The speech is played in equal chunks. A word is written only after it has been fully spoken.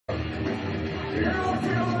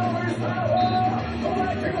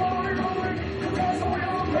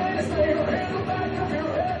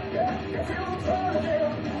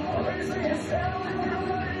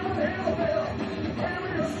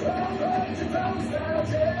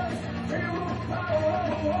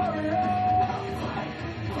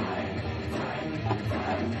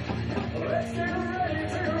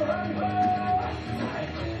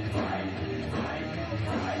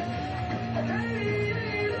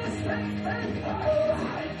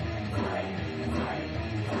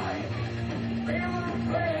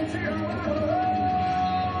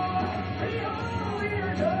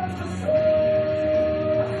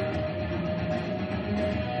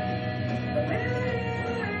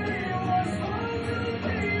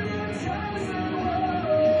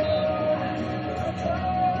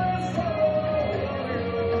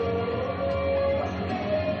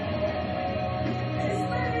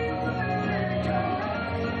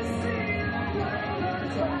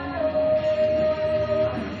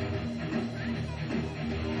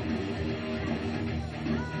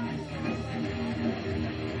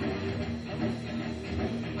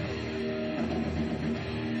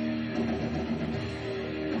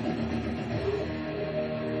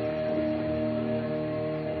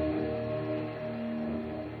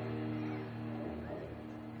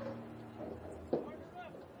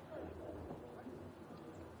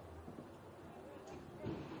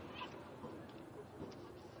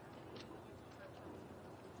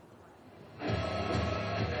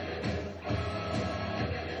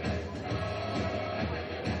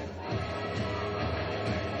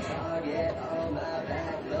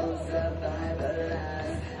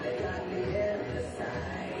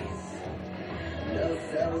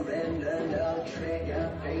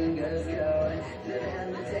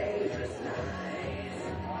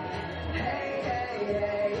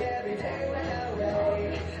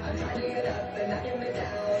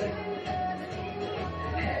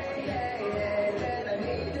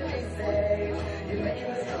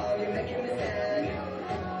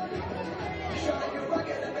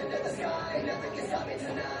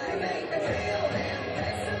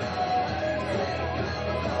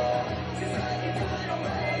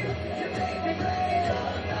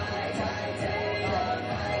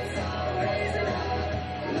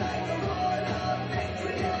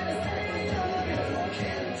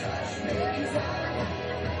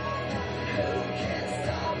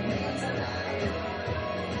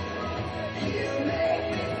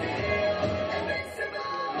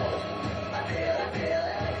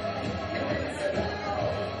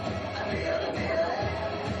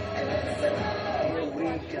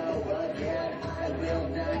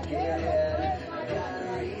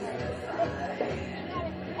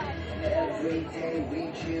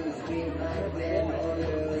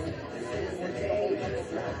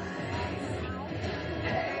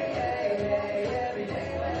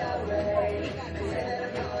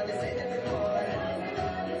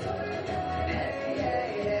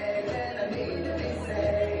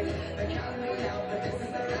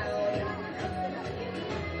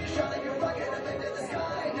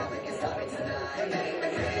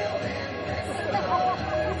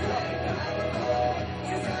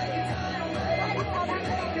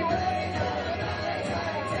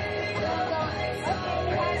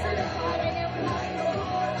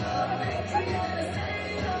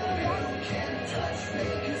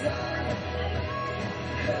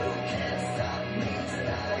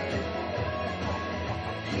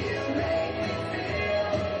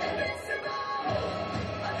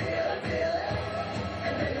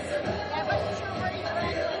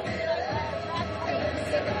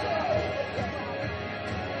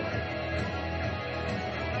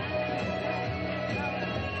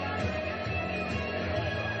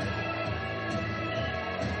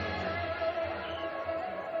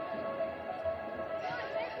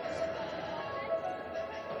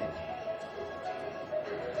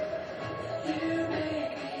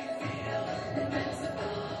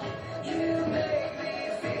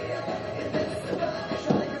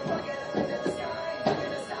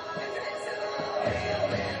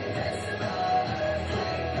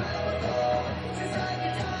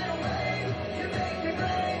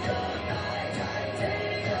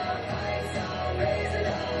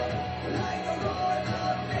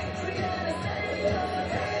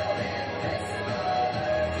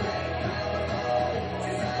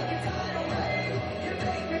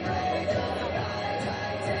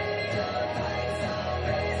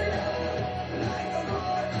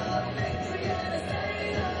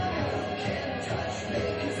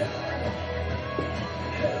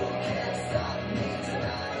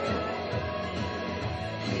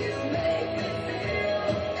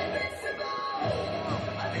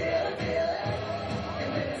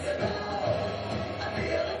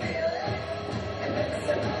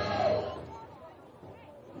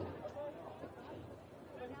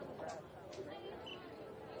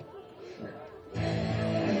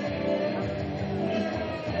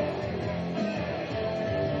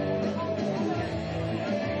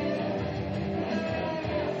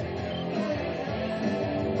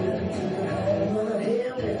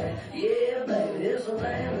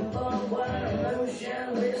land of barbed wire,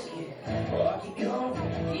 moonshine, whiskey. Park your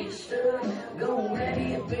comfort, get stuck. Go grab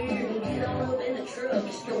you a beer and get on up in the truck.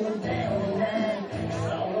 It's going down tonight. It's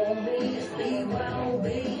all on me, it's BYOB,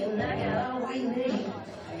 and I got all we need.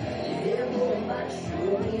 Yeah, boy, might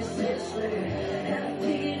show me a set slur. Have a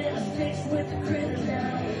ticket and a sticks with the critters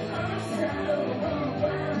down. I'm side of the barbed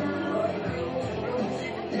wire. Party girls and rolls,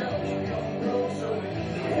 if it don't, you come roll. So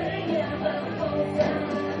hang out by the bonfire.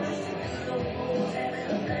 Just a good old boys having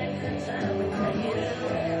a dang good time. We crank it up,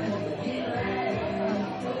 get light,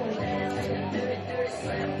 throw it down in the dirty, dirty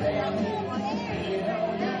slap down. Being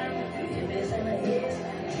all night, with your best in the heads.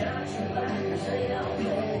 Shots and bikers, they all come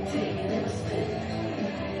and take it in the stick.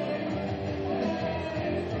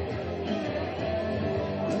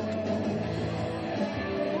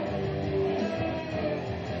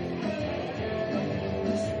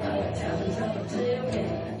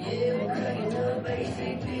 Yeah, we're cracking up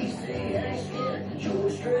ACDC, ain't scared to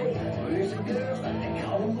George Strait. Where's the girls like they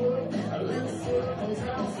call them up? A little foot and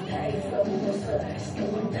drops and hey, trouble was it's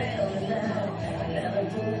going down tonight. Now they're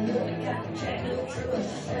pulling up, they got jacked up trucks,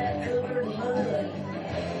 slab covered in mud.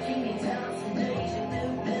 King Thompson, Daisy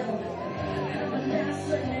Newton, coming out,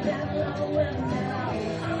 singing it out low and now.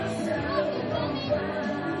 I'm side of the bonfire.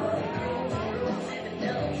 Girls, girls, if it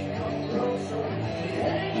don't, you come roll. So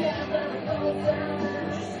hang out by the bonfire.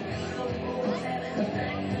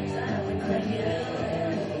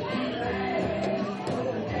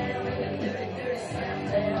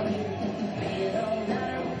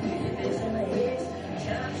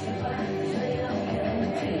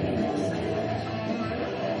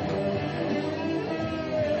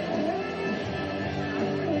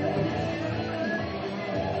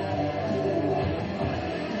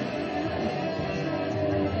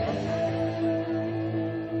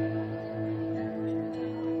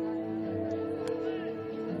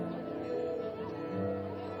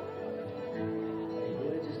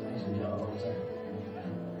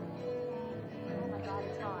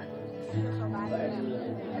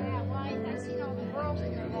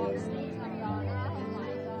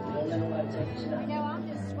 I'm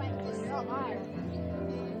just sweating this real hard.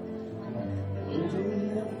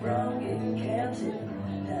 From getting counted,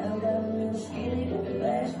 now got a little skinny to the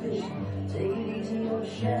last fish. Take it easy on the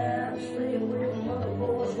shine, stay away from other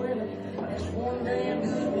boys' women. That's one damn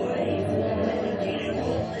good way for a man to get it up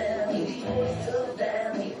down here. These boys tough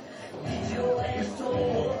down here. Get your ass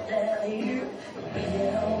tore up down here.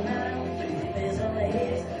 Being all night with 50 beds on the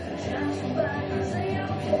heads. Shots and bikers, they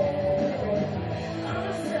don't care. I'm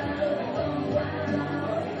side of the barbed wire.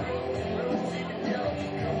 Rolls, if it don't, you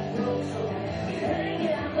come roll. So hang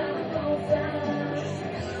out by the bonfire. Just a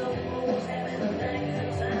good old boys having a dang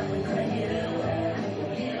good time. We crank it up,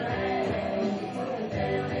 get light, throw it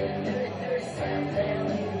down in the dirty, dirty slap down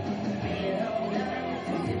here. Being all night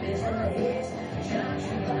with 50 beds on the heads. Shots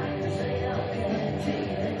and bikers, they all come and take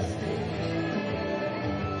it in the stick.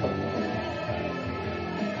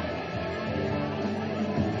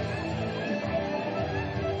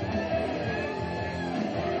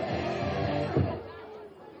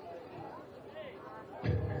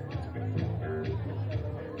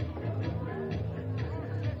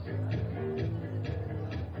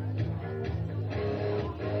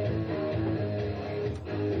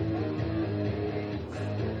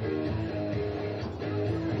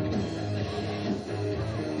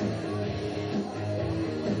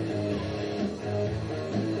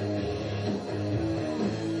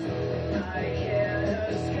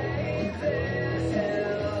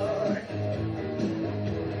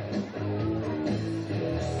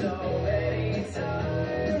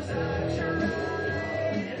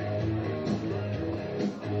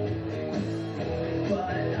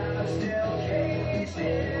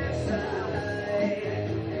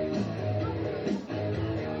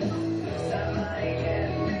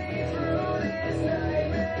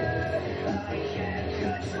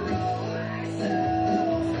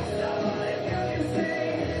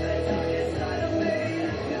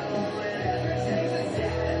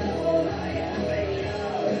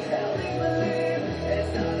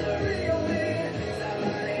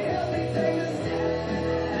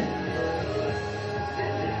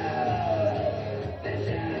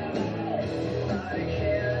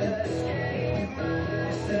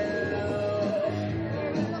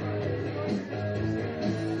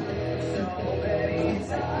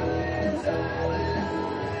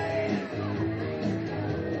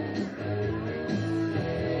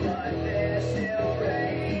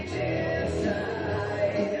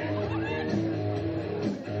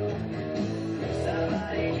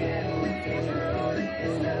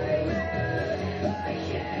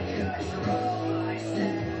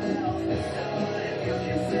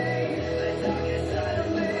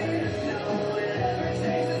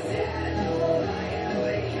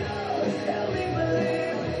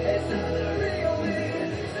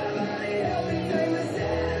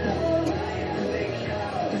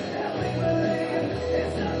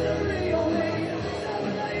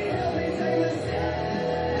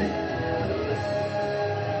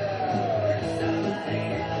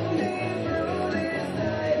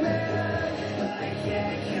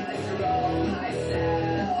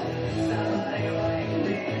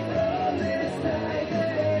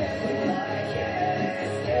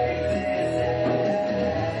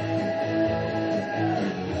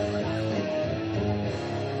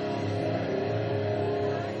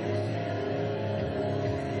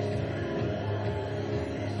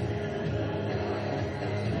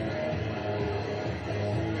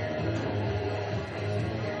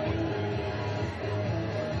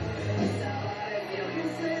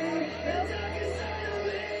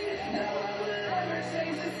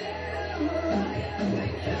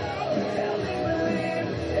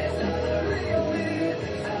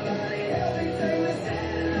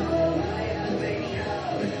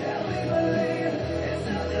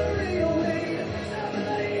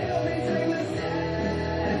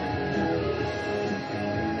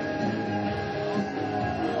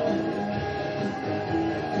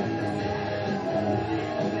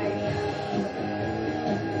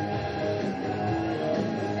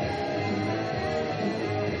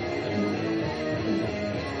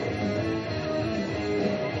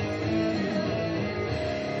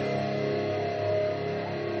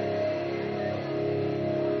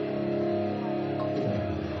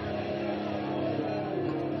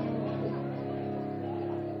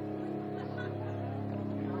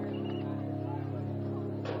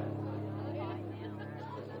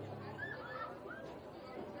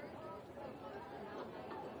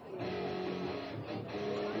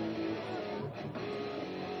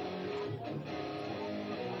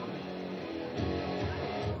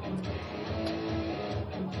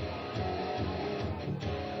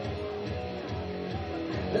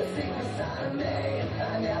 The secret side of me,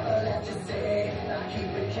 I never let you see. I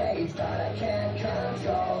keep it caged, but I can't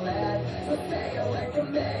control it. So stay away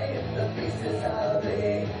from me, the beast is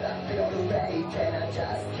ugly. I feel the rage and I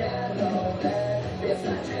just can't hold it. It's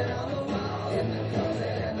scratching on the wall, in the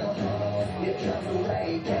closet and the hall. It comes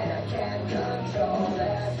awake and I can't control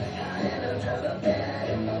it. Hiding under the bed,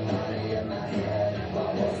 in my body, in my head.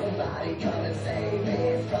 Why won't somebody come and save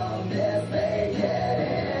me from this? Make it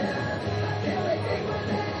in. I feel it deep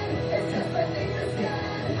within. It's just beneath the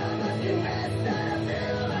skin. I must confess that I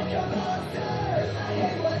feel like a monster. I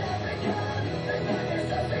hate what I've become. The darkness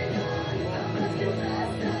has begun. I must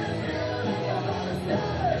confess that I feel like a monster.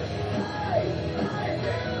 I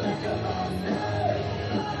feel like a monster.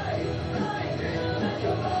 I feel like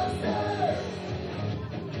a monster.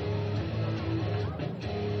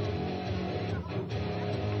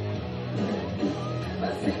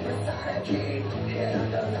 My secret side I keep it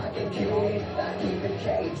under lock and key. I keep it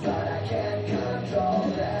caged, but I can't control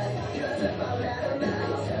that. 'Cause if I let him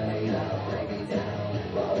out, tell me how, break me down.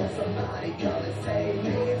 Why won't somebody come and save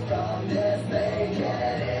me from this? Make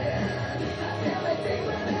it in. I feel it deep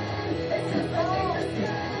within. It's just beneath the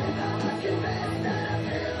skin. I must confess that I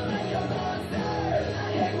feel like a monster. I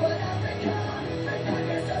hate what I've become. The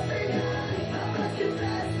darkness has begun. I must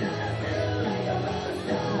confess that I feel like a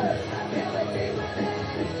monster. I feel it deep within.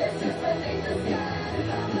 It's just beneath the skin.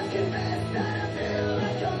 I must confess that I feel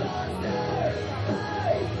like a monster.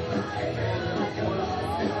 I feel like a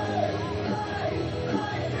monster.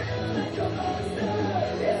 I feel like a monster.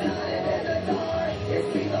 It's hiding in the dark. It's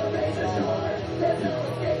teeth are razor sharp. There's no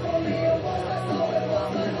escape for me. It wants my soul and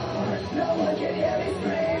wants my heart. No one can hear me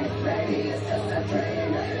scream. Maybe it's just a dream.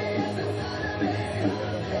 Maybe it's inside of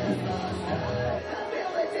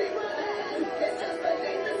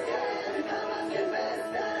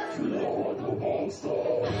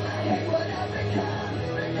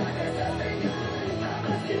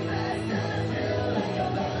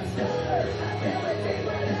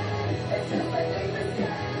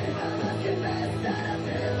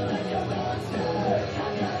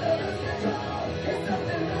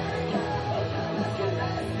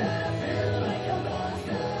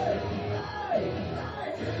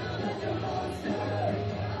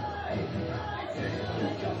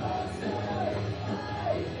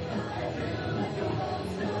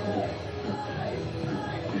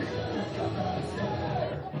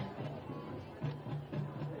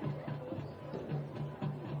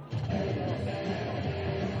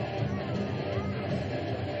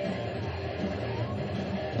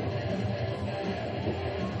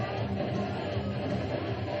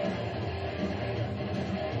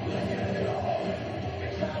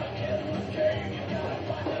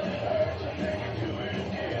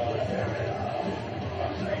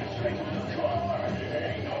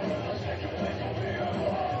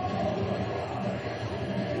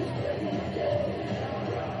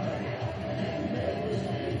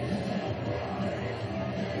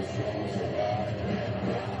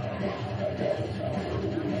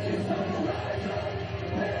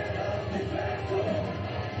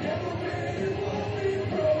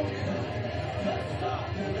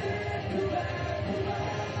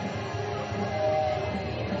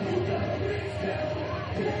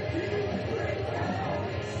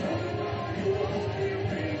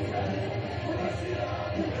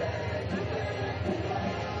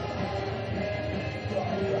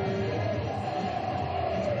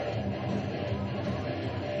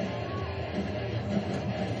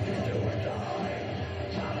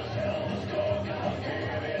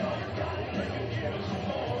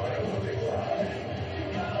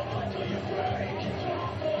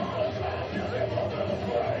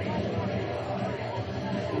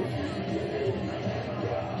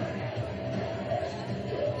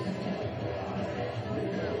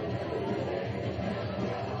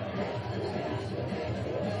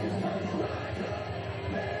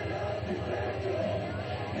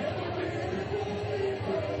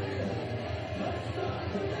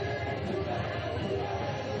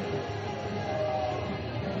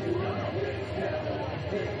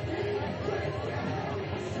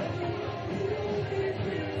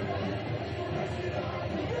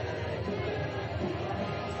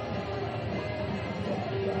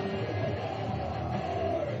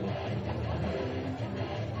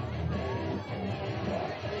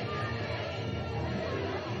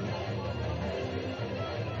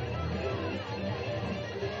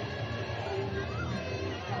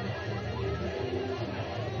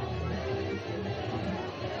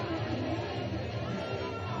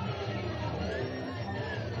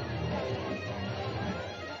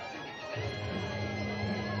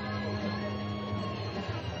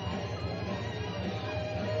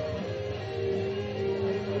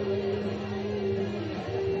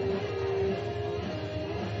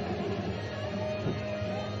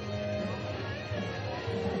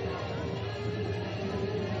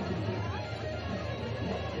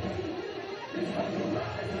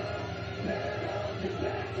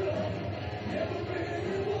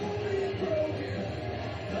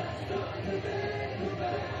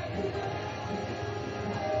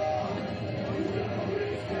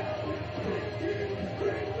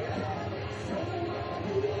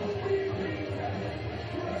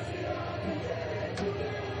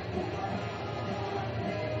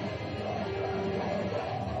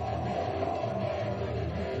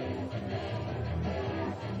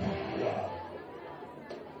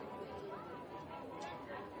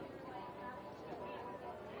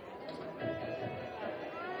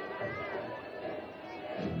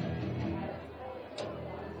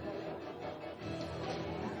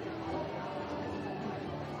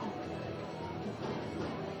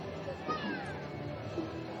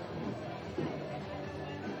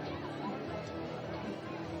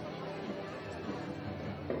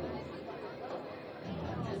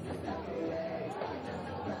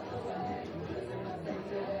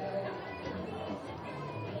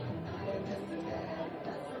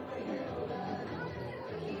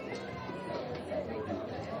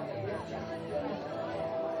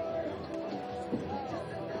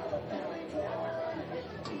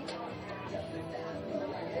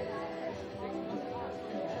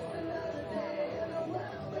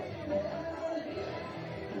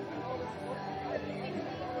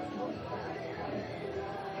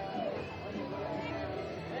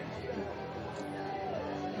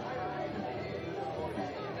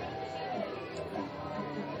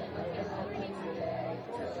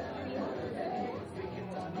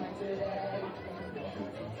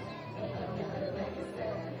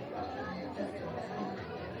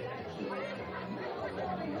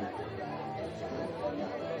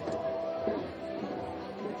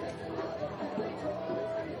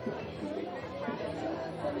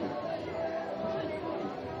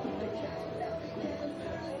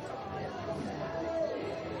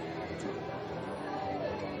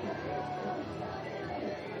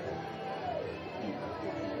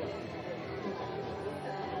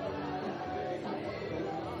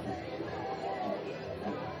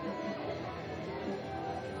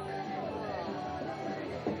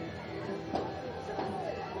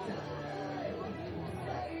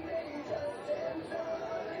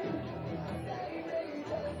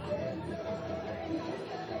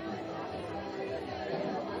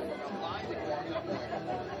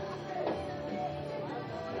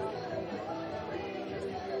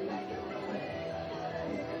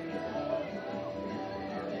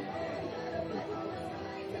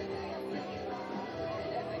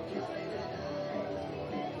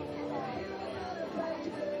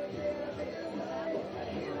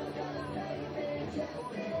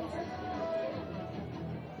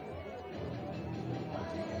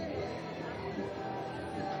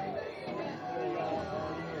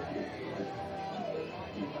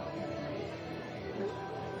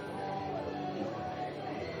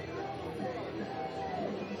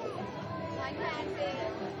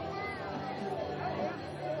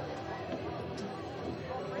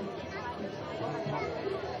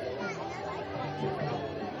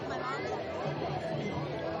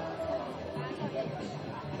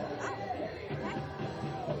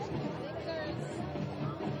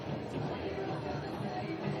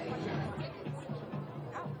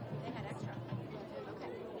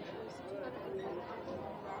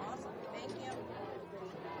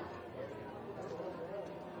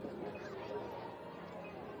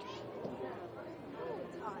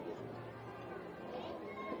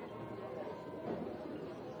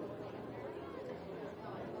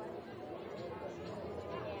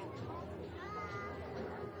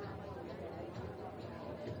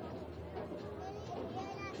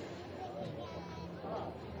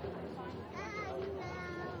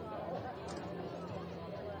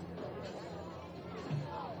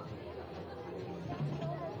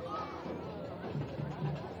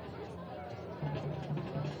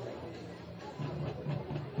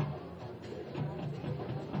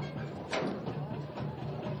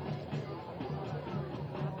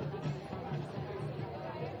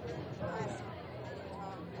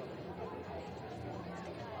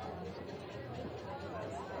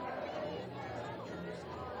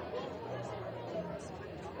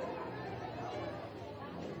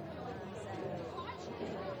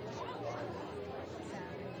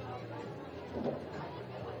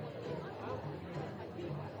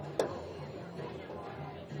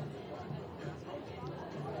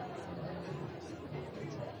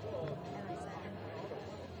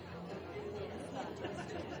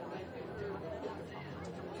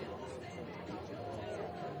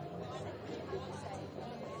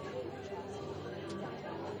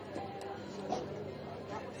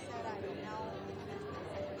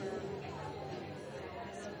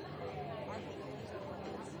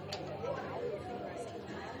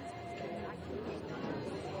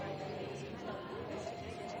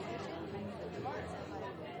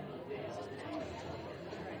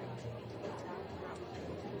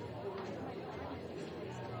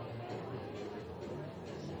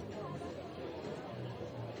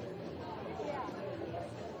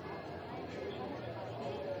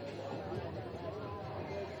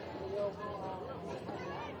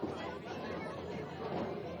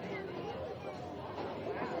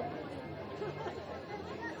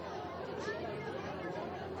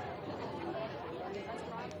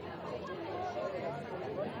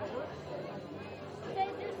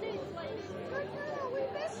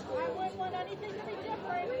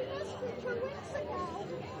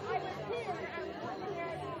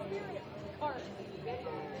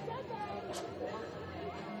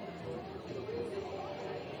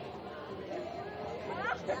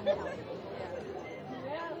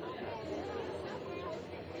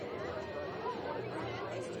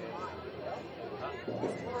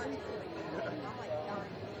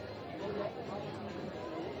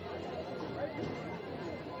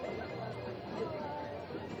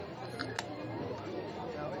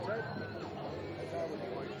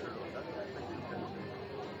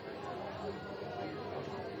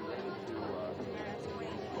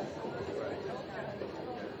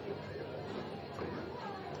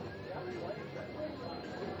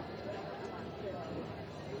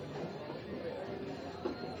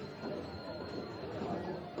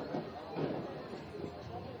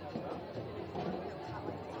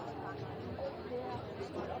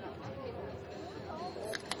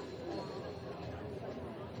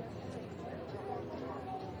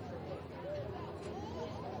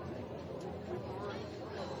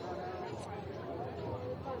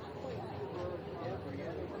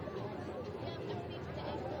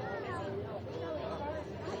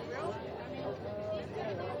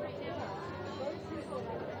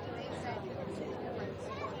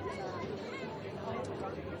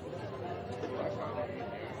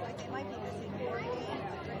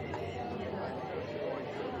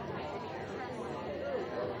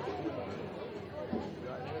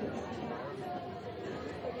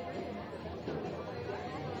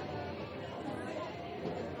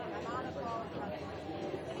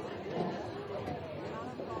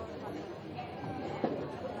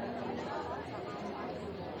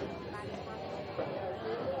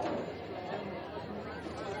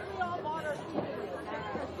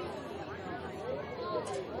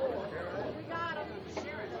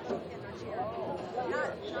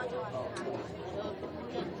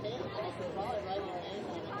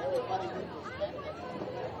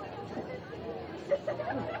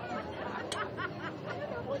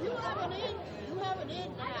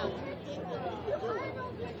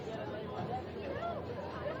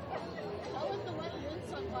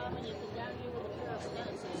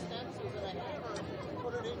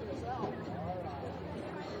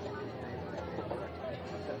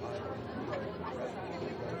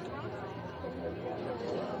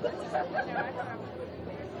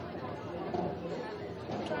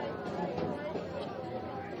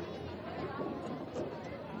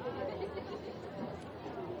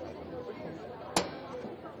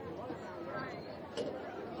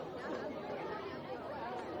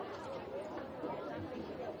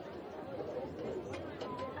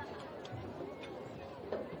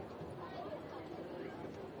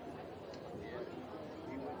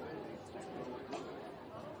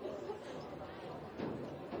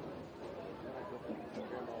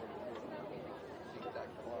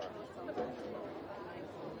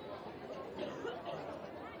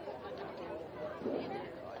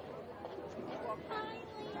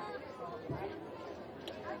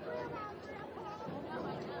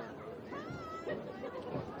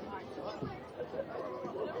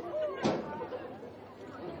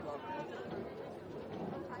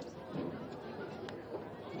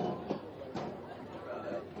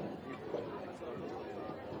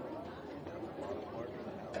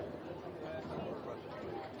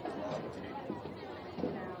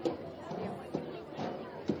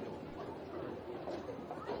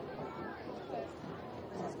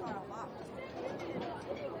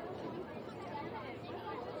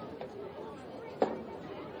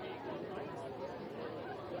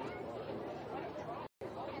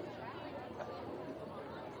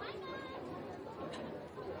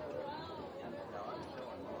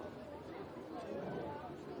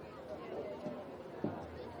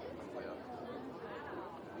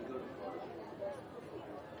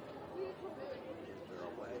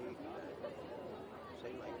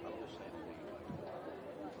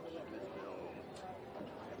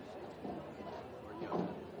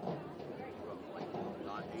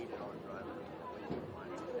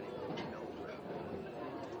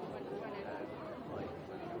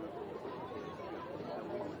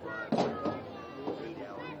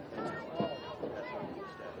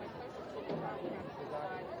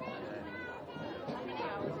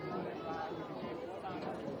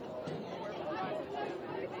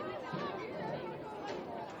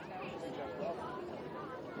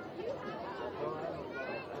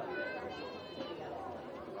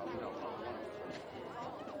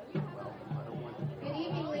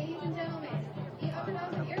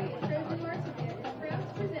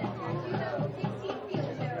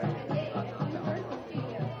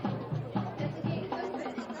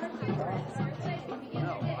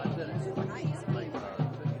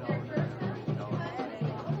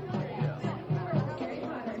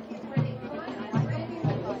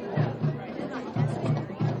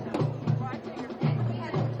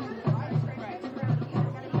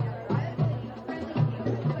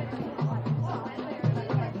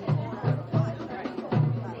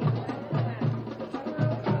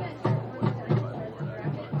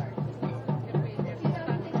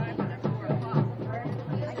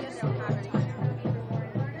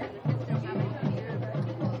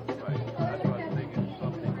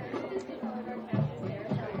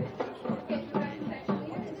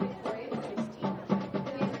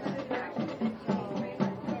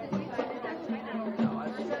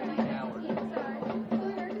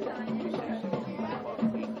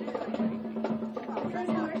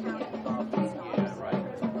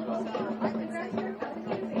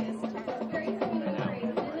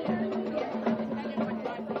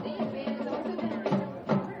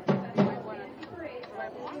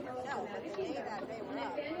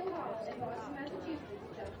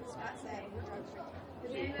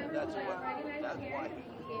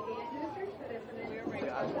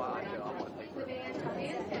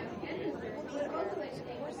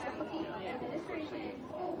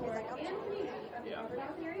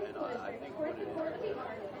think what it is,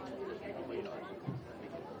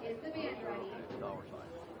 Is the band ready? dollar sign,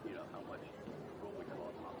 you know, how much will we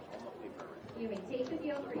cost. So I'm gonna pay for it. You may take the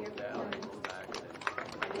deal for your Down, performance. go back, and then,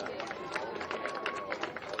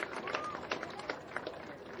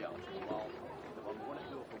 yeah, well, if I'm gonna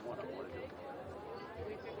do it for one, I wanna do it for one.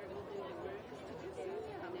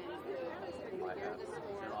 I have,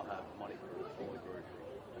 then I'll have money for the fully grocery.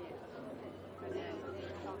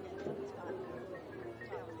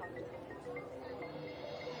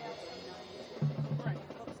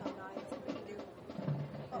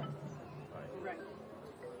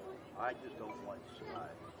 I just don't want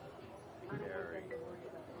Scott to carry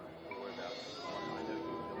or about one. I know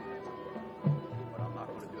you do, but I'm not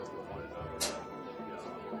going to do it for one another. You know,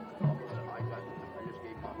 I just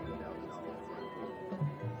gave Mom $2,000.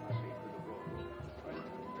 I paid for the road.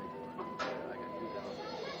 I got $2,000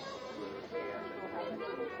 for the gas and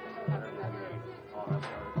all that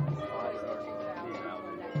stuff.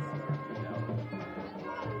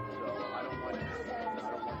 So I don't want to.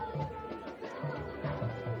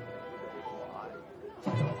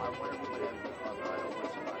 I want everybody to be covered. I don't want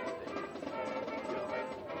somebody to think, you know,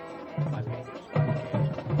 I paid for Scott gas.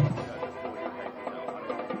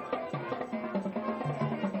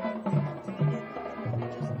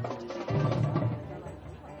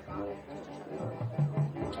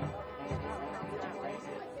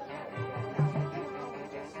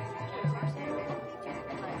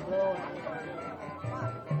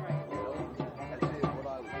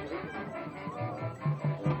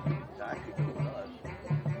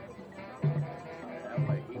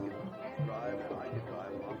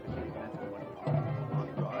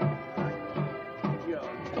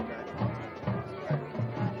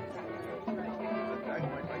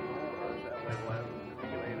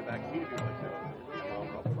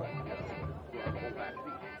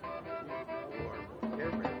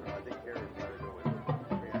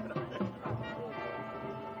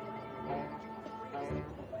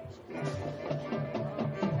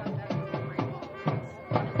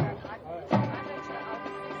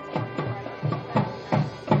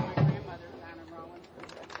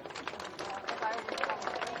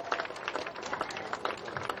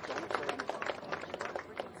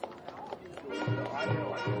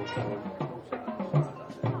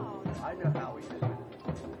 I know how he is.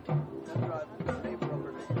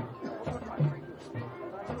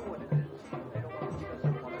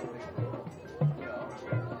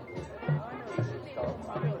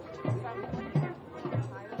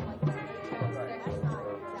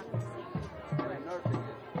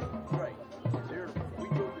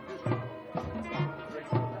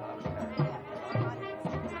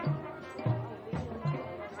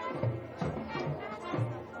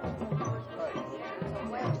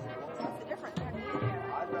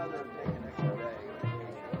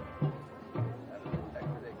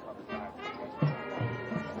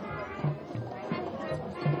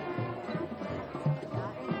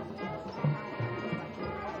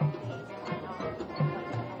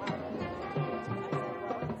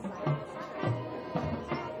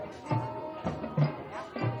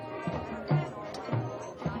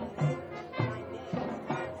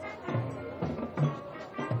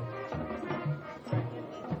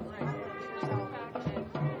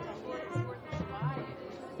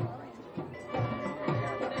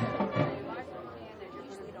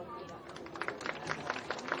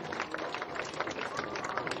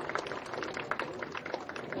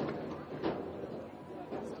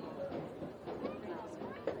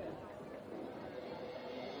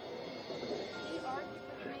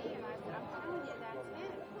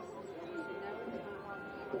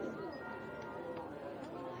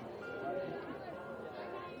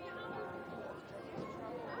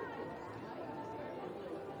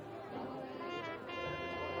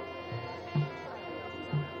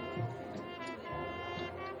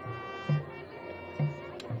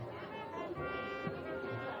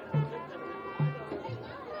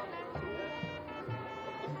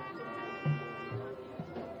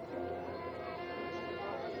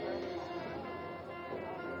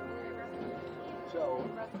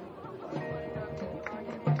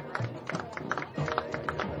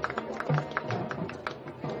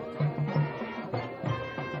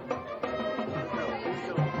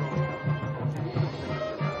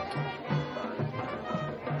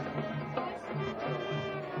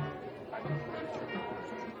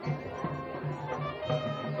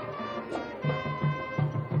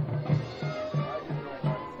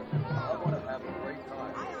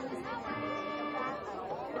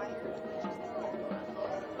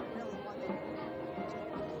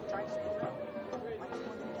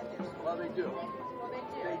 Well, they do.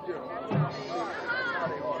 They do. That's how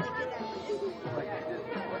they are.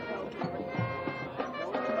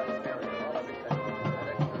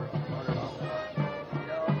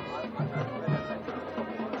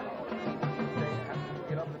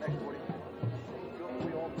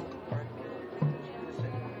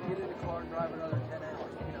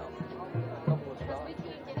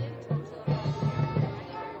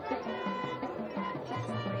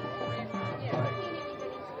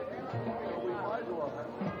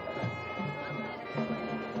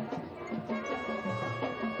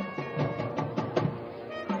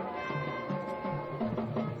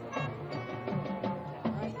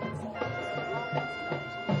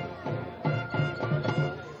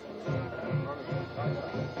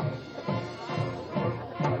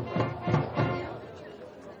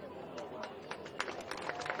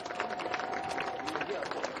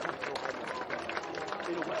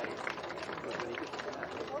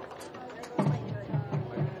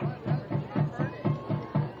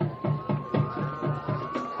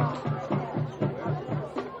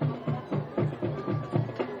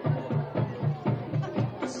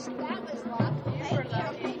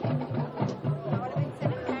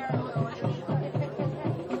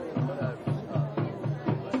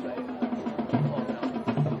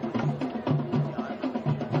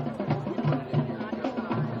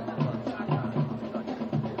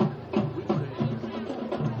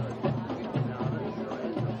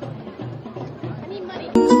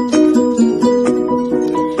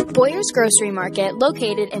 Boyer's Grocery Market,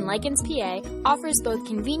 located in Lycans, PA, offers both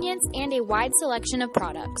convenience and a wide selection of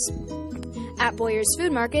products. At Boyer's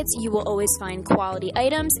Food Markets, you will always find quality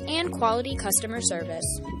items and quality customer service.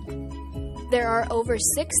 There are over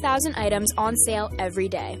 6,000 items on sale every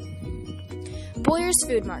day. Boyer's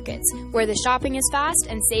Food Markets, where the shopping is fast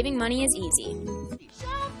and saving money is easy.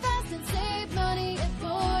 Shop fast and save money at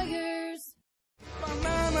Boyer's.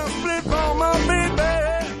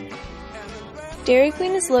 Dairy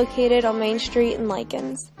Queen is located on Main Street in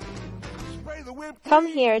Lycans. Come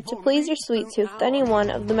here to please your sweet tooth with any one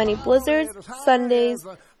of the many blizzards, sundaes,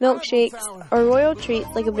 milkshakes, or royal treats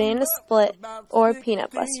like a banana split or peanut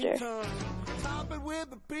buster.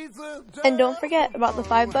 And don't forget about the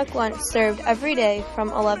 $5 lunch served every day from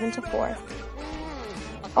 11 to 4.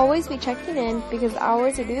 Always be checking in because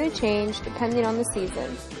hours are due to change depending on the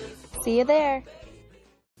season. See you there!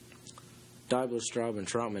 Daibler, Straub &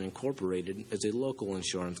 Troutman Incorporated is a local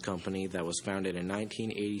insurance company that was founded in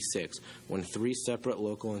 1986 when 3 separate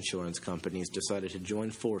local insurance companies decided to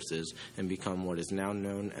join forces and become what is now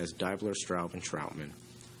known as Daibler, Straub & Troutman.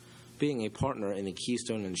 Being a partner in the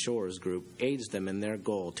Keystone Insurers Group aids them in their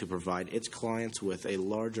goal to provide its clients with a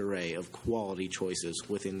large array of quality choices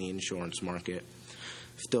within the insurance market.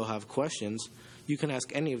 Still have questions? You can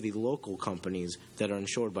ask any of the local companies that are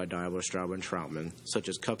insured by Daibler, Straub & Troutman, such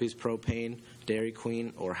as Cuppy's Propane, Dairy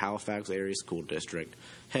Queen, or Halifax Area School District.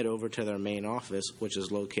 Head over to their main office, which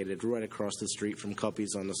is located right across the street from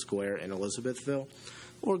Cuppy's on the Square in Elizabethville,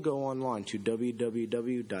 or go online to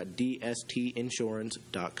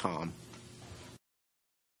www.dstinsurance.com.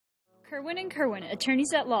 Kerwin & Kerwin,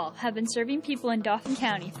 attorneys at law, have been serving people in Dauphin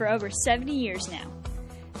County for over 70 years now.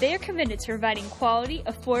 They are committed to providing quality,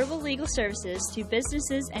 affordable legal services to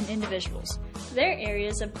businesses and individuals. Their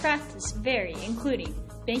areas of practice vary, including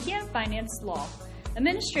banking and finance law,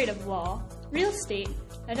 administrative law, real estate,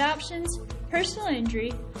 adoptions, personal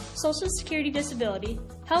injury, Social Security disability,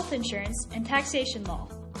 health insurance, and taxation law.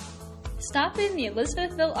 Stop in the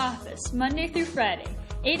Elizabethville office Monday through Friday,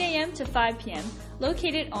 8 a.m. to 5 p.m.,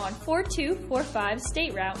 located on 4245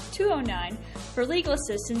 State Route 209 for legal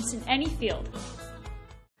assistance in any field.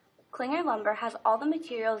 Klinger Lumber has all the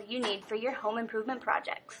materials you need for your home improvement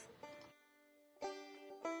projects.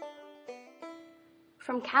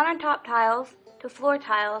 From countertop tiles to floor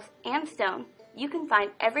tiles and stone, you can find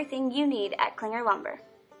everything you need at Klinger Lumber.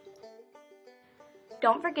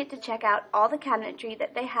 Don't forget to check out all the cabinetry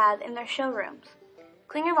that they have in their showrooms.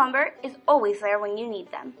 Klinger Lumber is always there when you need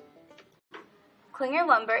them. Klinger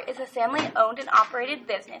Lumber is a family-owned and operated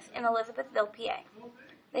business in Elizabethville, PA.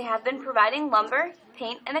 They have been providing lumber,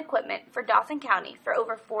 paint, and equipment for Dauphin County for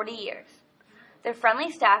over 40 years. Their friendly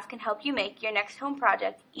staff can help you make your next home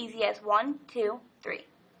project easy as 1, 2, 3.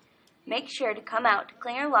 Make sure to come out to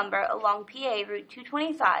Klinger Lumber along PA Route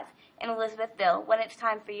 225 in Elizabethville when it's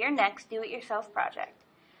time for your next do-it-yourself project.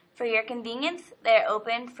 For your convenience, they are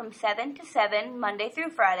open from 7 to 7 Monday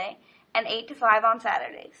through Friday and 8 to 5 on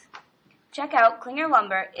Saturdays. Check out Klinger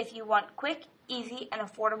Lumber if you want quick, easy, and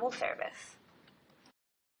affordable service.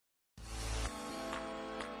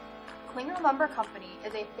 Klinger Lumber Company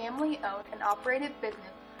is a family-owned and operated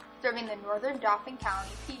business serving the northern Dauphin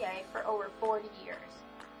County, PA for over 40 years.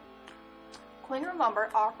 Klinger Lumber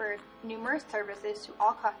offers numerous services to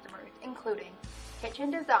all customers, including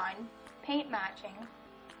kitchen design, paint matching,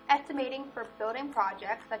 estimating for building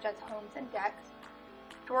projects such as homes and decks,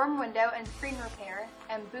 dorm window and screen repair,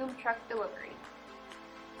 and boom truck delivery.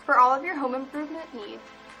 For all of your home improvement needs,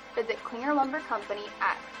 visit Klinger Lumber Company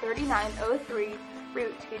at 3903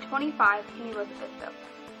 Route 225 in Elizabethville.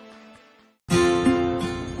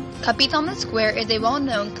 Cuppy's on the Square is a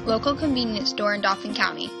well-known local convenience store in Dauphin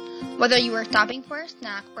County. Whether you are stopping for a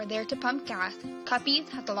snack or there to pump gas, Cuppy's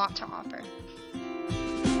has a lot to offer.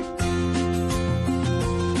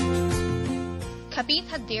 Cuppy's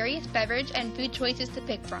has various beverage and food choices to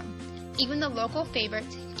pick from, even the local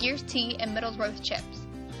favorites, Gears Tea and Middlesworth Chips.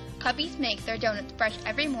 Cuppy's makes their donuts fresh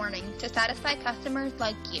every morning to satisfy customers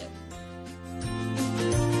like you.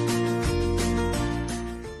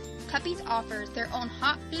 Cuppy's offers their own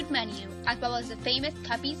hot food menu as well as the famous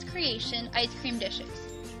Cuppy's Creation ice cream dishes.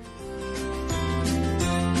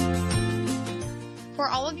 For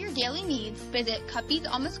all of your daily needs, visit Cuppy's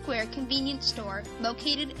on the Square convenience store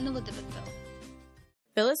located in Elizabethville.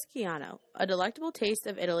 Villasciano, a delectable taste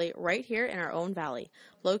of Italy right here in our own valley.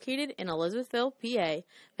 Located in Elizabethville, PA,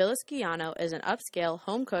 Villasciano is an upscale,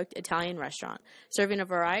 home-cooked Italian restaurant, serving a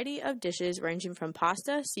variety of dishes ranging from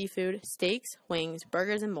pasta, seafood, steaks, wings,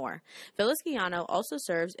 burgers, and more. Villasciano also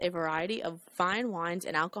serves a variety of fine wines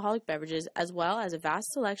and alcoholic beverages, as well as a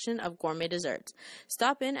vast selection of gourmet desserts.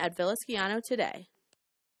 Stop in at Villasciano today.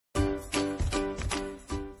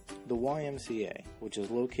 The YMCA, which is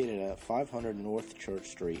located at 500 North Church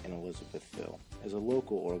Street in Elizabethville, is a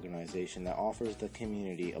local organization that offers the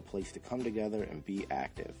community a place to come together and be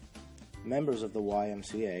active. Members of the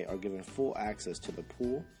YMCA are given full access to the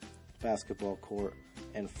pool, basketball court,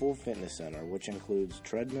 and full fitness center, which includes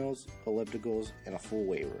treadmills, ellipticals, and a full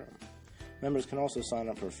weight room. Members can also sign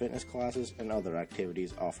up for fitness classes and other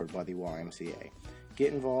activities offered by the YMCA.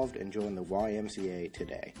 Get involved and join the YMCA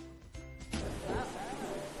today.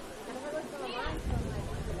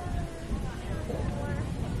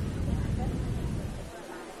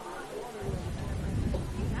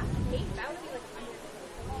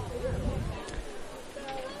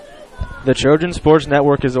 The Trojan Sports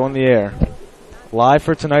Network is on the air. Live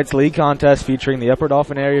for tonight's league contest featuring the Upper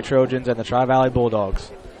Dauphin Area Trojans and the Tri-Valley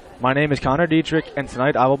Bulldogs. My name is Connor Dietrich, and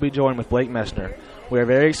tonight I will be joined with Blake Messner. We are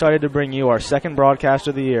very excited to bring you our second broadcast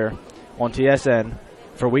of the year on TSN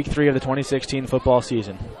for Week 3 of the 2016 football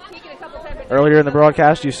season. Earlier in the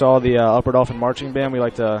broadcast, you saw the Upper Dauphin Marching Band. We'd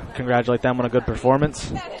like to congratulate them on a good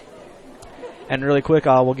performance. And really quick,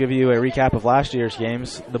 I will give you a recap of last year's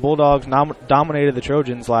games. The Bulldogs dominated the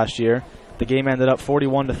Trojans last year. The game ended up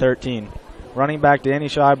 41-13. Running back Danny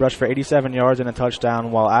Scheib rushed for 87 yards and a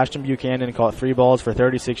touchdown, while Ashton Buchanan caught 3 balls for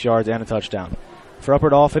 36 yards and a touchdown. For Upper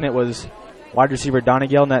Dauphin, it was wide receiver Donnie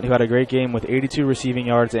Gelnett who had a great game with 82 receiving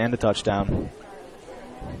yards and a touchdown.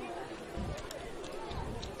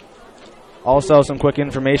 Also, some quick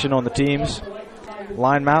information on the teams.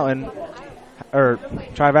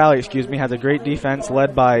 Tri-Valley, has a great defense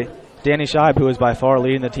led by Danny Scheib, who is by far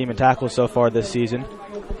leading the team in tackles so far this season.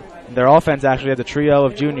 Their offense actually has a trio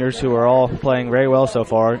of juniors who are all playing very well so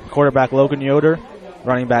far. Quarterback Logan Yoder,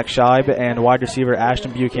 running back Scheib, and wide receiver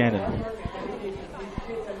Ashton Buchanan.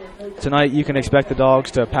 Tonight you can expect the Dogs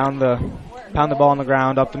to pound the ball on the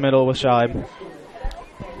ground up the middle with Scheib,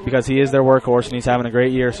 because he is their workhorse and he's having a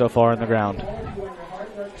great year so far on the ground.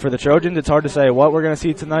 For the Trojans, it's hard to say what we're going to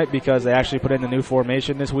see tonight because they actually put in the new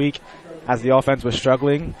formation this week as the offense was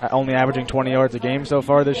struggling, only averaging 20 yards a game so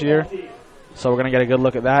far this year. So we're going to get a good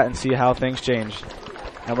look at that and see how things change.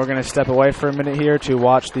 And we're going to step away for a minute here to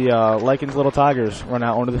watch the Lycans Little Tigers run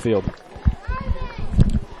out onto the field.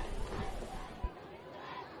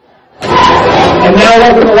 And now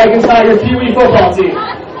welcome the Lycans Tigers Pee Wee football team.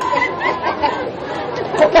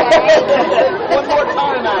 One more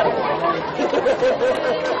time, Adam.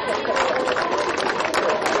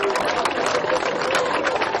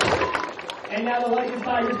 And now the Lycans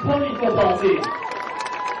Tigers pony football team.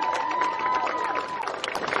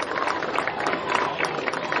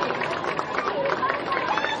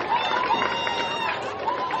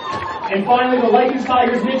 And finally, the Lycans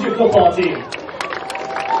Tigers midget football team.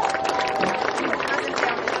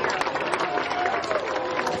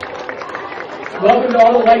 Welcome to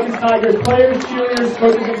all the Lycans Tigers players, cheerleaders,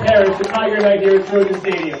 coaches, and parents to Tiger Night here at Trojan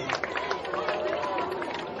Stadium.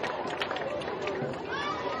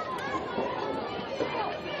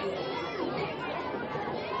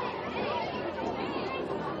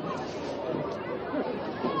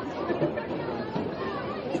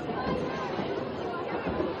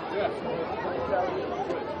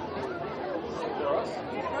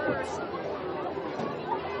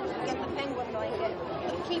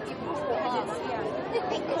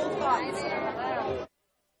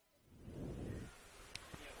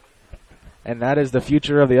 And that is the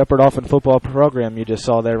future of the Upper Dauphin football program you just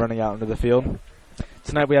saw there running out into the field.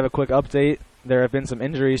 Tonight we have a quick update. There have been some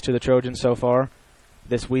injuries to the Trojans so far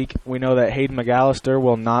this week. We know that Hayden McAllister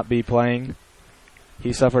will not be playing.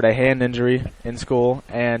 He suffered a hand injury in school.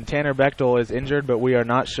 And Tanner Bechtel is injured, but we are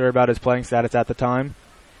not sure about his playing status at the time.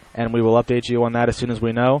 And we will update you on that as soon as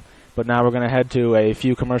we know. But now we're going to head to a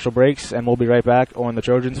few commercial breaks, and we'll be right back on the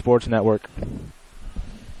Trojan Sports Network.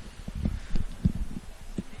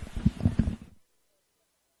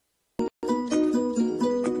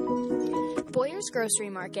 Boyer's Grocery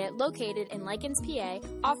Market, located in Lycans, PA,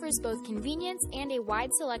 offers both convenience and a wide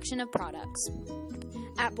selection of products.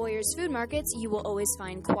 At Boyer's Food Markets, you will always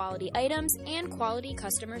find quality items and quality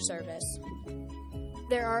customer service.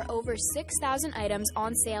 There are over 6,000 items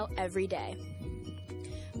on sale every day.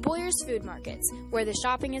 Boyer's Food Markets, where the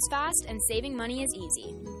shopping is fast and saving money is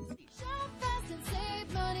easy. Shop fast and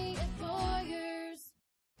save money at Boyer's.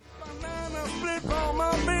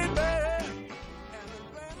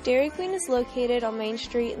 Dairy Queen is located on Main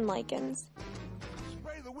Street in Likens.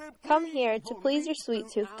 Come here to please your sweet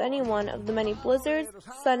tooth with any one of the many blizzards,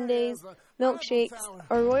 sundaes, milkshakes,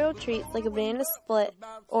 or royal treats like a banana split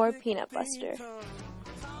or peanut buster.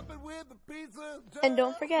 And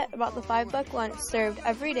don't forget about the $5 lunch served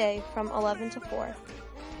every day from 11 to 4.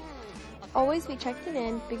 Always be checking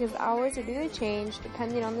in because hours are due to change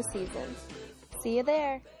depending on the season. See you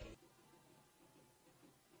there!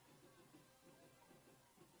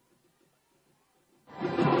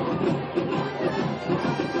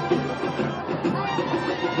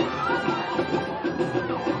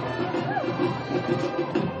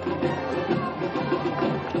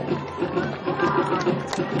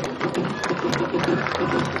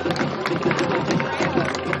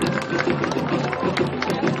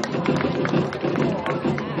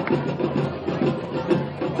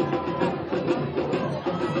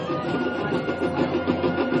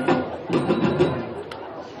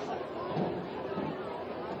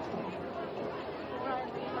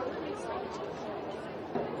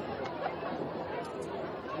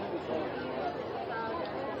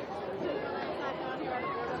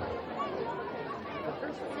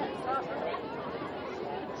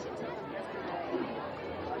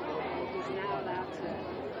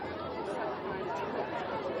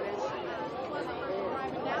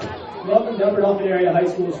 Welcome to Upper Dauphin Area High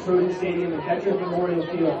School's Trojan Stadium and Veterans Memorial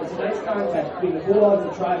Field for tonight's contest between the Bulldogs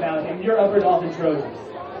of Tri-Valley and your Upper Dauphin Trojans.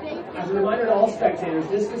 As a reminder to all spectators,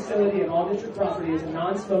 this facility and all district property is a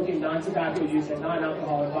non-smoking, non-tobacco use, and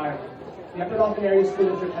non-alcohol environment. The Upper Dauphin Area School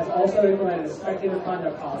District has also implemented a spectator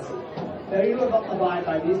conduct policy. Failure to abide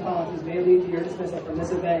by these policies may lead to your dismissal from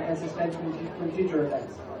this event and suspension from future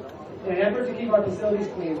events. In an effort to keep our facilities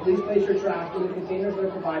clean, please place your trash in the containers that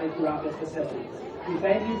are provided throughout this facility. We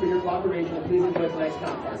thank you for your cooperation and please enjoy tonight's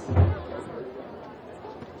contest.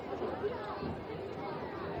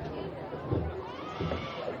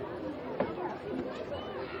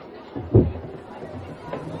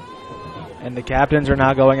 And the captains are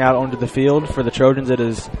now going out onto the field. For the Trojans, it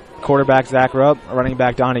is quarterback Zach Rupp, running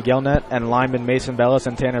back Donnie Gelnet, and lineman Mason Bellis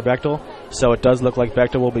and Tanner Bechtel. So it does look like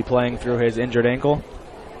Bechtel will be playing through his injured ankle.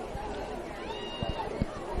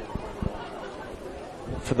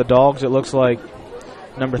 For the Dogs, it looks like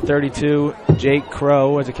number 32, Jake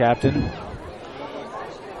Crow, as a captain.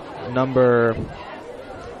 Number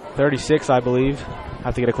 36, I believe. I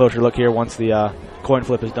have to get a closer look here once the coin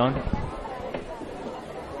flip is done.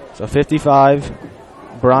 So 55,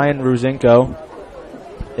 Brian Ruzinko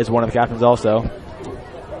is one of the captains also.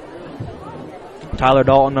 Tyler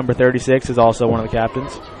Dalton, number 36, is also one of the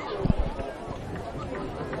captains.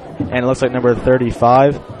 And it looks like number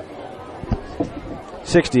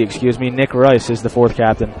 60, Nick Rice is the fourth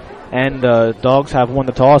captain. And Dogs have won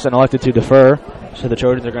the toss and elected to defer, so the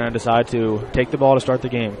Trojans are going to decide to take the ball to start the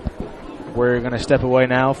game. We're going to step away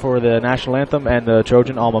now for the national anthem and the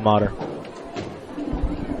Trojan alma mater.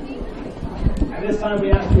 At this time,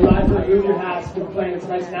 we ask you to rise and remove your hats for playing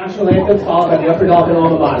tonight's national anthem, followed by the Upper Dauphin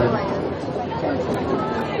alma mater.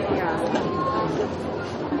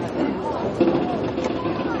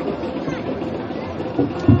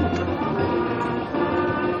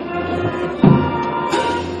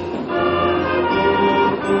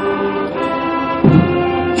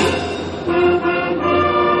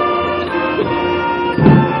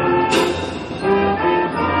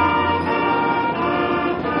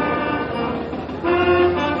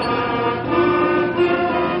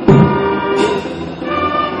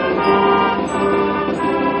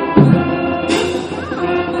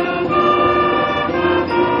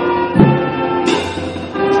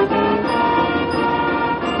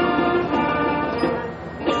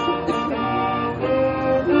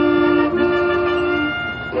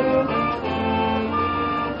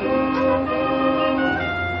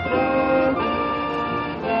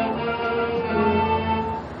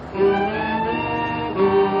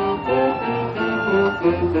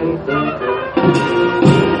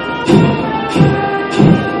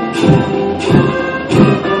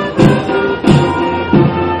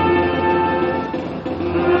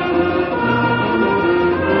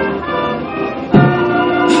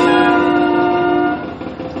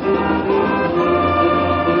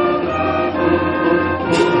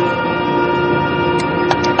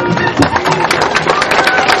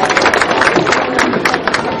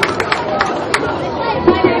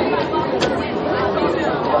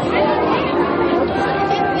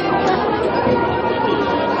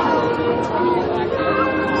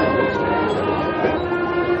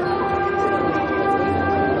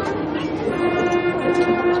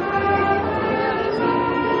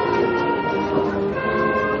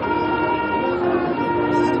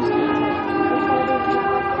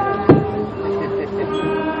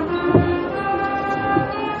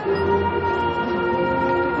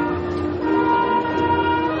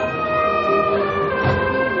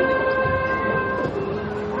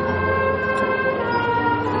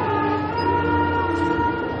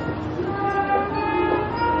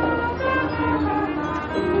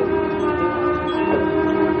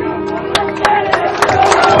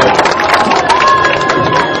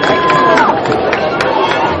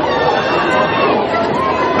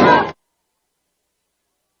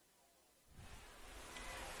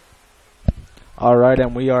 All right,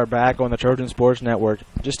 and we are back on the Trojan Sports Network.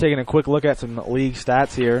 Just taking a quick look at some league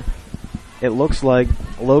stats here. It looks like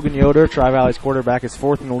Logan Yoder, Tri-Valley's quarterback, is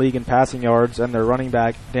 4th in the league in passing yards, and their running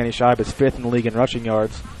back, Danny Scheib, is 5th in the league in rushing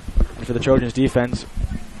yards. And for the Trojans defense,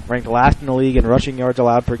 ranked last in the league in rushing yards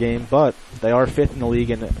allowed per game, but they are 5th in the league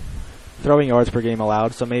in throwing yards per game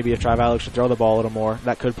allowed, so maybe if Tri-Valley should throw the ball a little more,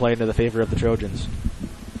 that could play into the favor of the Trojans.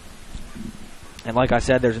 And like I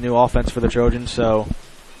said, there's a new offense for the Trojans, so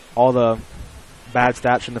all the bad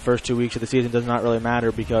stats from the first 2 weeks of the season does not really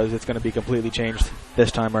matter because it's going to be completely changed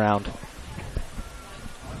this time around.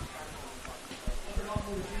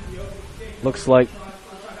 Looks like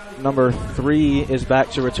number 3 is back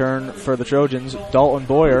to return for the Trojans, Dalton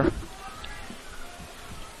Boyer.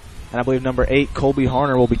 And I believe number 8, Colby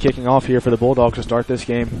Harner, will be kicking off here for the Bulldogs to start this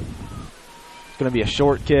game. It's going to be a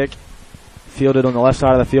short kick, fielded on the left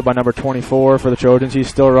side of the field by number 24 for the Trojans. He's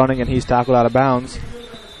still running, and he's tackled out of bounds.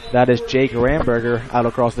 That is Jake Ramberger out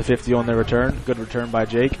across the 50 on the return. Good return by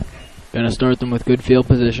Jake. Going to start them with good field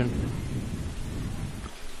position.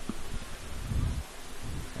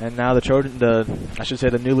 And now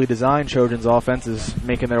the newly designed Trojans offense is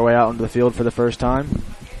making their way out onto the field for the first time.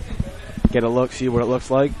 Get a look, see what it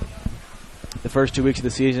looks like. The first 2 weeks of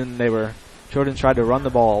the season, Trojans tried to run the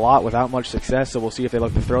ball a lot without much success, so we'll see if they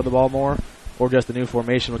look to throw the ball more, or just the new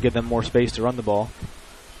formation will give them more space to run the ball.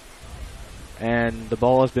 And the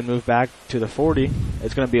ball has been moved back to the 40.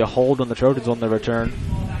 It's going to be a hold on the Trojans on the return.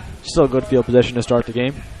 Still a good field position to start the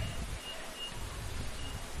game.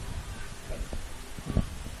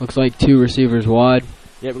 Looks like 2 receivers wide.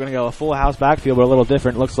 Yeah, we're going to go a full house backfield, but a little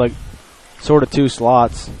different. Looks like sort of 2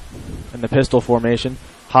 slots in the pistol formation.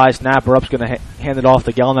 High snap, Rupp's going to hand it off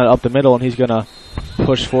to Gelnett up the middle, and he's going to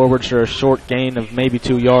push forward for a short gain of maybe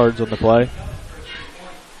 2 yards on the play.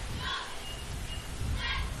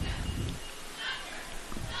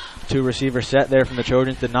 Two receiver set there from the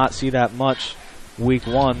Trojans. Did not see that much week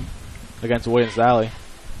 1 against Williams Valley.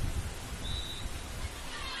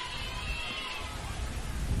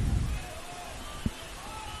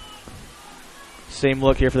 Same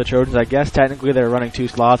look here for the Trojans. I guess technically they're running 2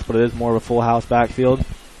 slots, but it is more of a full house backfield.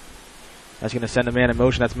 That's going to send a man in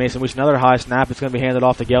motion. That's Mason Weiss. Another high snap. It's going to be handed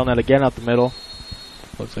off to Gelnett again up the middle.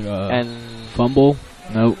 Looks like a fumble.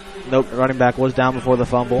 Nope. Nope. The running back was down before the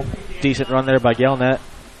fumble. Decent run there by Gelnett.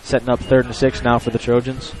 Setting up 3rd and 6 now for the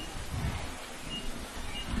Trojans.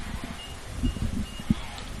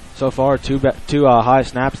 So far, two high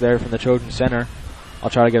snaps there from the Trojan center. I'll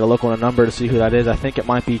try to get a look on a number to see who that is. I think it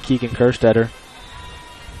might be Keegan Kerstetter.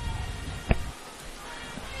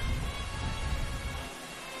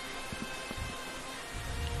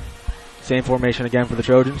 Same formation again for the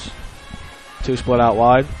Trojans. 2 split out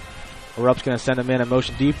wide. Rupp's going to send him in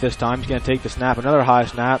motion deep this time. He's going to take the snap. Another high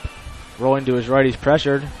snap. Rolling to his right. He's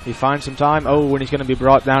pressured. He finds some time. Oh, and he's going to be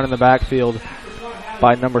brought down in the backfield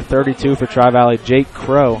by number 32 for Tri-Valley, Jake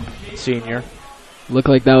Crow, senior. Looked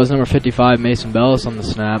like that was number 55, Mason Bellis, on the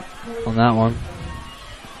snap on that one.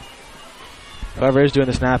 Whoever is doing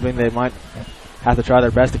the snapping, they might have to try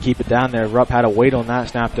their best to keep it down there. Rupp had to wait on that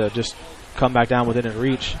snap to just come back down within his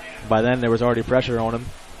reach. By then, there was already pressure on him.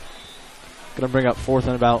 Going to bring up 4th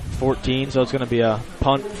and about 14, so it's going to be a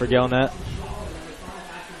punt for Gelnett.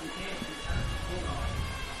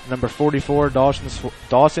 Number 44, Dawson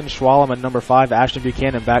Schwalem, and number 5, Ashton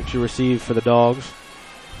Buchanan, back to receive for the Dogs.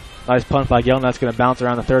 Nice punt by Gelnett. That's going to bounce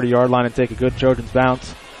around the 30-yard line and take a good Trojans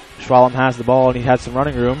bounce. Schwalem has the ball, and he has some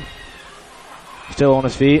running room. Still on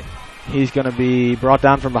his feet. He's going to be brought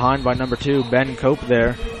down from behind by number 2, Ben Cope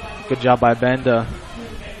there. Good job by Ben to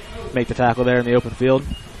make the tackle there in the open field.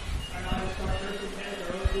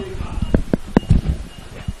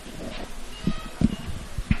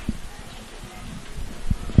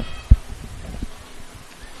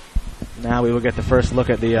 Now we will get the first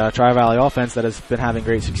look at the Tri-Valley offense that has been having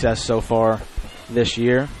great success so far this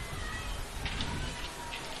year.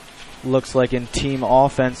 Looks like in team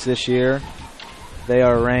offense this year, they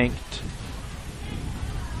are ranked,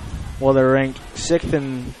 they're ranked 6th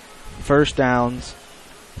in first downs,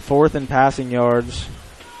 4th in passing yards,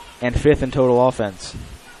 and 5th in total offense.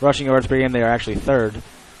 Rushing yards per game, they are actually 3rd.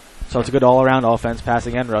 So it's a good all-around offense,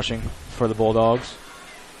 passing and rushing, for the Bulldogs.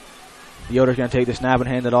 Yoder's going to take the snap and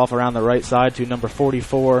hand it off around the right side to number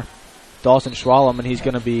 44, Dawson Schwalem, and he's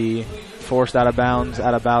going to be forced out of bounds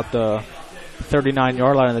at about the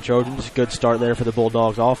 39-yard line of the Trojans. Good start there for the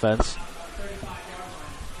Bulldogs offense.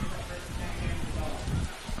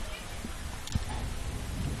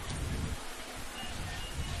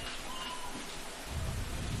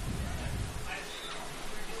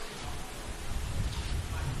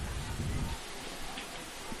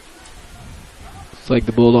 It's like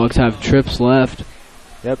the Bulldogs have trips left.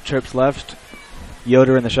 Yep, trips left.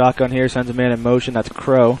 Yoder in the shotgun here sends a man in motion. That's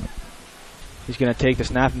Crow. He's going to take the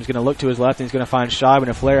snap and he's going to look to his left and he's going to find Scheib and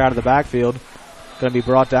a flare out of the backfield. Going to be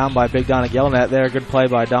brought down by Big Donnie Gillenet there. Good play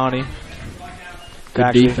by Donnie.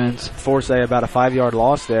 Good defense. Force about a 5-yard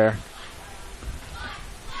loss there.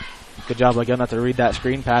 Good job by Gillenet to read that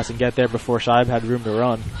screen pass and get there before Scheib had room to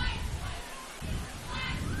run.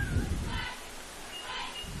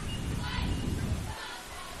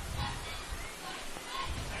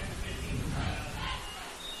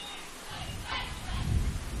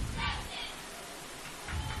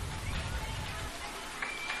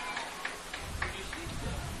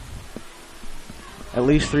 At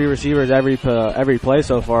least 3 receivers every play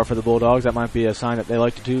so far for the Bulldogs. That might be a sign that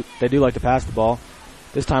they do like to pass the ball.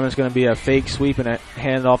 This time it's going to be a fake sweep and a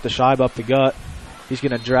hand off to Scheib up the gut. He's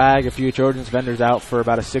going to drag a few Trojans vendors out for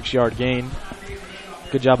about a 6-yard gain.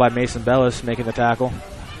 Good job by Mason Bellis making the tackle.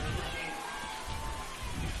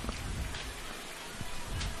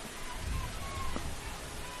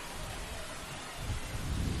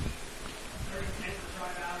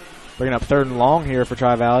 Bringing up 3rd and long here for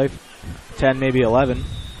Tri-Valley. 10, maybe 11.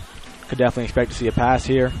 Could definitely expect to see a pass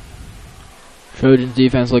here. Trojans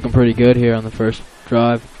defense looking pretty good here on the first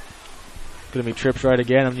drive. Going to be trips right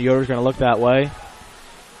again, and Yoder's going to look that way.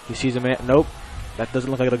 He sees a man. Nope. That doesn't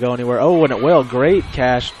look like it'll go anywhere. Oh, and it will. Great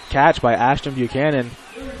catch by Ashton Buchanan.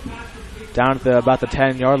 Down at about the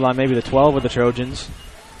 10-yard line, maybe the 12 of the Trojans.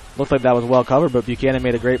 Looked like that was well covered, but Buchanan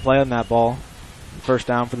made a great play on that ball. First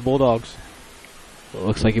down for the Bulldogs. Well,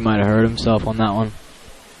 looks like he might have hurt himself on that one.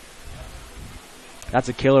 That's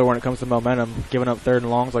a killer when it comes to momentum. Giving up 3rd and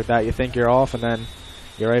longs like that, you think you're off, and then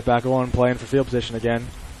you're right back on playing for field position again.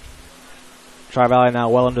 Tri-Valley now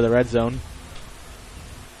well into the red zone.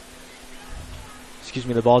 Excuse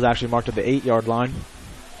me, the ball's actually marked at the 8-yard line.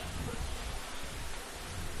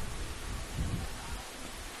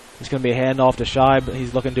 It's going to be a handoff to Scheib.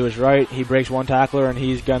 He's looking to his right. He breaks one tackler, and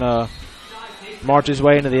he's going to march his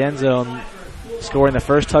way into the end zone, scoring the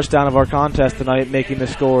first touchdown of our contest tonight, making the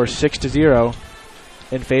score 6-0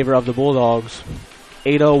 in favor of the Bulldogs.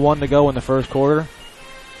 8:01 to go in the first quarter,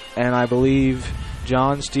 and I believe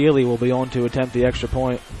John Steely will be on to attempt the extra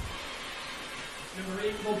point.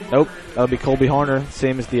 Nope, that'll be Colby Horner,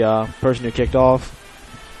 same as the person who kicked off.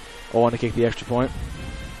 On to kick the extra point.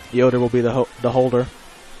 Yoder will be the holder.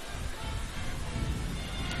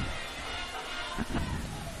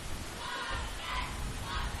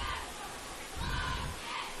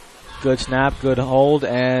 Good snap, good hold,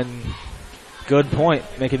 and good point,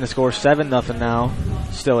 making the score 7-0 now.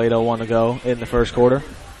 Still 8:01 to go in the first quarter.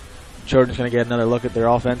 Trojans going to get another look at their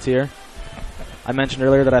offense here. I mentioned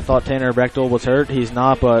earlier that I thought Tanner Bechtel was hurt. He's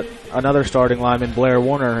not, but another starting lineman, Blair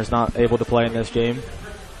Warner, is not able to play in this game.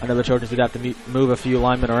 I know the Trojans did have to move a few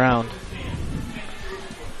linemen around.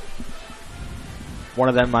 One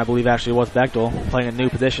of them, I believe, actually was Bechtel, playing a new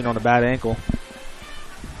position on a bad ankle.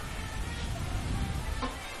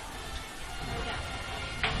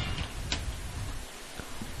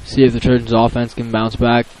 See if the Trojans offense can bounce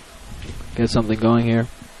back, get something going here.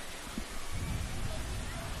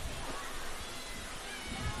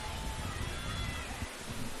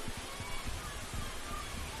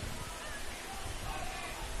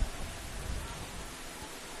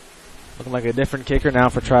 Looking like a different kicker now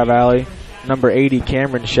for Tri-Valley. Number 80,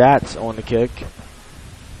 Cameron Schatz on the kick.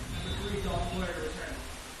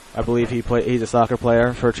 I believe he's a soccer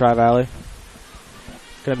player for Tri-Valley.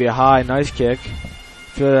 Going to be a high, nice kick.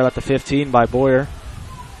 Fielded out at the 15 by Boyer.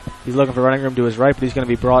 He's looking for running room to his right, but he's going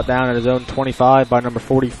to be brought down at his own 25 by number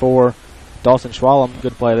 44, Dawson Schwalem.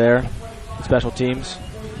 Good play there. Special teams.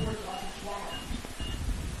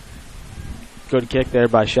 Good kick there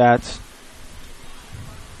by Schatz.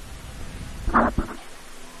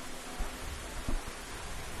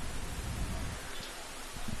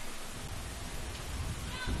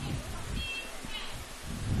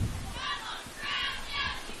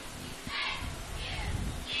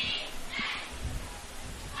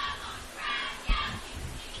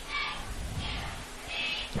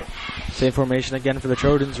 Same formation again for the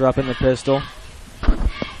Trojans. Rupp in the pistol.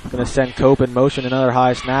 Going to send Cope in motion. Another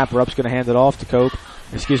high snap. Rupp's going to hand it off to Cope.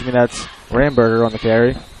 Excuse me, that's Ramberger on the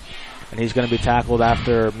carry. And he's going to be tackled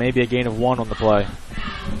after maybe a gain of 1 on the play.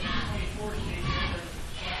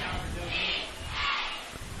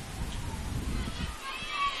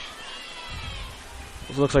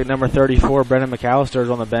 This looks like number 34, Brennan McAllister, is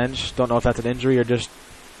on the bench. Don't know if that's an injury or just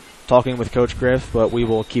talking with Coach Griff, but we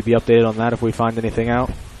will keep you updated on that if we find anything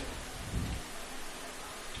out.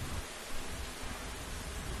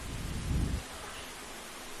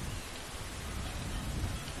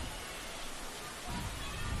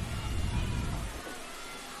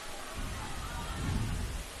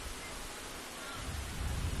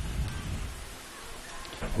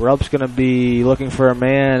 Rupp's going to be looking for a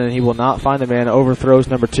man, and he will not find the man. Overthrows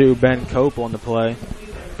number 2, Ben Cope, on the play.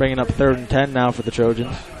 Bringing up 3rd and 10 now for the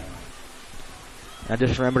Trojans. I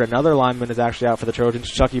just remembered another lineman is actually out for the Trojans.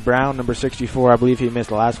 Chucky Brown, number 64. I believe he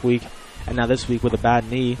missed last week, and now this week with a bad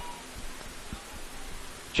knee.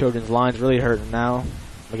 Trojans' line's really hurting now.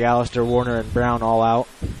 McAllister, Warner, and Brown all out.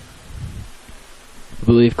 I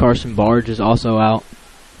believe Carson Barge is also out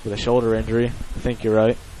with a shoulder injury. I think you're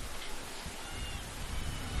right.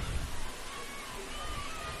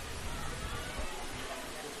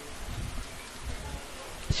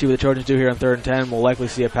 See what the Trojans do here on 3rd and 10. We'll likely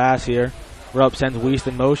see a pass here. Rupp sends Wiest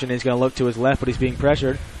in motion. He's going to look to his left, but he's being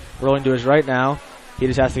pressured. Rolling to his right now. He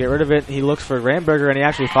just has to get rid of it. He looks for Ramberger, and he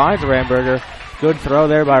actually finds Ramberger. Good throw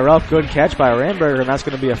there by Rupp. Good catch by Ramberger, and that's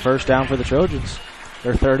going to be a first down for the Trojans.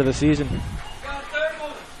 Their 3rd of the season.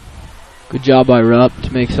 Good job by Rupp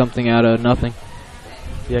to make something out of nothing.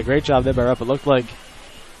 Yeah, great job there by Rupp. It looked like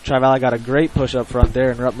Tri-Valley got a great push up front there,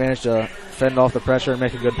 and Rupp managed to fend off the pressure and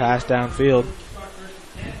make a good pass downfield.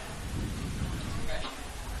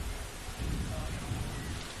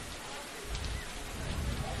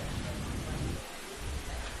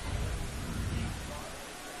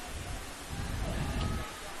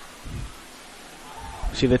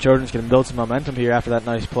 See the Trojans can build some momentum here after that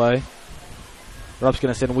nice play. Rupp's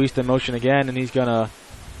going to send Wiest in motion again, and he's going to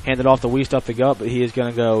hand it off to Wiest up the gut, but he is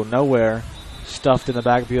going to go nowhere. Stuffed in the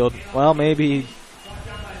backfield. Well, maybe he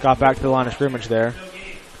got back to the line of scrimmage there.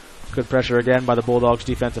 Good pressure again by the Bulldogs'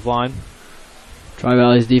 defensive line.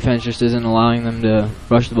 Tri-Valley's defense just isn't allowing them to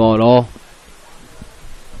rush the ball at all.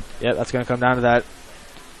 Yeah, that's going to come down to that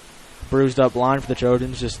bruised up line for the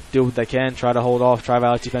Trojans. Just do what they can, try to hold off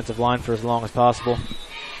Tri-Valley's defensive line for as long as possible.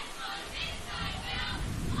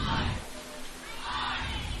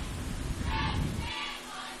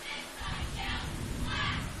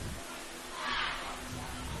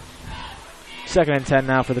 Second and 10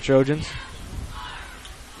 now for the Trojans.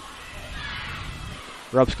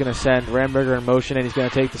 Rupp's going to send Ramberger in motion, and he's going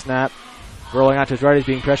to take the snap. Rolling out to his right, he's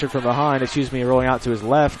being pressured from behind. Rolling out to his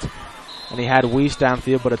left. And he had Wiest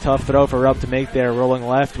downfield, but a tough throw for Rupp to make there, rolling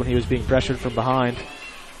left when he was being pressured from behind.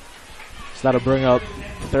 So that'll bring up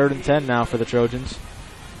 3rd and 10 now for the Trojans.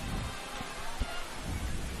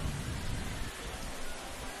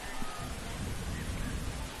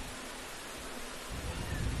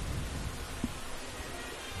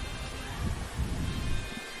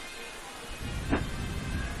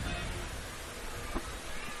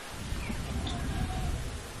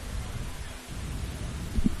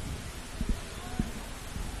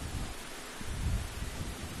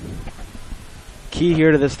 Key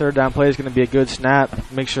here to this 3rd down play is going to be a good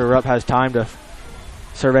snap. Make sure Rupp has time to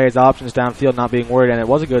survey his options downfield, not being worried, and it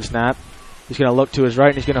was a good snap. He's going to look to his right,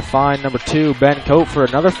 and he's going to find number 2, Ben Cope, for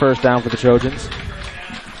another first down for the Trojans.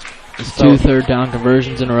 It's 2 third down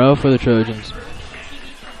conversions in a row for the Trojans.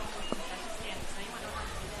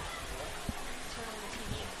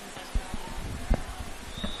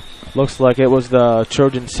 Looks like it was the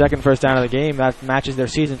Trojans' 2nd first down of the game. That matches their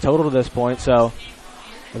season total to this point, so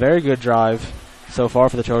a very good drive so far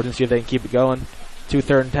for the Trojans. See if they can keep it going. 2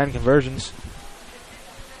 3rd and 10 conversions.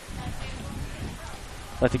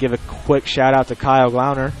 I'd like to give a quick shout out to Kyle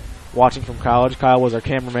Glauner, watching from college. Kyle was our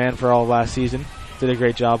cameraman for all of last season. Did a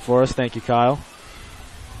great job for us. Thank you, Kyle.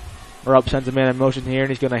 Rupp sends a man in motion here, and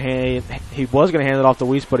he was going to hand it off to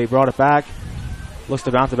Wiest, but he brought it back. Looks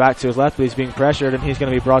to bounce it back to his left, but he's being pressured, and he's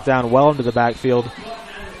going to be brought down well into the backfield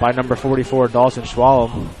by number 44, Dawson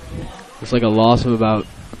Schwallow. It's like a loss of about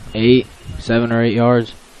 7 or 8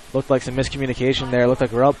 yards. Looked like some miscommunication there. Looked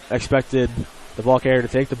like Rupp expected the ball carrier to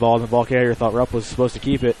take the ball, and the ball carrier thought Rupp was supposed to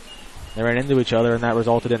keep it. They ran into each other, and that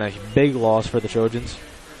resulted in a big loss for the Trojans.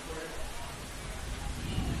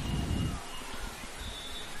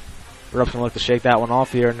 Rupp's going to look to shake that one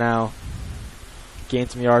off here now. Gain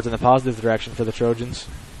some yards in the positive direction for the Trojans.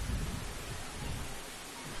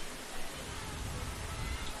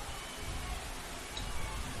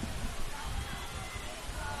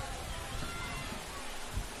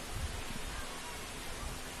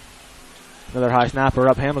 Another high snapper.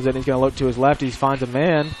 Rupp handles it. He's going to look to his left. He finds a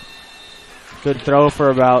man. Good throw for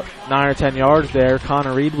about 9 or 10 yards there.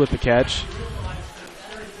 Connor Reed with the catch.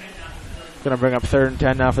 Going to bring up 3rd and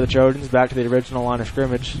 10 now for the Trojans. Back to the original line of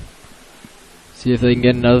scrimmage. See if they can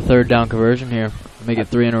get another 3rd down conversion here. Make it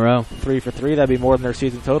 3 in a row. 3 for 3. That'd be more than their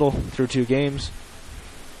season total through 2 games.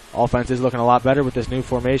 Offense is looking a lot better with this new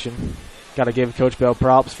formation. Got to give Coach Bell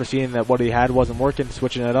props for seeing that what he had wasn't working,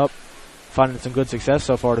 switching it up, finding some good success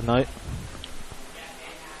so far tonight.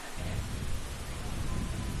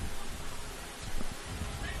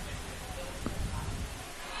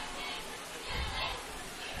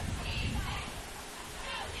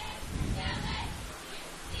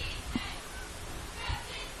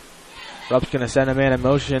 Rupp's going to send a man in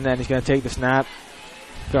motion, and he's going to take the snap.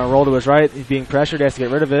 Going to roll to his right. He's being pressured. He has to get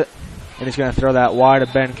rid of it. And he's going to throw that wide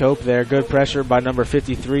of Ben Cope there. Good pressure by number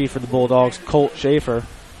 53 for the Bulldogs, Colt Schaefer.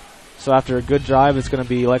 So after a good drive, it's going to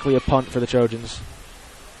be likely a punt for the Trojans.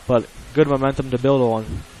 But good momentum to build on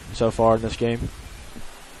so far in this game.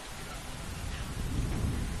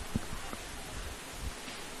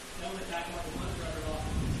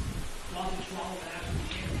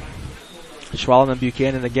 Schwallen and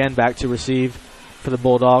Buchanan again back to receive for the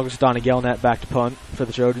Bulldogs. Donnie Gelnett back to punt for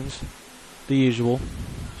the Trojans. The usual.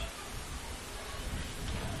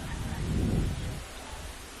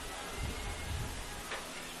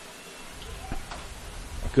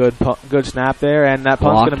 Good snap there, and that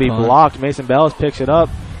punt's going to be blocked. Mason Bellis picks it up,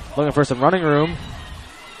 looking for some running room.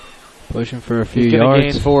 Pushing for a few yards. He's going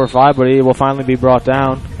to gain 4 or 5, but he will finally be brought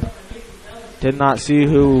down. Did not see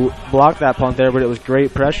who blocked that punt there, but it was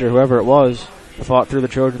great pressure, whoever it was. Fought through the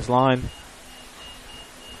Trojans' line.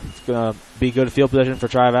 It's going to be good field position for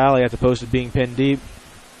Tri-Valley as opposed to being pinned deep.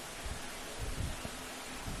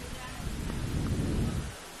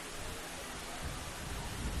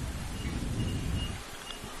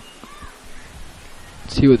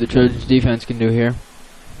 See what the Trojans defense can do here.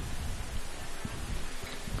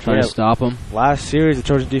 Try to stop them. Last series, the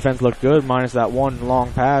Trojans defense looked good, minus that one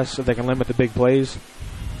long pass, so they can limit the big plays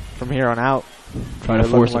from here on out. Try to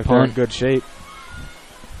force a punt. They're in good shape.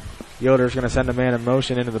 Yoder's going to send a man in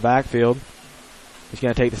motion into the backfield. He's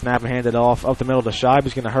going to take the snap and hand it off up the middle to Scheib.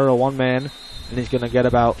 He's going to hurdle one man, and he's going to get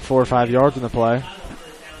about 4 or 5 yards in the play.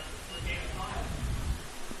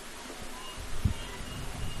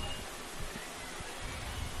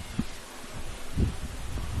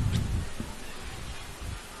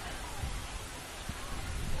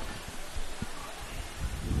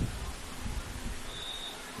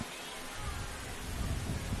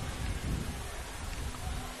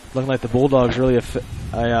 Looking like the Bulldogs really a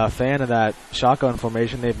fan of that shotgun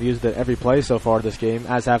formation. They've used it every play so far this game,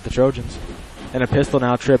 as have the Trojans. And a pistol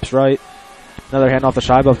now trips right. Another hand off the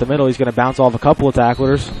Scheib up the middle. He's going to bounce off a couple of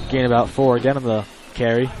tacklers. Gain about 4 again on the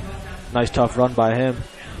carry. Nice tough run by him.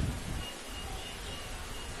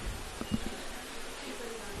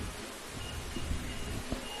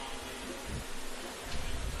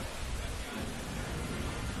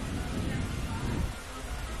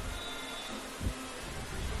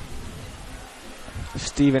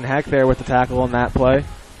 Stephen Heck there with the tackle on that play.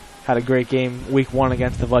 Had a great game week 1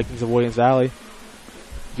 against the Vikings of Williams Valley.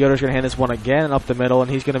 Yoder's going to hand this one again up the middle,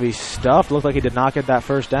 and he's going to be stuffed. Looked like he did not get that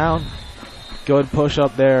first down. Good push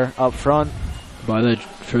up there up front. By the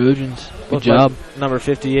Trojans. Good job. Like number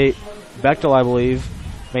 58, Bechtel, I believe,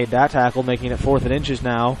 made that tackle, making it 4th and inches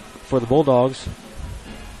now for the Bulldogs.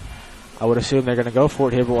 I would assume they're going to go for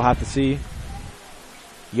it here, but we'll have to see.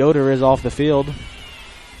 Yoder is off the field,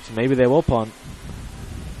 so maybe they will punt.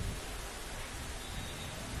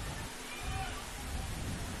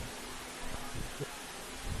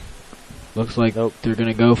 Looks like they're going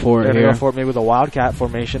to go for it here. They're going to go for it maybe with a Wildcat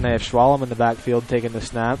formation. They have Schwallen in the backfield taking the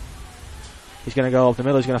snap. He's going to go up the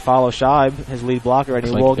middle. He's going to follow Scheib, his lead blocker, and he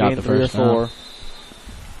will gain 3 or 4.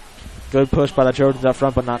 Good push by the Trojans up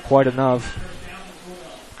front, but not quite enough.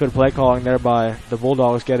 Good play calling there by the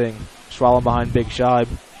Bulldogs, getting Schwallen behind Big Scheib.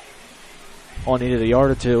 All needed a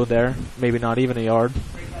yard or 2 there. Maybe not even a yard.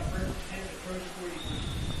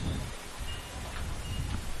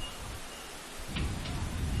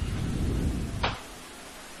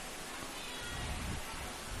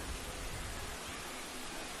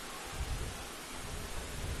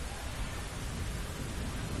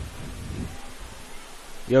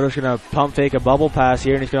 Yoder's going to pump fake a bubble pass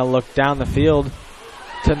here, and he's going to look down the field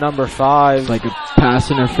to number 5. It's like a pass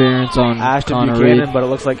interference on Ashton Connor Buchanan, Reed. but it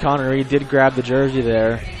looks like Connor Reed did grab the jersey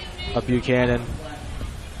there of Buchanan.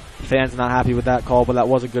 Fans not happy with that call, but that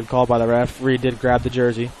was a good call by the ref. Reed did grab the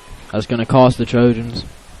jersey. That's going to cost the Trojans.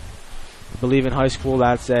 I believe in high school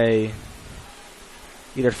that's a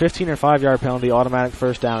either 15 or 5-yard penalty, automatic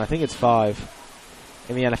first down. I think it's 5.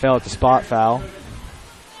 In the NFL, it's a spot foul.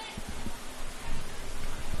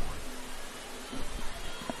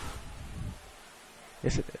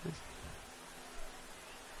 Yes, it is.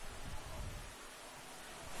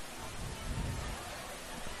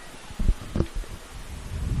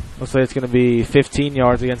 Looks like it's going to be 15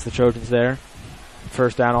 yards against the Trojans there.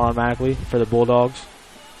 First down automatically for the Bulldogs.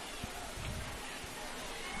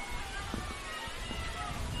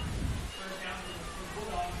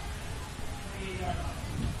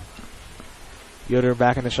 Yoder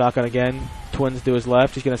back in the shotgun again. Twins to his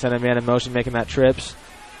left. He's going to send a man in motion, making that trips.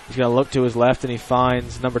 He's going to look to his left, and he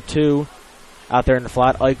finds number 2 out there in the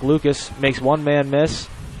flat. Ike Lucas makes one man miss.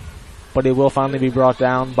 but he will finally be brought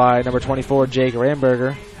down by number 24, Jake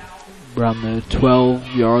Ramberger. Around the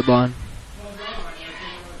 12-yard line.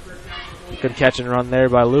 Good catch and run there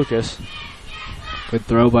by Lucas. Good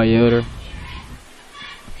throw by Yoder.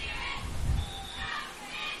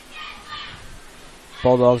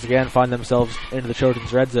 Bulldogs again find themselves into the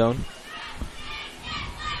Trojans' red zone.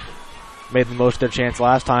 Made the most of their chance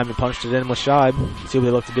last time and punched it in with Scheib. See what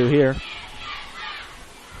they look to do here.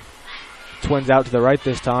 Twins out to the right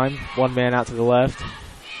this time. One man out to the left.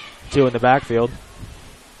 Two in the backfield.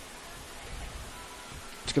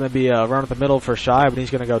 It's going to be a run up the middle for Scheib, and he's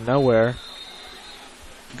going to go nowhere.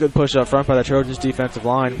 Good push up front by the Trojans' defensive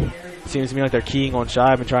line. Seems to me like they're keying on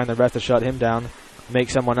Scheib and trying their best to shut him down. Make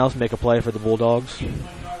someone else make a play for the Bulldogs.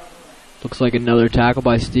 Looks like another tackle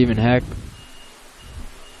by Stephen Heck.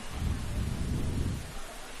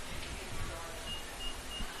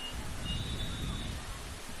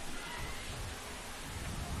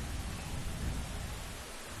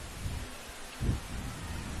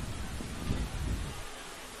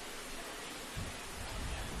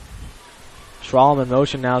 Schwalm in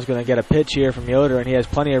motion now is going to get a pitch here from Yoder, and he has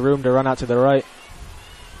plenty of room to run out to the right.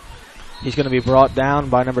 He's going to be brought down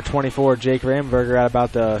by number 24, Jake Ramberger, at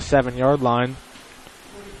about the 7-yard line,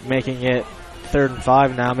 making it 3rd and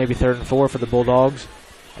 5 now, maybe 3rd and 4 for the Bulldogs.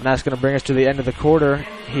 And that's going to bring us to the end of the quarter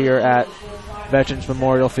here at Veterans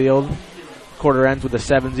Memorial Field. Quarter ends with a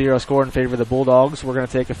 7-0 score in favor of the Bulldogs. We're going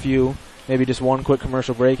to take a few, maybe just one quick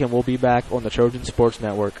commercial break, and we'll be back on the Trojan Sports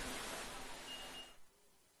Network.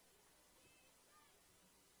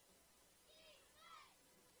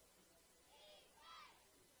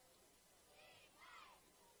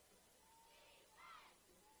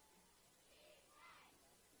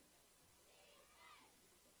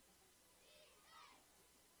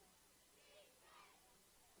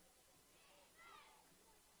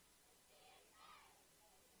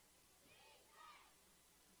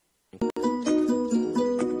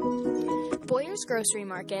 Boyer's Grocery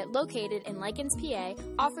Market, located in Likens, PA,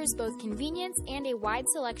 offers both convenience and a wide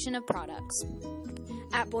selection of products.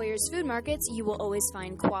 At Boyer's Food Markets, you will always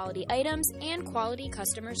find quality items and quality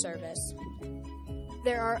customer service.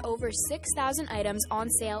 There are over 6,000 items on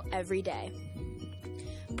sale every day.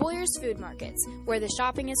 Boyer's Food Markets, where the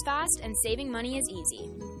shopping is fast and saving money is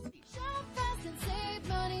easy. Shop fast and save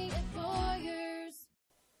money at Boyer's.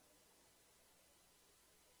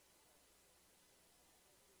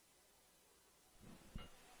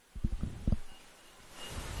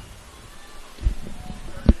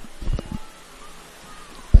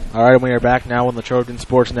 All right, and we are back now on the Trojan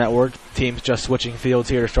Sports Network. Teams just switching fields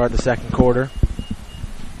here to start the second quarter.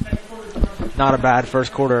 Not a bad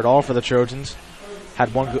first quarter at all for the Trojans.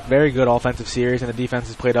 Had one very good offensive series, and the defense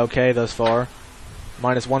has played okay thus far.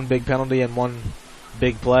 Minus one big penalty and one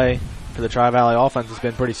big play for the Tri-Valley offense. It's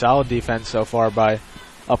been pretty solid defense so far by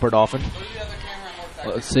Upper Dauphin.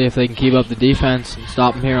 Let's see if they can keep up the defense and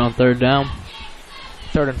stop them here on 3rd down.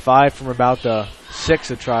 3rd and 5 from about the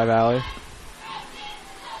 6 of Tri-Valley.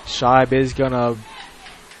 Scheib is gonna.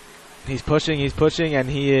 He's pushing, and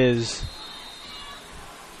he is.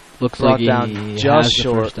 Looks brought like he down just has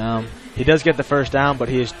short. the first down. He does get the first down, but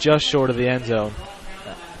he is just short of the end zone.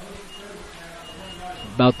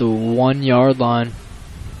 About the 1-yard line.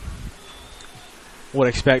 Would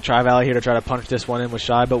expect Tri-Valley here to try to punch this one in with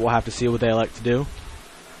Scheib, but we'll have to see what they elect to do.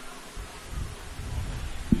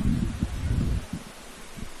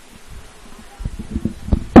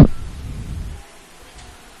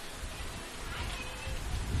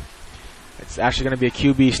 It's actually going to be a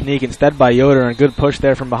QB sneak instead by Yoder, and a good push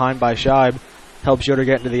there from behind by Scheib. Helps Yoder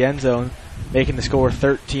get into the end zone, making the score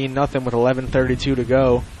 13-0 with 11:32 to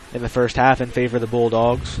go in the first half in favor of the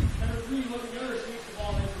Bulldogs.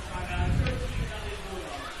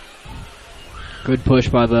 Good push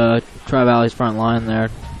by the Tri-Valley's front line there.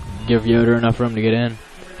 Give Yoder enough room to get in.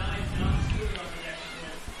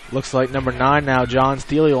 Looks like number 9 now, John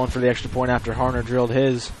Steele, on for the extra point after Harner drilled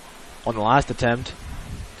his on the last attempt.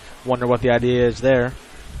 Wonder what the idea is there.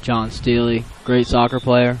 John Steele, great soccer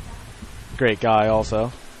player. Great guy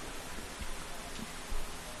also.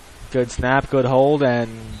 Good snap, good hold,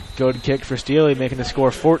 and good kick for Steele, making the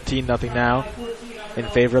score 14-0 now in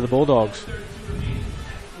favor of the Bulldogs.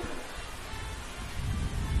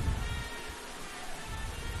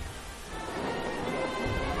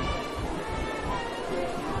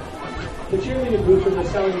 The cheerleading boosters are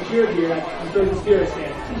selling cheer gear at the Trojan Spirit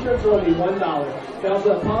stand. T-shirts are only $1. They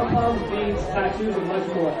also have pom-poms, beads, tattoos, and much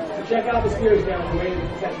more. So check out the Spirit stand on the way to the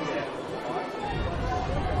concession stand.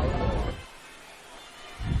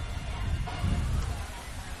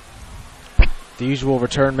 The usual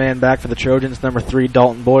return man back for the Trojans, number 3,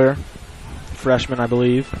 Dalton Boyer. Freshman, I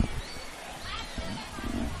believe.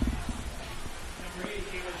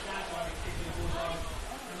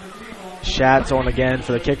 Schatz on again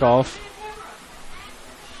for the kickoff.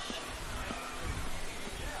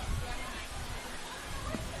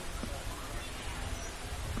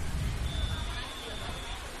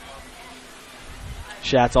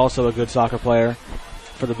 Schatz also a good soccer player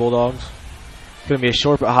for the Bulldogs. It's going to be a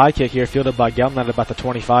short but high kick here, fielded by Gelman at about the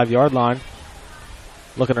 25-yard line.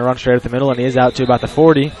 Looking to run straight at the middle, and he is out to about the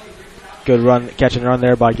 40. Good run, catch and run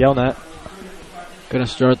there by Gelnett. Going to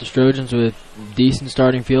start the Trojans with decent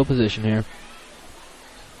starting field position here.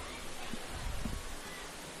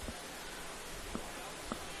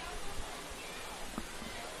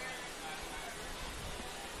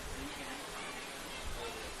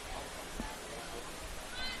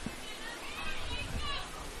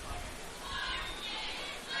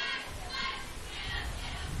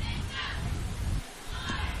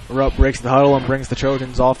 Rupp breaks the huddle and brings the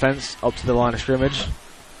Trojans offense up to the line of scrimmage.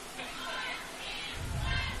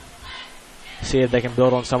 See if they can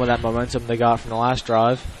build on some of that momentum they got from the last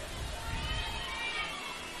drive.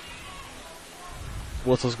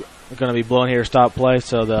 Whistle's going to be blown here to stop play,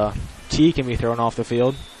 so the tee can be thrown off the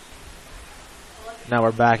field. Now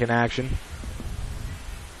we're back in action.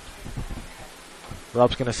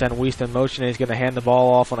 Rupp's going to send Wiest in motion, and he's going to hand the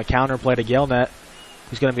ball off on a counter play to Gelnett,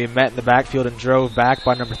 who's going to be met in the backfield and drove back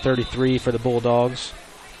by number 33 for the Bulldogs.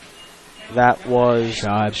 That was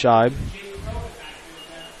Scheib.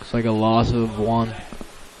 Looks like a loss of 1. I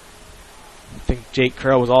think Jake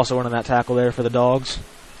Crow was also running that tackle there for the Dogs.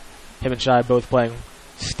 Him and Scheib both playing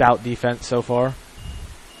stout defense so far.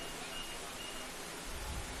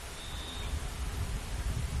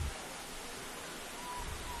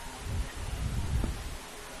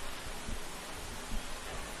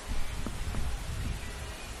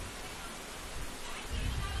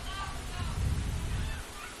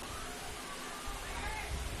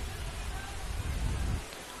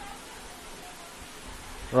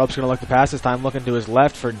 Rupp's going to look to pass this time, looking to his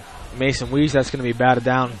left for Mason Wiest. That's going to be batted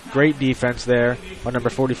down. Great defense there by number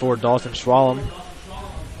 44, Dalton Schwalm.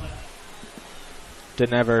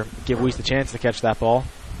 Didn't ever give Wiest the chance to catch that ball.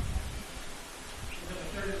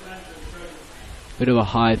 Bit of a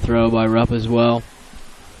high throw by Rupp as well.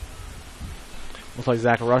 Looks like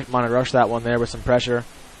Zach might have rushed that one there with some pressure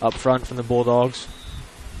up front from the Bulldogs.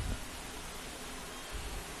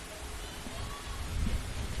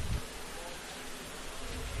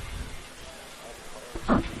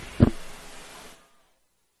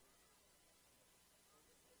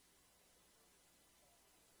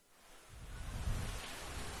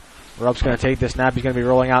 Rupp's going to take this snap. He's going to be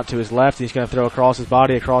rolling out to his left. He's going to throw across his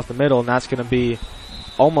body, across the middle, and that's going to be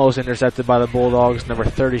almost intercepted by the Bulldogs, number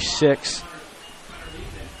 36.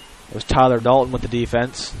 It was Tyler Dalton with the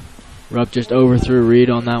defense. Rupp just overthrew Reed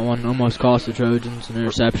on that one. Almost cost the Trojans an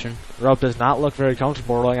interception. Rupp does not look very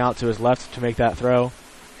comfortable rolling out to his left to make that throw.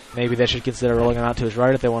 Maybe they should consider rolling him out to his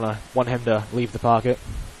right if they want him to leave the pocket.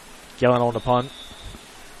 Gellan on the punt.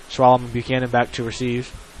 Schwalm and Buchanan back to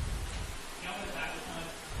receive.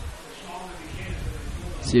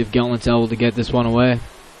 See if Gelman's able to get this one away.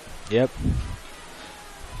 Yep.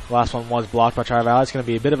 Last one was blocked by Tri-Valley. It's going to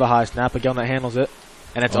be a bit of a high snap, but Gelnett handles it.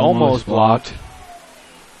 And it's almost blocked.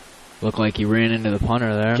 Looked like he ran into the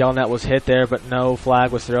punter there. Gelnett was hit there, but no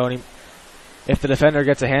flag was thrown. If the defender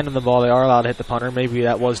gets a hand on the ball, they are allowed to hit the punter. Maybe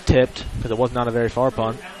that was tipped because it was not a very far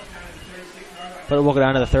punt. But it will go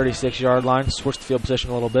down to the 36-yard line, switch the field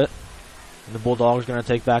position a little bit, and the Bulldogs are going to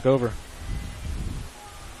take back over.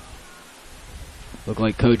 Looked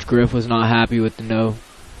like Coach Griff was not happy with the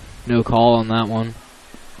no call on that one.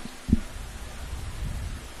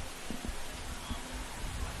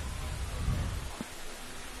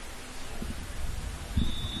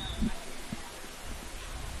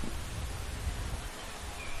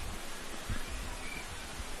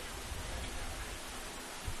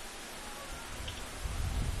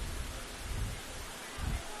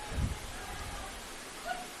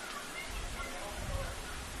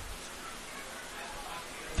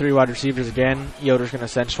 Three wide receivers again. Yoder's going to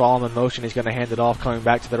send Schwalm in motion. He's going to hand it off, coming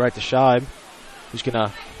back to the right to Scheib, who's going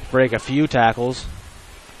to break a few tackles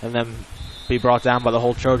and then be brought down by the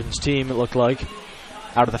whole Trojans team, it looked like,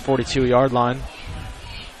 out of the 42-yard line.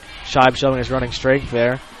 Scheib showing his running strength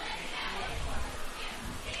there.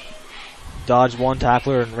 Dodged one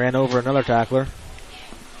tackler and ran over another tackler.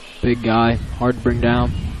 Big guy, hard to bring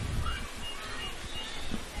down.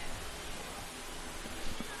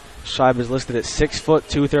 Scheib is listed at 6 foot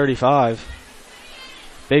 235.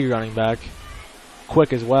 Big running back.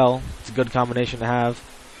 Quick as well. It's a good combination to have.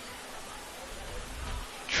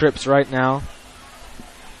 Trips right now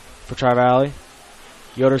for Tri-Valley.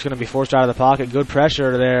 Yoder's going to be forced out of the pocket. Good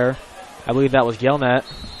pressure there. I believe that was Gelnett.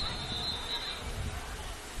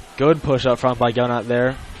 Good push up front by Gunn out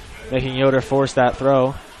there, making Yoder force that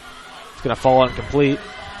throw. It's going to fall incomplete.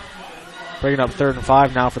 Bringing up 3rd and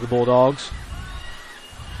 5 now for the Bulldogs.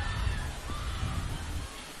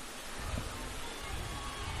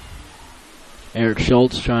 Eric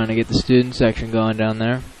Schultz trying to get the student section going down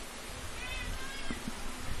there.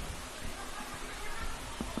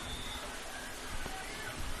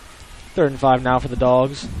 Third and 5 now for the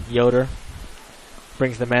Dogs. Yoder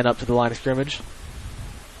brings the man up to the line of scrimmage.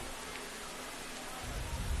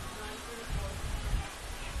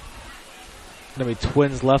 Going to be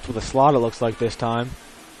Twins left with a slot, it looks like this time.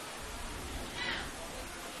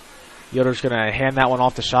 Yoder's going to hand that one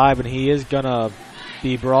off to Scheib, and he is going to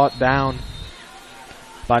be brought down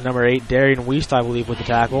by number 8, Darian Wiest, I believe, with the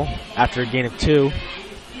tackle after a gain of 2.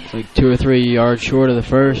 It's like 2 or 3 yards short of the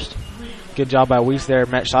first. Good job by Wiest there.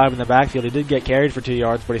 Met Scheib in the backfield. He did get carried for 2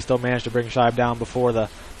 yards, but he still managed to bring Scheib down before the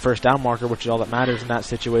first down marker, which is all that matters in that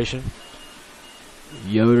situation.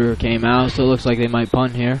 Yoder came out, so it looks like they might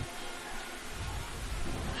punt here.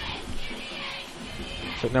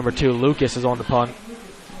 So number 2, Lucas, is on the punt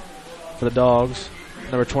for the Dogs.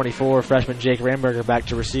 Number 24, freshman Jake Ramberger, back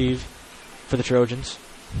to receive for the Trojans.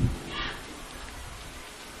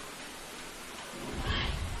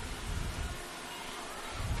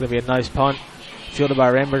 Going to be a nice punt, fielded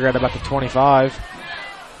by Ramberger at about the 25,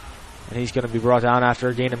 and he's going to be brought down after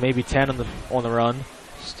a gain of maybe 10 on the run.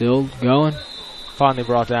 Still going. Finally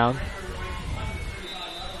brought down.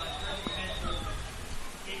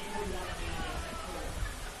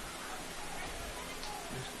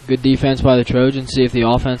 Good defense by the Trojans. See if the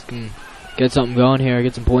offense can get something going here,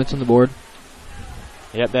 get some points on the board.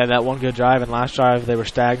 Yep, they had that one good drive, and last drive they were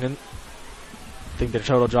stagnant. I think their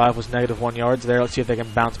total drive was -1 yards there. Let's see if they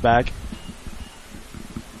can bounce back.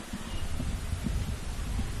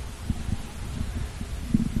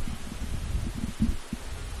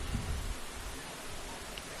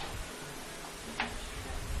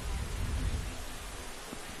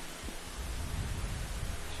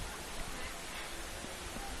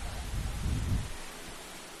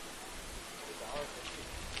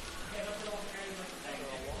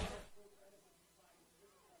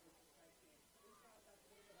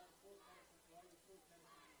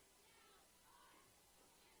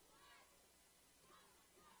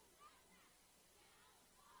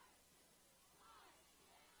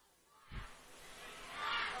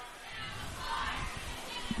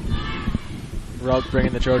 Rupp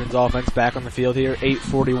bringing the Trojans offense back on the field here.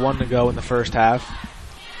 8:41 to go in the first half.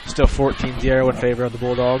 Still 14-0 in favor of the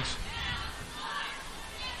Bulldogs.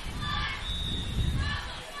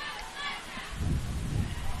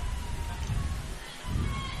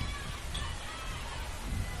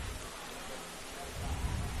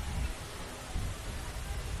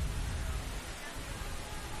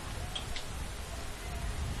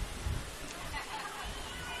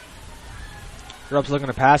 Rupp's looking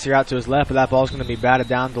to pass here out to his left, but that ball's going to be batted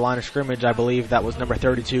down the line of scrimmage. I believe that was number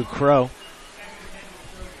 32, Crow.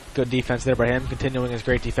 Good defense there by him, continuing his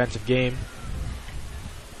great defensive game.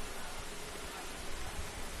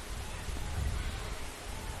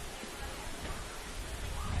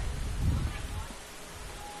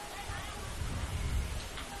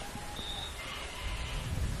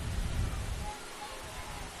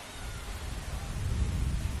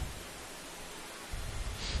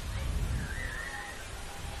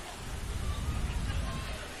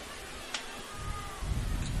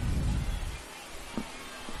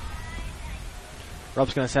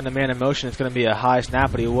 Rupp's going to send a man in motion. It's going to be a high snap,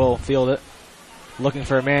 but he will field it. Looking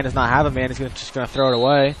for a man, does not have a man. He's just going to throw it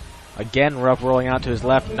away. Again, Rupp rolling out to his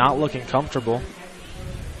left, not looking comfortable.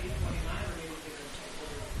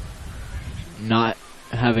 Not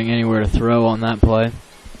having anywhere to throw on that play.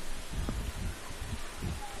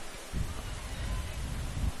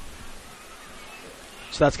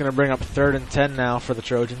 So that's going to bring up 3rd and 10 now for the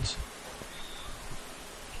Trojans.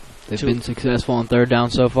 They've been successful on 3rd down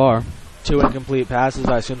so far. 2 incomplete passes.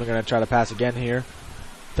 I assume they're going to try to pass again here.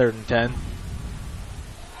 3rd and 10.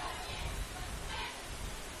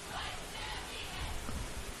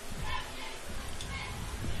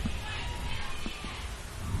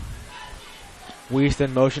 Wiest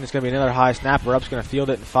in motion. It's going to be another high snap. Rupp's going to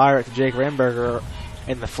field it and fire it to Jake Ramberger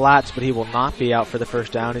in the flats, but he will not be out for the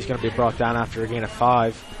first down. He's going to be brought down after a gain of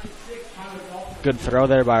 5. Good throw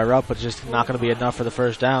there by Rupp, but just not going to be enough for the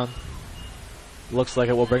first down. Looks like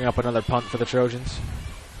it will bring up another punt for the Trojans.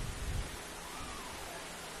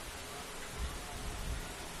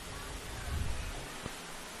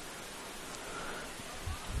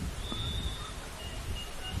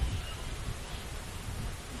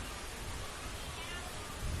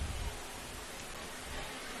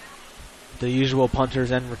 The usual punter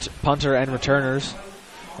and returners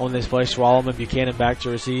on this play. Schwalm and Buchanan back to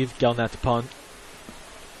receive. Gelnat to punt.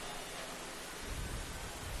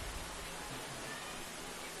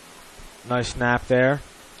 Nice snap there.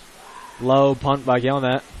 Low punt by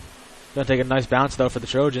Gelnat. Going to take a nice bounce, though, for the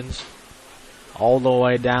Trojans. All the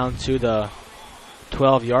way down to the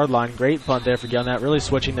 12-yard line. Great punt there for Gelnat. Really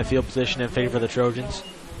switching the field position in favor of the Trojans.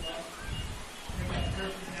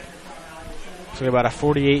 So about a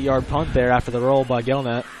 48-yard punt there after the roll by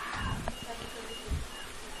Gelnat.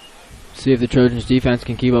 See if the Trojans defense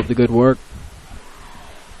can keep up the good work.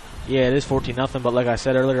 Yeah, it is 14-0, but like I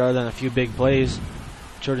said earlier, other than a few big plays,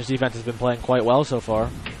 Trojans defense has been playing quite well so far.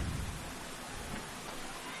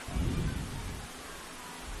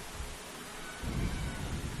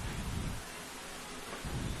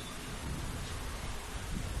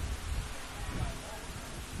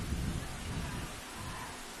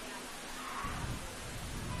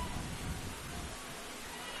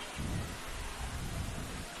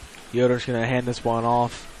 Yoder's going to hand this one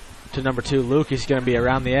off to number 2, Luke. He's going to be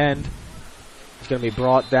around the end. He's going to be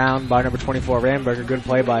brought down by number 24, Ramberger. Good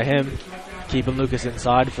play by him, keeping Lucas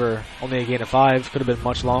inside for only a gain of 5. Could have been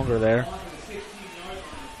much longer there.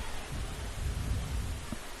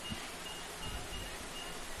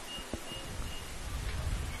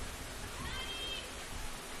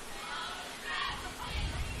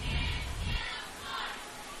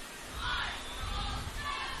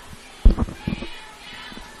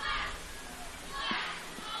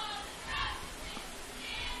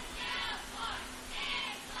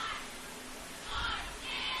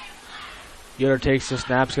 Yoder takes the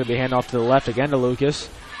snap. It's going to be handoff to the left again to Lucas.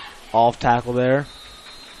 Off tackle there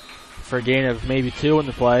for a gain of maybe 2 in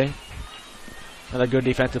the play. Another good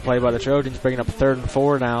defensive play by the Trojans, bringing up 3rd and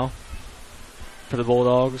 4 now for the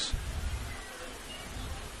Bulldogs.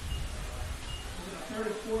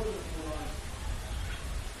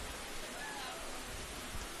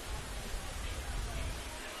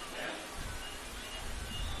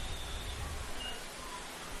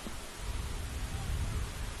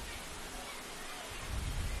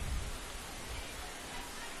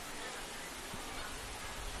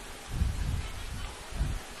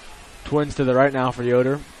 Twins to the right now for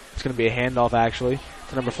Yoder. It's going to be a handoff, actually,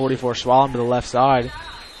 to number 44, Schwalm, to the left side.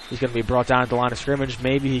 He's going to be brought down at the line of scrimmage.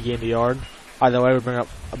 Maybe he gained a yard. Either way, we bring up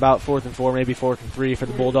about 4th and 4, maybe 4th and 3 for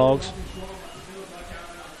the Bulldogs.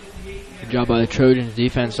 Good job by the Trojans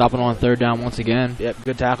defense, stopping on 3rd down once again. Yep,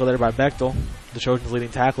 good tackle there by Bechtel, the Trojans' leading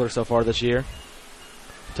tackler so far this year,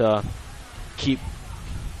 to keep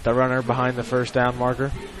the runner behind the 1st down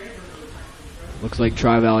marker. Looks like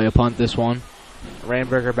Tri-Valley a punt this one.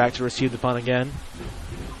 Ramberger back to receive the punt again.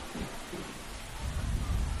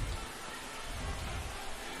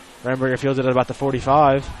 Ramberger fields it at about the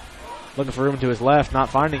 45. Looking for room to his left, not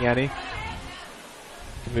finding any.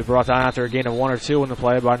 Can be brought down after a gain of 1 or 2 in the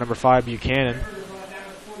play by number 5, Buchanan.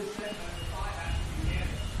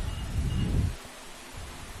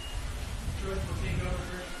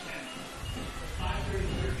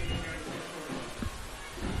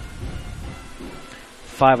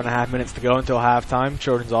 Five and a half minutes to go until halftime.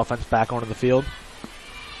 Trojans offense back onto the field.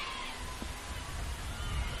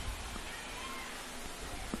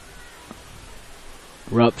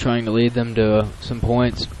 Rupp trying to lead them to some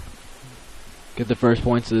points. Get the first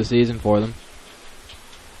points of the season for them.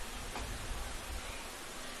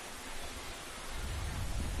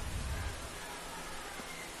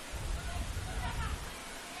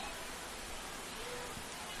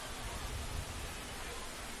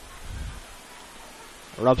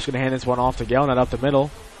 Rupp's going to hand this one off to Gelnat up the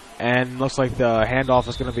middle. And looks like the handoff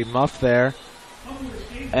is going to be muffed there.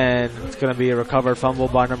 And it's going to be a recovered fumble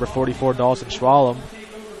by number 44, Dawson Schwalm.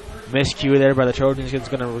 Miscue there by the Trojans is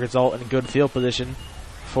going to result in good field position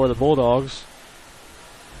for the Bulldogs.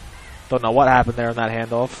 Don't know what happened there in that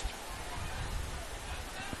handoff.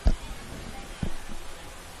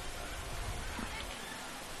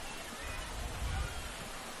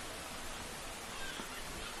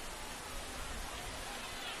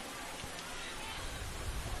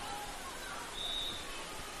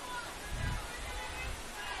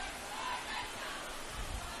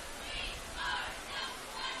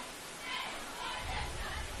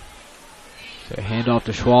 Handoff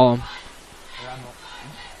to Schwalm.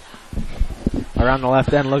 Around the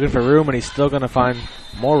left end looking for room, and he's still going to find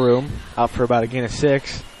more room. Out for about a gain of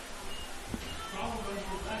 6.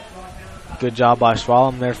 Good job by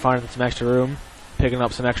Schwalm there, finding some extra room, picking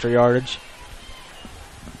up some extra yardage.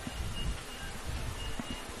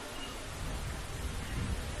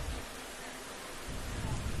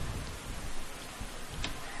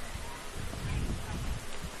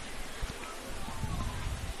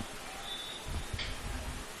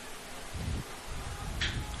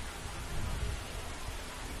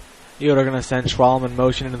 Yoder going to send Schwalm in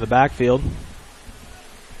motion into the backfield.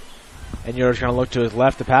 And Yoder's going to look to his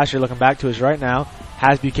left to pass here, looking back to his right now.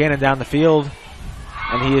 Has Buchanan down the field.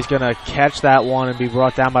 And he is going to catch that one and be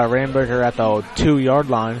brought down by Ramberger at the 2-yard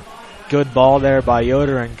line. Good ball there by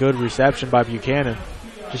Yoder and good reception by Buchanan.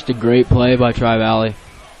 Just a great play by Tri-Valley.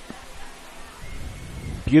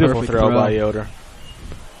 Beautiful Perfect throw by Yoder.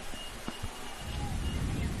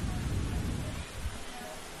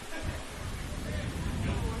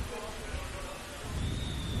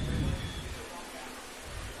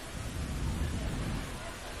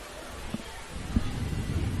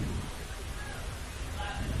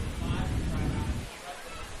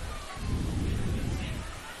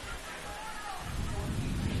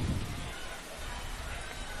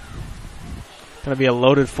 Going to be a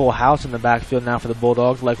loaded full house in the backfield now for the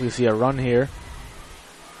Bulldogs. Likely to see a run here.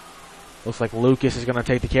 Looks like Lucas is going to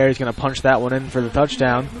take the carry. He's going to punch that one in for the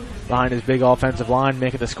touchdown behind his big offensive line,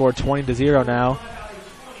 making the score 20-0 now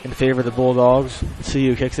in favor of the Bulldogs. Let's see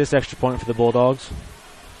who kicks this extra point for the Bulldogs.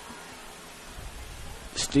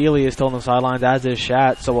 Steely is still on the sidelines, as is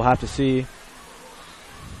Shat, so we'll have to see.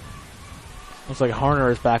 Looks like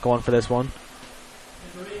Harner is back on for this one.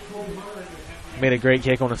 Made a great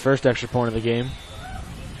kick on his first extra point of the game.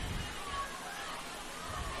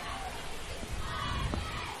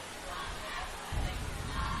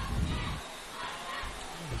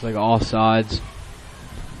 It's like offsides.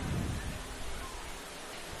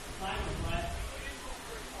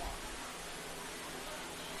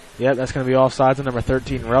 Yep, that's going to be offsides on number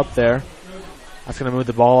 13, Rupp there. That's going to move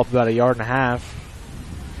the ball up about 1.5 yards.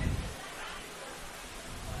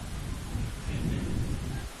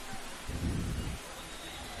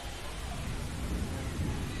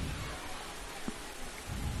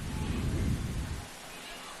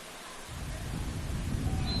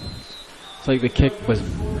 It's like the kick was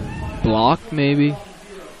blocked, maybe.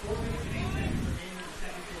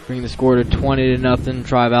 Bring the score to 20-0.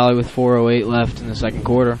 Tri-Valley with 4:08 left in the second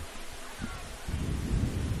quarter.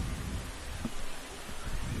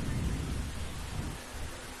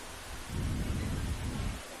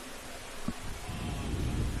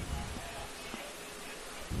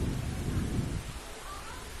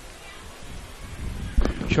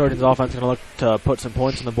 Trojan's offense going to look to put some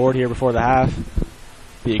points on the board here before the half.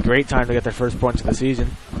 Be a great time to get their first points of the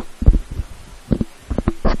season.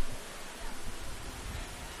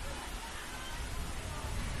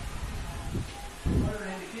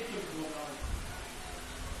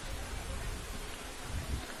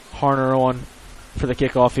 Harner on for the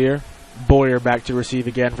kickoff here. Boyer back to receive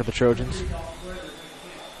again for the Trojans.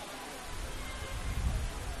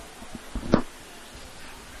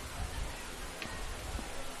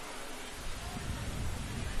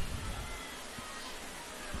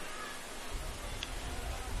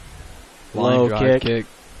 Low kick. Going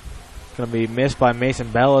to be missed by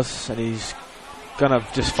Mason Bellis, and he's going to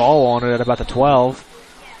just fall on it at about the 12.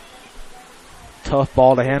 Tough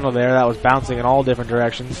ball to handle there. That was bouncing in all different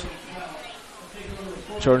directions.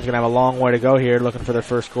 Trojans going to have a long way to go here, looking for their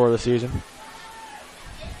first score of the season.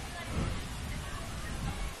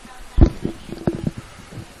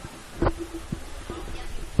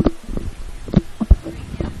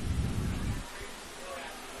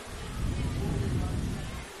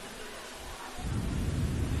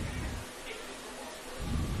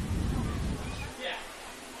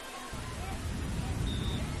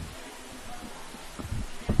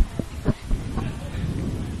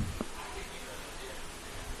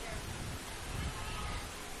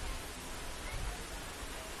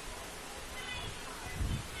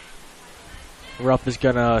 Rupp is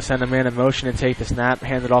going to send a man in motion and take the snap,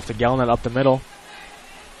 hand it off to Gelnett up the middle.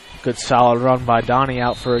 Good solid run by Donnie,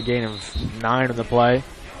 out for a gain of 9 in the play.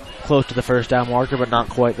 Close to the first down marker, but not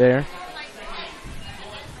quite there.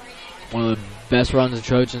 One of the best runs the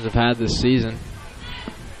Trojans have had this season.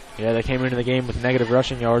 Yeah, they came into the game with negative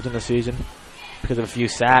rushing yards in the season because of a few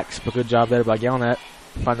sacks, but good job there by Gelnett,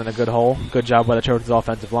 finding a good hole. Good job by the Trojans'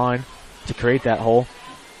 offensive line to create that hole.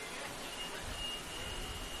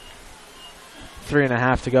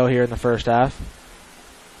 3.5 to go here in the first half.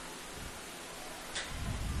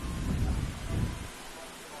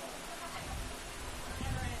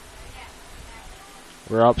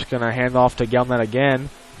 Rupp's going to hand off to Gelnett again.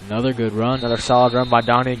 Another good run. Another solid run by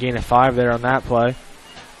Donnie, a gain of 5 there on that play.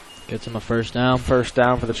 Gets him a first down. First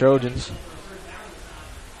down for the Trojans.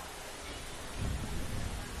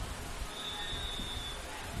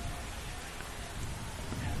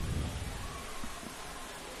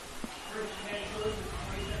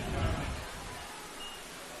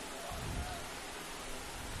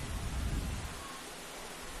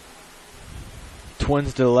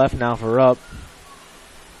 Twins to the left now for Rupp.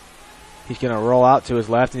 He's going to roll out to his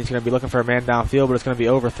left, and he's going to be looking for a man downfield, but it's going to be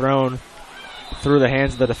overthrown through the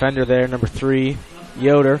hands of the defender there, number 3,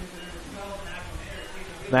 Yoder.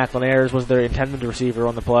 Macklin Ayers was their intended receiver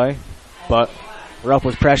on the play, but Rupp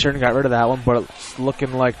was pressured and got rid of that one, but it's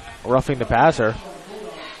looking like roughing the passer.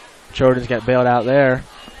 Trojans get bailed out there.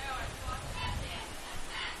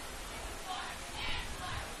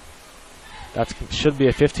 That should be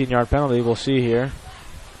a 15-yard penalty. We'll see here.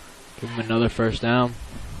 Give him another first down.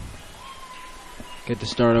 Get to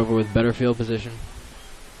start over with better field position.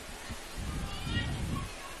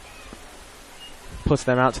 Puts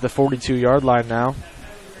them out to the 42-yard line now.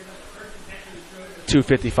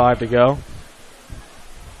 2:55 to go.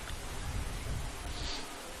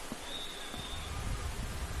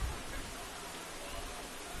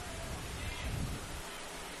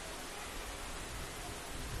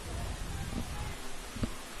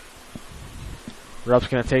 Rupp's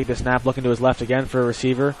going to take the snap, looking to his left again for a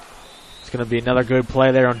receiver. It's going to be another good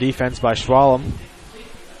play there on defense by Schwalm.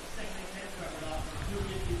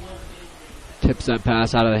 Tips that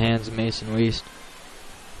pass out of the hands of Mason Wiest.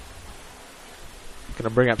 Going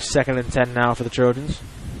to bring up 2nd and 10 now for the Trojans.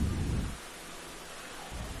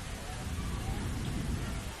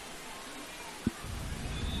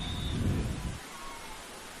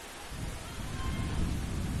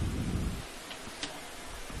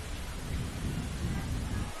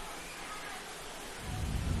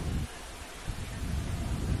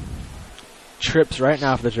 Trips right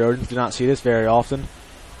now for the Trojans. Do not see this very often.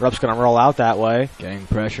 Rupp's going to roll out that way. Getting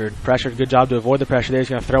pressured. Good job to avoid the pressure there. He's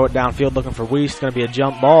going to throw it downfield looking for Wiest. It's going to be a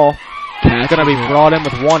jump ball. It's going to be brought in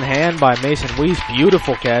with one hand by Mason Wiest.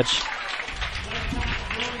 Beautiful catch.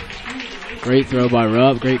 Great throw by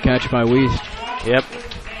Rupp. Great catch by Wiest. Yep.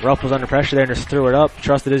 Rupp was under pressure there and just threw it up.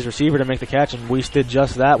 Trusted his receiver to make the catch, and Wiest did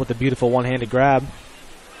just that with a beautiful one-handed grab.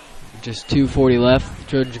 Just 2:40 left. The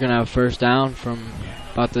Trojans are going to have first down from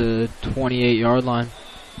about the 28-yard line.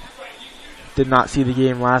 Did not see the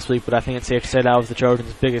game last week, but I think it's safe to say that was the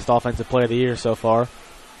Trojans' biggest offensive play of the year so far.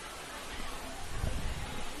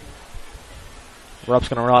 Rupp's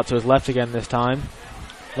going to roll out to his left again this time.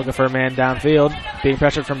 Looking for a man downfield. Being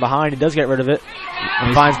pressured from behind. He does get rid of it.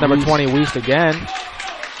 And finds number 20, Wiest, again.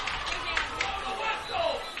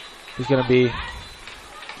 He's going to be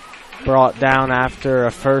brought down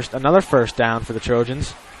after another first down for the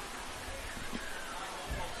Trojans.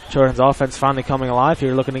 Trojans offense finally coming alive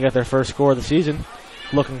here, looking to get their first score of the season.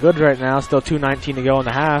 Looking good right now. Still 2:19 to go in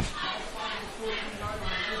the half.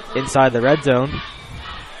 Inside the red zone.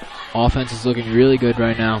 Offense is looking really good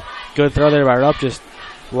right now. Good throw there by Rupp. Just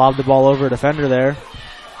lobbed the ball over a defender there.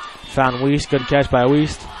 Found Wiest. Good catch by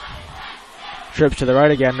Wiest. Trips to the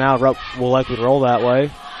right again now. Rupp will likely roll that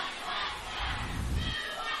way.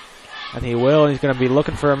 And he will. He's going to be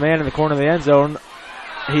looking for a man in the corner of the end zone.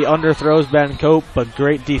 He underthrows Ben Cope, but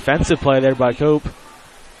great defensive play there by Cope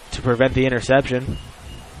to prevent the interception.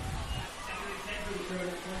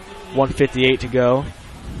 1:58 to go.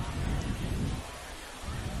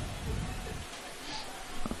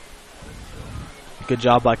 Good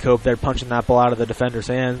job by Cope there, punching that ball out of the defender's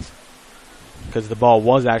hands, because the ball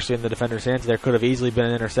was actually in the defender's hands. There could have easily been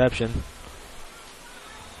an interception.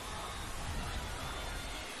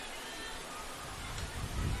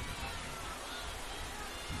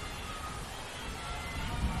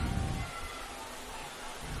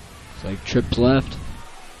 It's like trips left.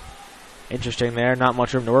 Interesting there. Not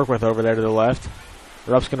much room to work with over there to the left.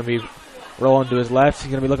 Rupp's going to be rolling to his left. He's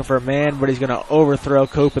going to be looking for a man, but he's going to overthrow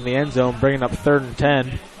Cope in the end zone, bringing up 3rd and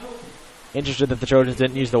 10. Interested that the Trojans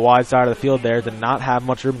didn't use the wide side of the field there. Did not have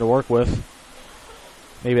much room to work with.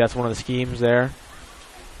 Maybe that's one of the schemes there.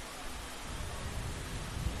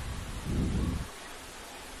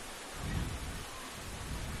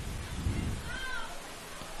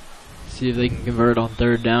 See if they can convert on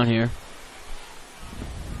 3rd down here.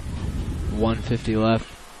 1:50 left.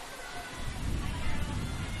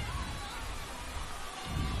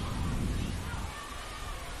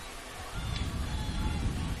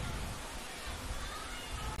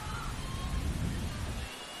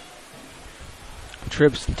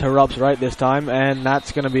 Trips to Rupp's right this time, and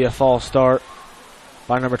that's going to be a false start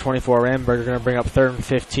by number 24, Ramberger. Going to bring up 3rd and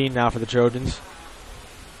 15 now for the Trojans.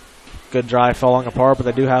 Good drive falling apart, but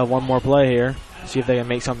they do have one more play here. See if they can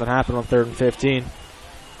make something happen on 3rd and 15.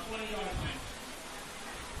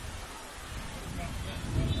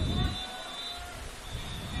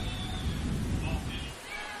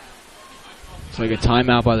 It's like a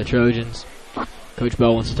timeout by the Trojans. Coach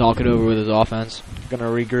Bell wants to talk it over with his offense. Going to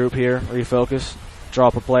regroup here, refocus, draw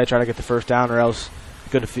up a play, try to get the first down, or else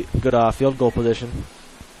good field goal position.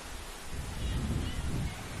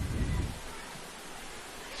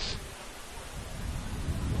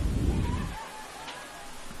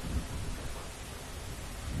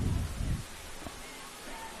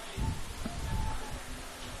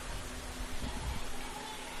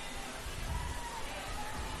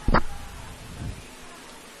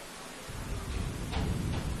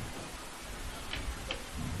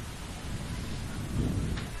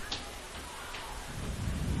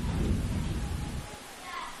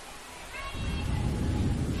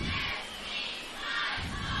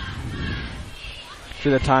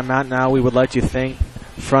 After the timeout now, we would like to thank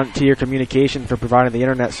Frontier Communication for providing the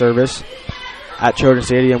internet service at Trojan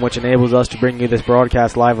Stadium, which enables us to bring you this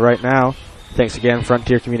broadcast live right now. Thanks again,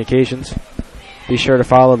 Frontier Communications. Be sure to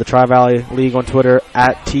follow the Tri-Valley League on Twitter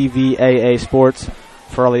at TVAA Sports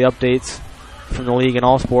for all the updates from the league in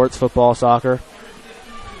all sports, football, soccer,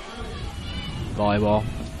 volleyball,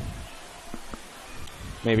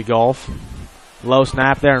 maybe golf. Low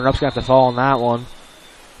snap there, and Rupp's going to have to fall on that one.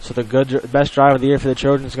 So the best drive of the year for the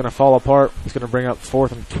Trojans is going to fall apart. It's going to bring up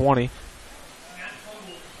 4th and 20.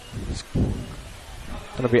 It's going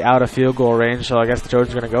to be out of field goal range, so I guess the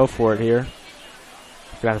Trojans are going to go for it here.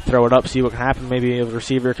 Going to have to throw it up, see what can happen. Maybe the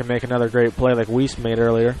receiver can make another great play like Weiss made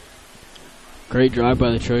earlier. Great drive by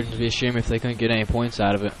the Trojans. It'd be a shame if they couldn't get any points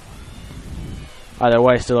out of it. Either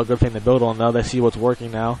way, still a good thing to build on, though. They see what's working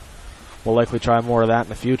now. We'll likely try more of that in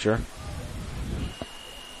the future.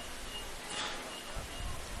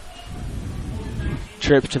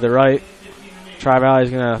 Trips to the right. Tri-Valley is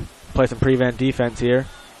going to play some prevent defense here.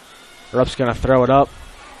 Rupp's going to throw it up,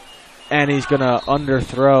 and he's going to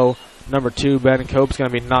underthrow number 2, Ben Cope's going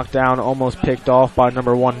to be knocked down, almost picked off by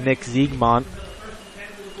number 1, Nick Ziegmont.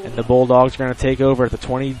 And the Bulldogs are going to take over at the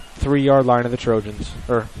 23-yard line of the Trojans.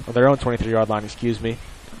 Or their own 23-yard line, excuse me.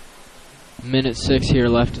 Minute 6 here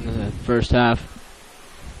left in the first half.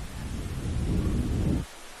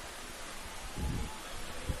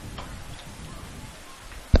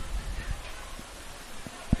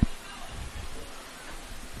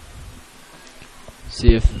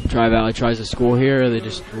 See if Tri-Valley tries to score here, or they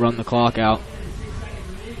just run the clock out.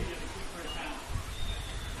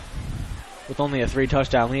 With only a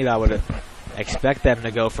 3-touchdown lead, I would expect them to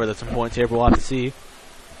go for some points here, but we'll have to see.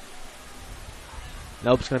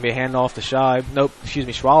 Nope, it's going to be a handoff to Scheib. Nope, excuse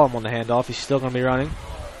me, Schwalm on the handoff. He's still going to be running.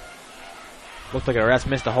 Looked like Arrest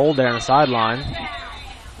missed a hold there on the sideline.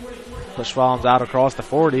 But Schwalm's out across the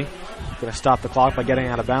 40. Going to stop the clock by getting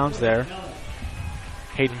out of bounds there.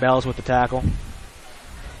 Hayden Bell's with the tackle.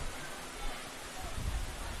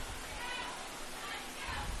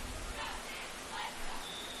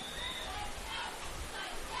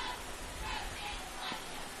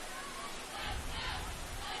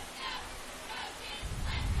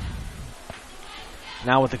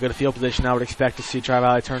 Now with the good field position, I would expect to see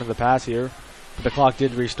Tri-Valley turn to the pass here. But the clock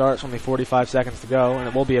did restart. It's only 45 seconds to go, and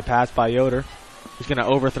it will be a pass by Yoder. He's going to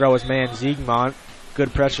overthrow his man, Ziegmont.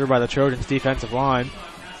 Good pressure by the Trojans' defensive line.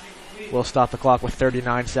 We'll stop the clock with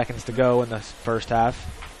 39 seconds to go in the first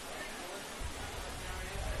half.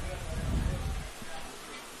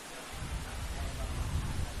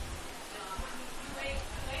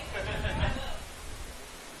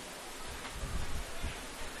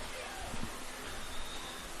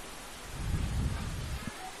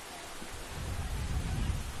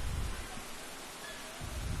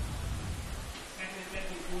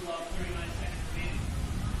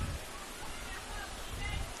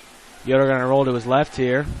 Yoder going to roll to his left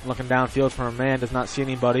here, looking downfield for a man, does not see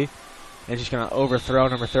anybody, and he's going to overthrow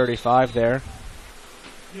number 35 there.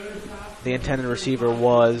 The intended receiver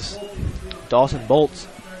was Dawson Bolts.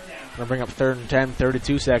 Going to bring up 3rd and 10,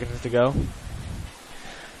 32 seconds to go.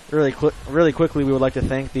 Really quickly, we would like to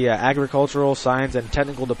thank the agricultural, science, and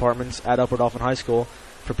technical departments at Upper Dauphin High School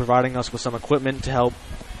for providing us with some equipment to help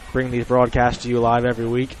bring these broadcasts to you live every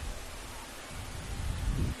week.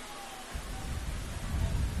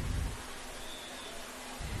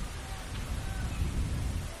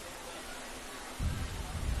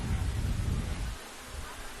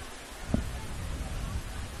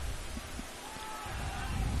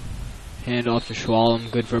 Handoff to Schwalm,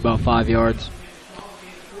 good for about 5 yards.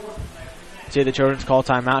 See the Trojans call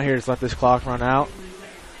timeout here, just let this clock run out.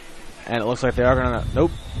 And it looks like they are going to,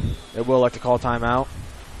 nope, they will like to call timeout.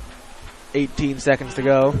 18 seconds to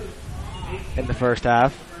go in the first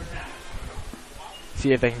half.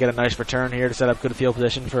 See if they can get a nice return here to set up good field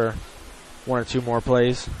position for 1 or 2 more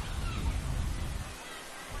plays.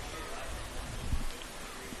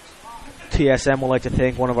 TSM would like to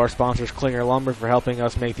thank one of our sponsors, Klinger Lumber, for helping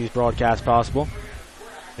us make these broadcasts possible.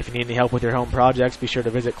 If you need any help with your home projects, be sure to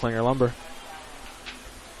visit Klinger Lumber.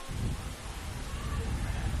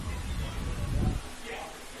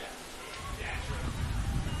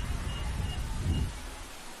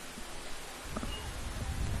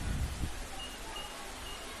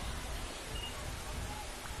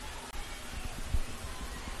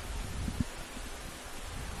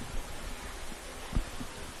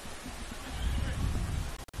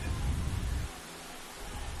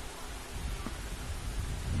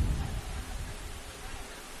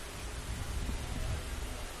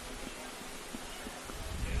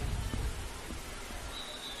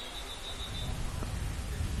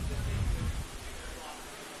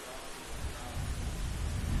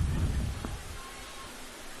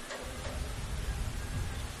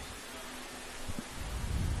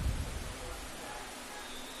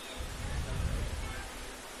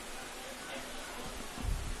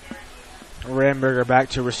 Ramberger back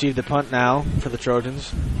to receive the punt now for the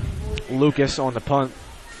Trojans. Lucas on the punt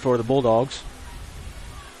for the Bulldogs.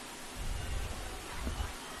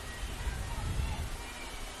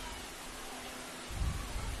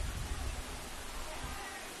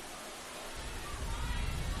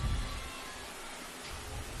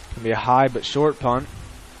 Be a high but short punt.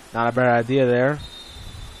 Not a bad idea there.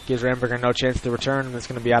 Gives Ramberger no chance to return, and it's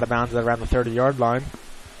going to be out of bounds at around the 30-yard line.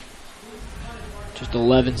 Just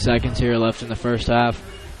 11 seconds here left in the first half.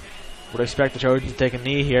 Would expect the Trojans to take a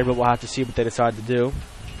knee here, but we'll have to see what they decide to do.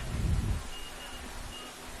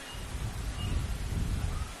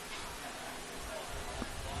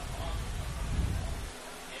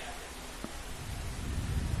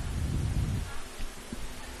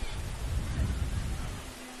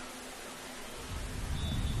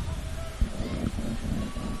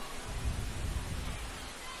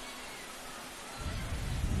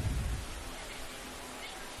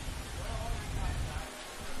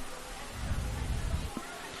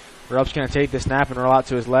 Rupp's going to take the snap and roll out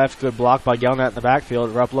to his left. Good block by Gelnett in the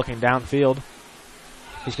backfield. Rupp looking downfield.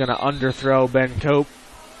 He's going to underthrow Ben Cope.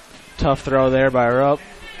 Tough throw there by Rupp.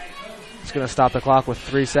 It's going to stop the clock with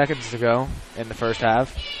 3 seconds to go in the first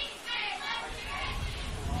half.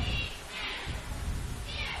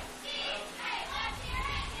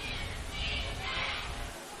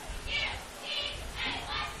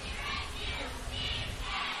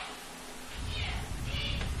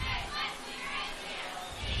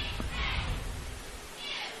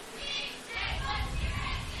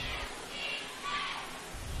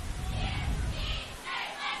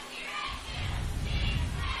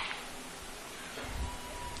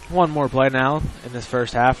 One more play now in this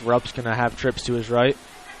first half. Rupp's going to have trips to his right.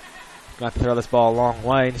 Going to throw this ball a long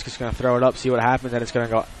way. He's just going to throw it up, see what happens, and it's going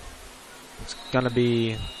to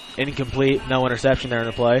be incomplete. No interception there in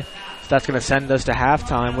the play. So that's going to send us to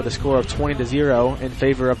halftime with a score of 20-0 in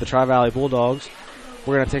favor of the Tri-Valley Bulldogs.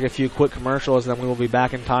 We're going to take a few quick commercials, and then we will be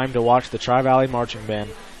back in time to watch the Tri-Valley Marching Band.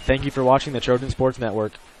 Thank you for watching the Trojan Sports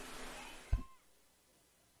Network.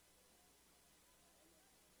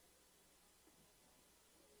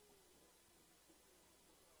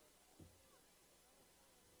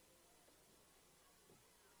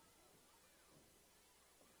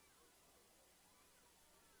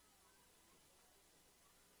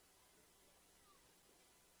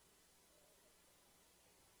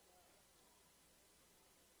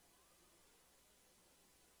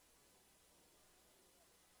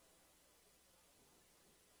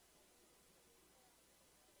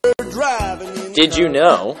 Did you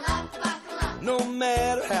know?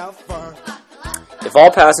 If all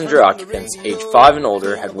passenger occupants age 5 and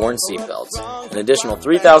older had worn seatbelts, an additional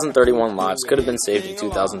 3,031 lives could have been saved in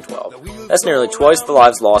 2012. That's nearly twice the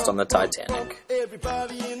lives lost on the Titanic.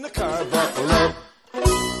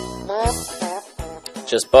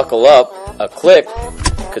 Just buckle up. A click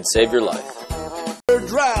could save your life.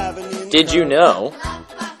 Did you know?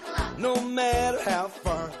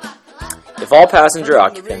 If all passenger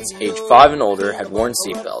occupants age 5 and older had worn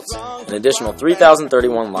seatbelts, an additional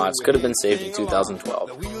 3,031 lives could have been saved in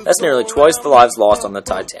 2012. That's nearly twice the lives lost on the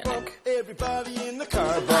Titanic.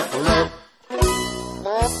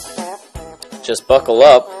 Just buckle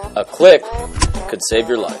up. A click could save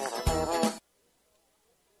your life.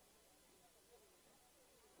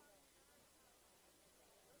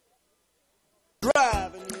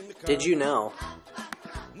 Did you know?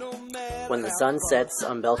 When the sun sets,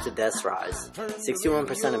 unbelted deaths rise.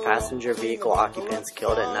 61% of passenger vehicle occupants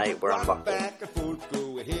killed at night were unbuckled.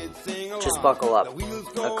 Just buckle up.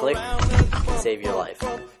 A click can save your life.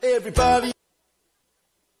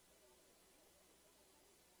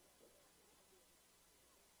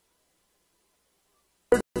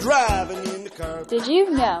 Did you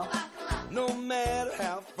know?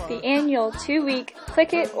 The annual 2-week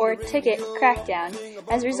Click It or Ticket crackdown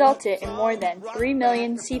has resulted in more than 3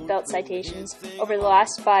 million seatbelt citations over the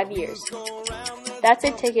last 5 years. That's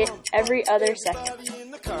a ticket every other second.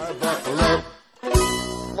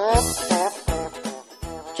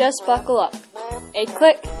 Just buckle up. A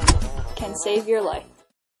click can save your life.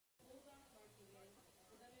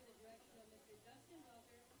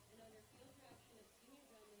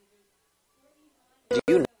 Do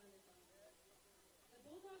you know?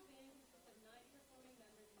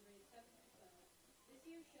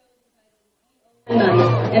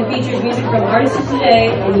 And features music from artists of today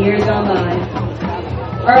and years gone by.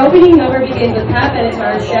 Our opening number begins with Pat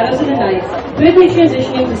Benatar's Shadows of the Night, quickly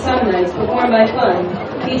transitioning to Some Nights, performed by Fun,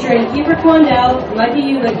 featuring Kiefer Quandell,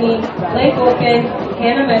 Mikey Ulickney, Blake Volkin,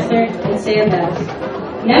 Hannah Messner, and Sam Bass.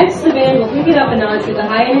 Next, the band will pick it up a notch with the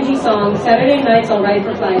high-energy song Saturday Night's Alright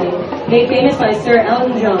for Fighting, made famous by Sir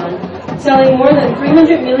Elton John. Selling more than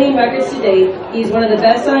 300 million records to date, he is one of the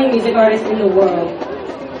best-selling music artists in the world.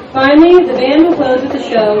 Finally, the band will close with the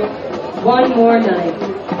show One More Night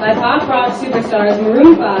by pop rock superstars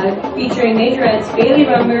Maroon 5 featuring majorettes Bailey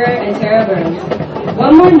Rumberger and Tara Burns.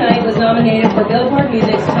 One More Night was nominated for Billboard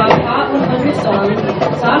Music's Top Hot 100 Song,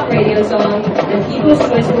 Top Radio Song, and People's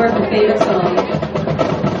Choice Award for Favorite Song.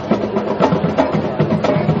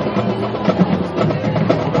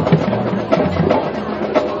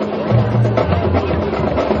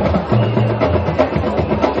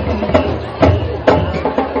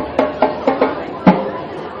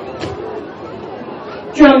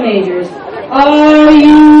 Drum majors, are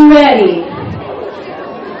you ready?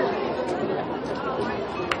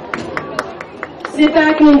 Sit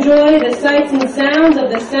back and enjoy the sights and sounds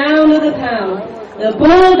of the sound of the pound, the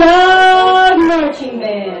Bulldog Marching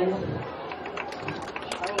Band.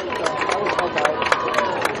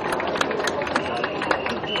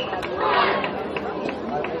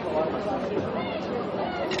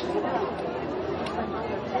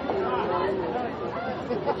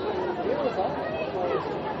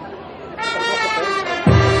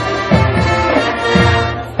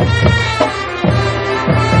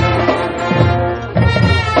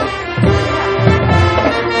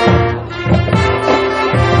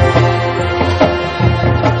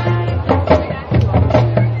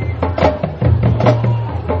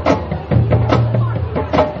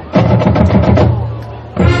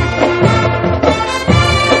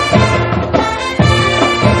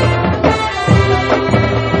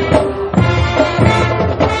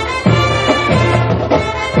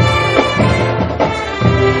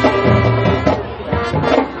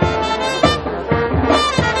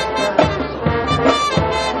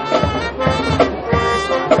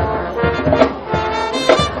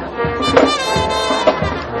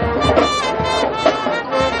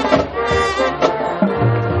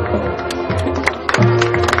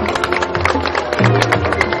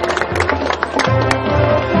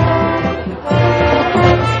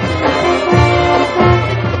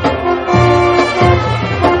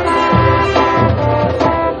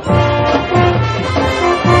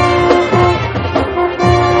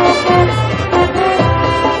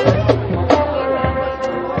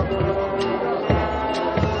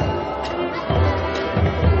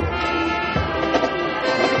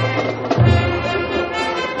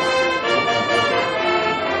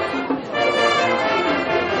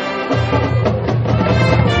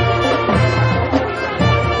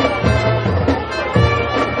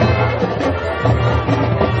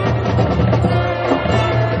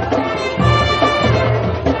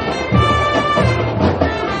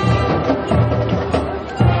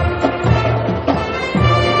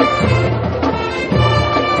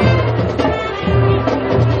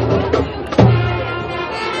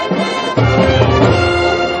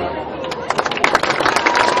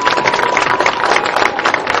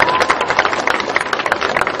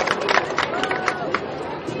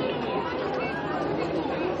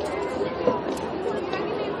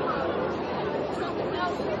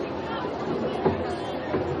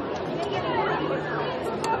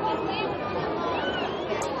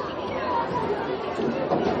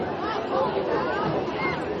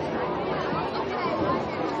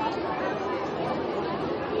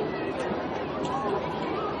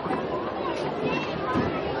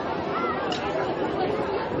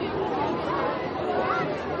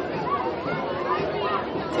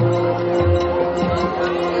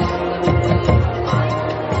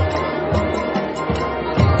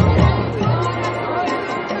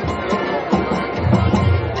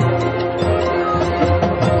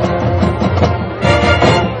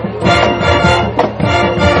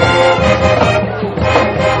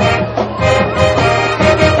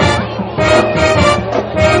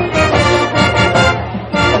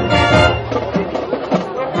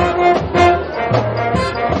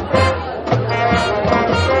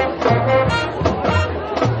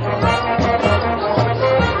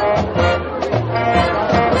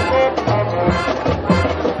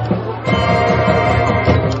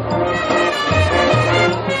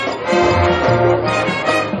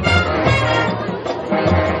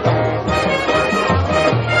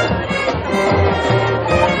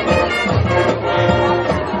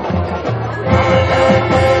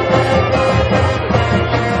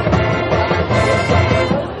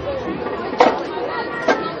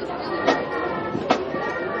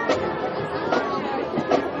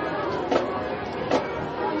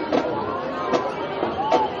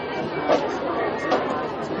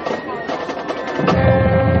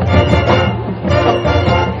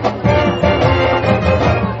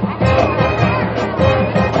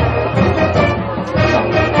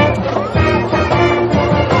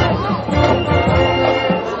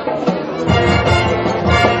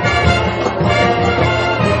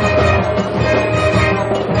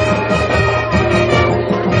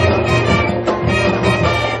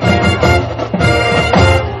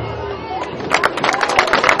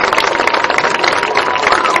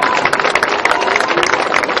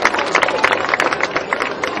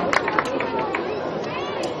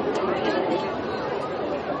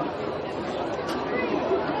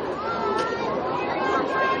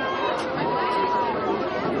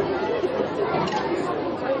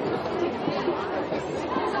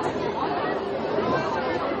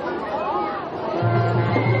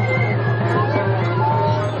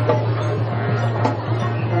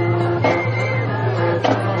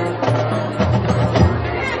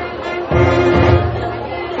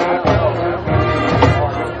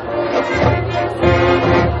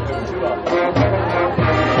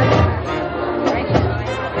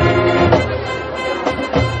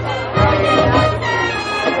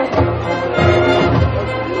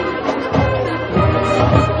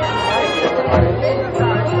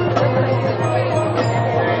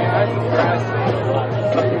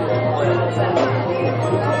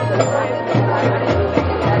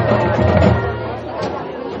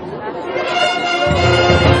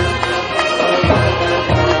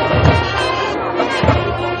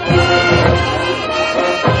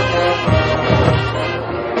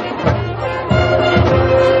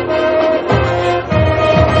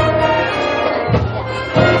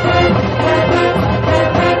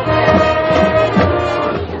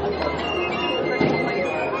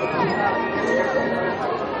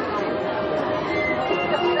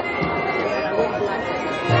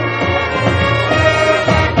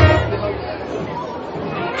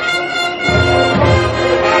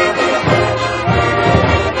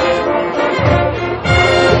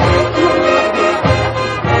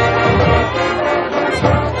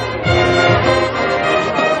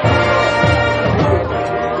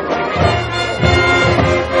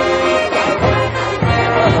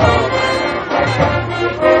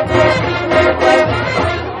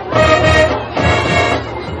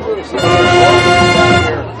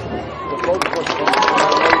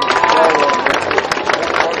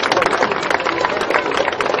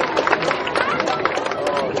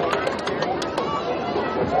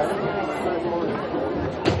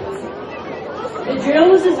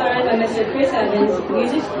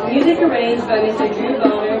 Music arranged by Mr. Drew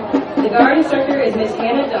Bonner. The guard instructor is Miss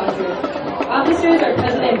Hannah Dodger. Officers are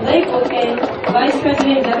President Blake Wolfgang, Vice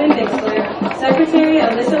President Devin Bixler, Secretary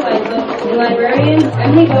Alyssa Lightfoot, and librarians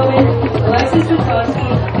Emily Bowman, Alexis Witkowski,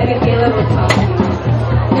 and Michaela Witkowski.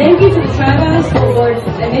 Thank you to the Tri-Valley School Board,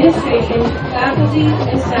 administration, faculty,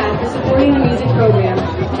 and staff for supporting the music program.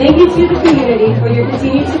 Thank you to the community for your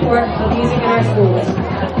continued support of music in our schools.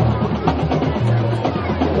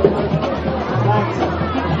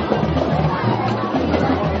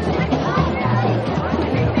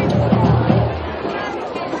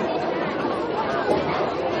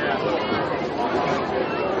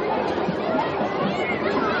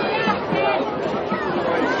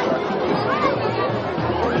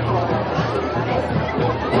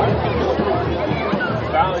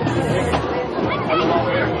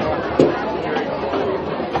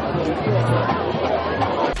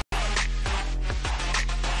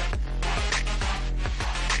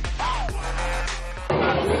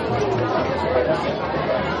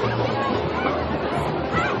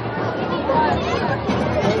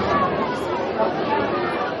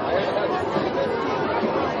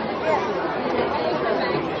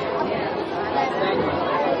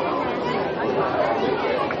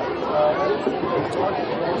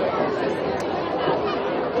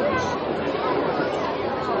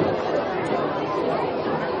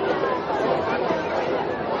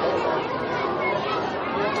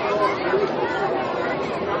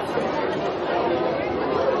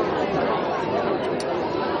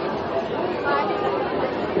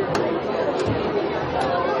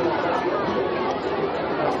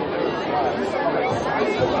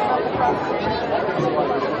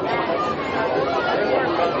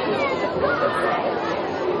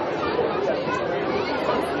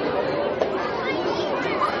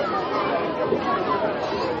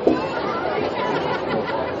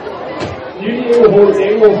 UDA will hold its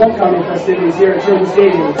annual homecoming festivities here at Children's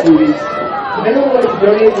Stadium in 2 weeks. If anyone would like to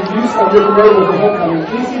donate the use of your convertible for homecoming,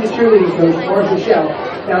 please see the cheerleading coach, Mark Michelle,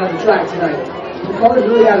 down at the track tonight. The colors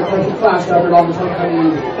really add a touch of class to Albert Alden's homecoming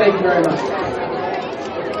music. Thank you very much.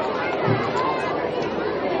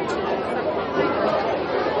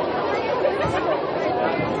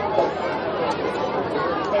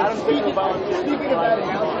 Speaking of that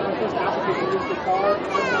announcement, the first applicant to use the car,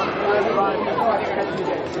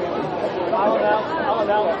 I'll announce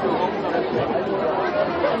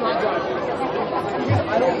I'm not driving.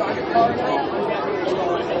 I don't drive a car now.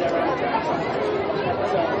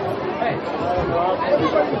 So, hey,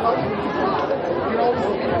 everybody loves me. You're always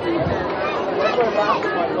looking at me. That's what I'm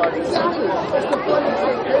asking my car. Exactly. That's the funny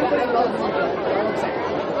thing. Everybody loves me.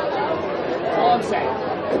 That's all I'm saying.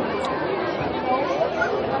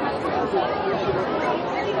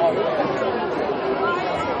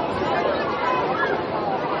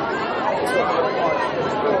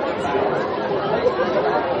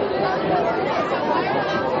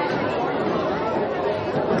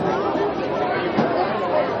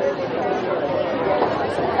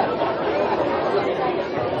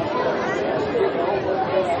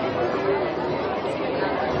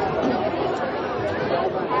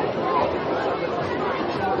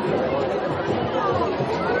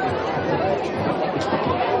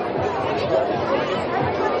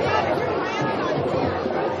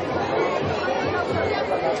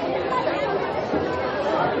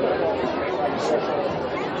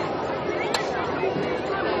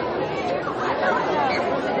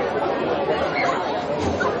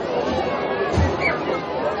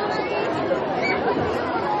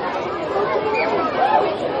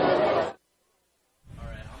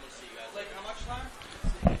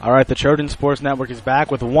 All right, the Trojan Sports Network is back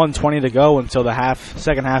with 1:20 to go until the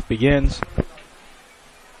second half begins.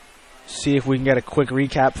 See if we can get a quick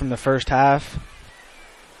recap from the first half.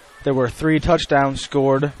 There were 3 touchdowns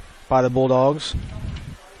scored by the Bulldogs.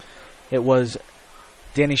 It was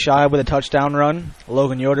Danny Shy with a touchdown run,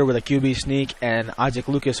 Logan Yoder with a QB sneak, and Isaac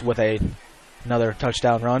Lucas with another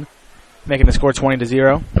touchdown run, making the score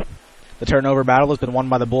 20-0. The turnover battle has been won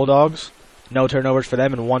by the Bulldogs. No turnovers for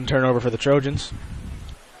them and 1 turnover for the Trojans.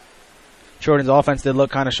 Trojans' offense did look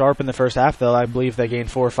kind of sharp in the first half, though. I believe they gained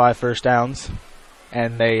 4 or 5 first downs,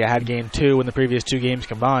 and they had gained 2 in the previous 2 games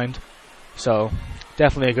combined. So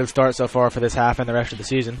definitely a good start so far for this half and the rest of the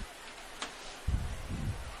season.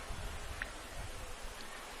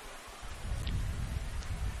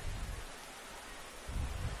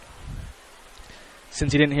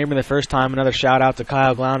 Since you didn't hear me the first time, another shout out to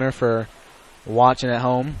Kyle Glauner for watching at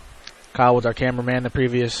home. Kyle was our cameraman the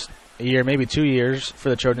previous year, maybe 2 years, for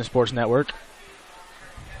the Trojan Sports Network.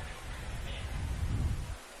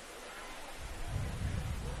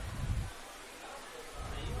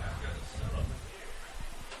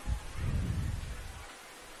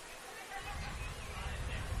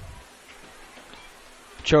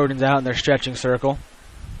 Trojans out in their stretching circle.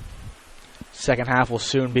 Second half will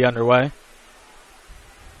soon be underway.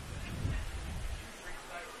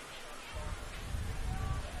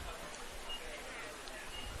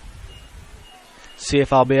 See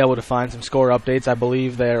if I'll be able to find some score updates. I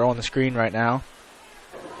believe they're on the screen right now.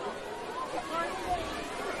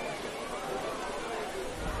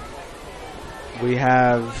 We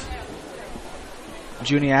have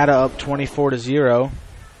Juniata up 24-0.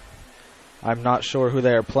 I'm not sure who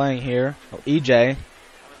they are playing here. Oh, EJ,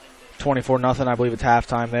 24-0. I believe it's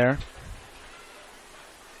halftime there.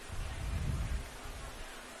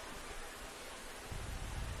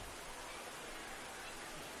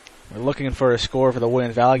 We're looking for a score for the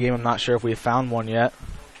Williams Valley game. I'm not sure if we've found one yet.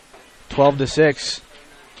 12-6.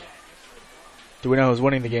 Do we know who's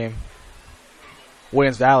winning the game?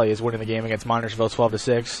 Williams Valley is winning the game against Minersville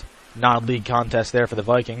 12-6. Non-league contest there for the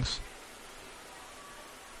Vikings.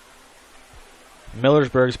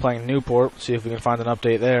 Millersburg's playing Newport. See if we can find an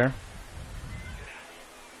update there.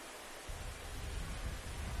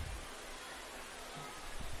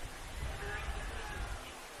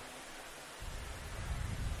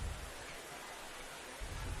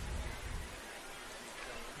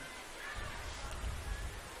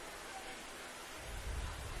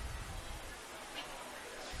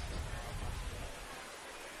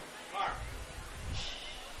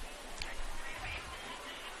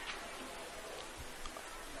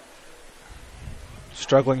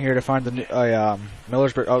 Struggling here to find the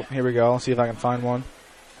Millersburg. Oh, here we go. I'll see if I can find one.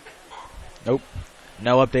 Nope.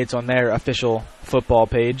 No updates on their official football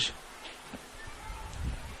page.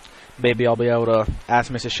 Maybe I'll be able to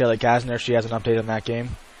ask Mrs. Shelley Kasner if she has an update on that game.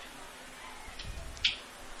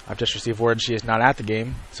 I've just received word she is not at the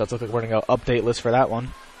game, so it's looking like we're going to go update list for that one.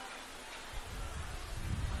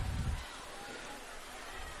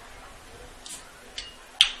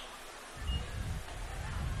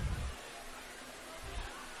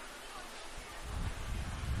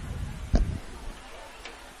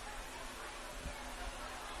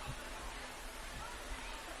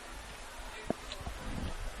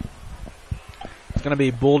 It's going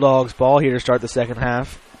to be Bulldogs ball here to start the second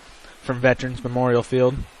half from Veterans Memorial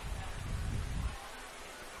Field.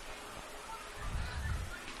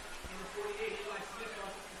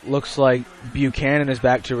 Looks like Buchanan is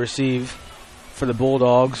back to receive for the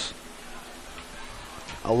Bulldogs,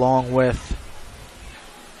 along with,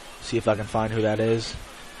 see if I can find who that is.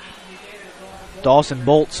 Dawson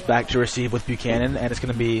Bolt's back to receive with Buchanan, and it's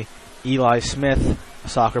going to be Eli Smith, a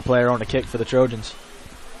soccer player, on the kick for the Trojans.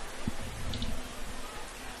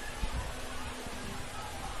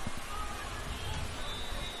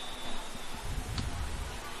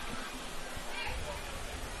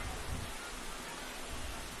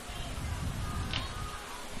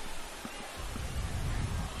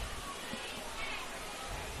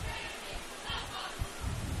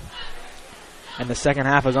 And the second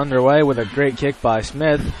half is underway with a great kick by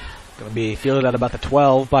Smith. Going to be fielded at about the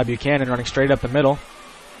 12 by Buchanan, running straight up the middle.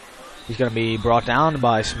 He's going to be brought down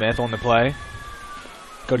by Smith on the play.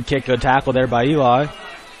 Good kick, good tackle there by Eli.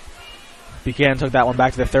 Buchanan took that one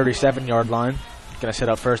back to the 37-yard line. Going to set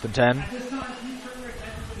up 1st and 10.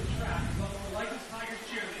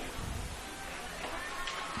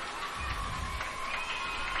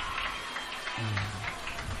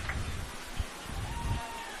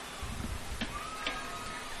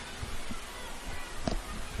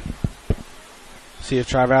 See if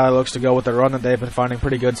Tri-Valley looks to go with the run that they've been finding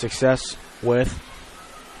pretty good success with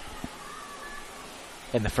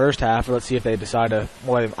in the first half. Let's see if they decide to,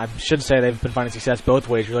 well, I should say they've been finding success both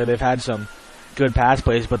ways, really. They've had some good pass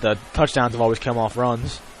plays, but the touchdowns have always come off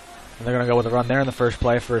runs. And they're going to go with a run there in the first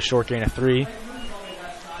play for a short gain of 3.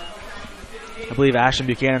 I believe Ashton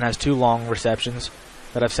Buchanan has 2 long receptions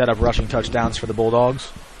that have set up rushing touchdowns for the Bulldogs.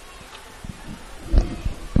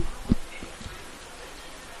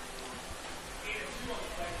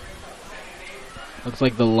 Looks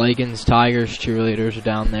like the Lycans Tigers cheerleaders are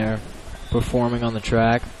down there performing on the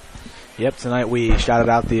track. Yep, tonight we shouted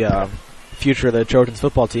out the future of the Trojans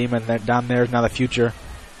football team, and then down there is now the future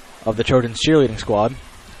of the Trojans cheerleading squad.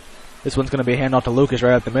 This one's going to be a handoff to Lucas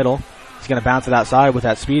right up the middle. He's going to bounce it outside with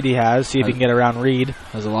that speed he has, see if he can get around Reed.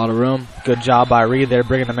 Has a lot of room. Good job by Reed there,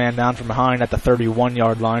 bringing the man down from behind at the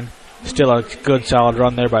 31-yard line. Still a good, solid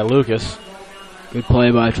run there by Lucas. Good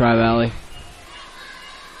play by Tri-Valley.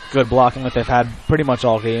 Good blocking that they've had pretty much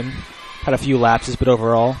all game. Had a few lapses, but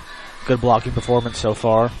overall, good blocking performance so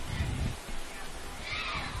far.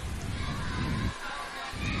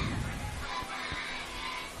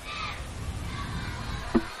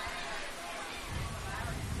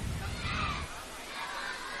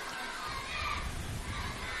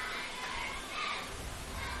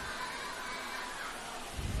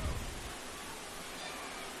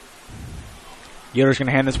 Yoder's going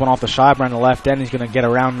to hand this one off to Schreiber on the left end. He's going to get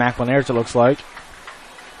around McLenairs, it looks like.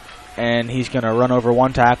 And he's going to run over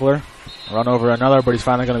one tackler, run over another, but he's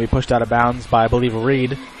finally going to be pushed out of bounds by, I believe,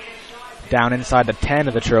 Reed. Down inside the 10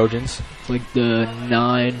 of the Trojans. It's like the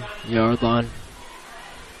 9-yard line.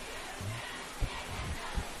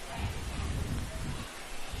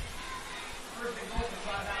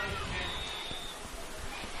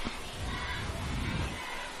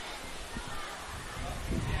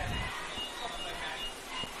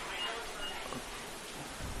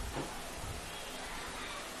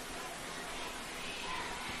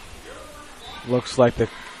 Looks like the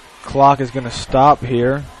clock is going to stop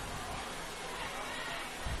here.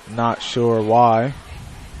 Not sure why.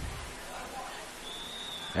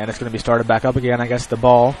 And it's going to be started back up again. I guess the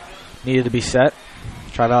ball needed to be set.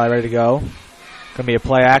 Tri-Valley ready to go. Going to be a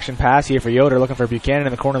play action pass here for Yoder, looking for Buchanan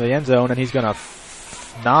in the corner of the end zone, and he's going to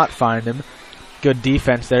not find him. Good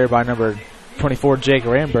defense there by number 24, Jake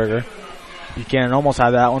Ramberger. Buchanan almost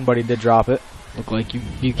had that one, but he did drop it. Looked like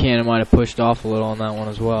Buchanan might have pushed off a little on that one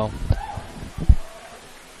as well.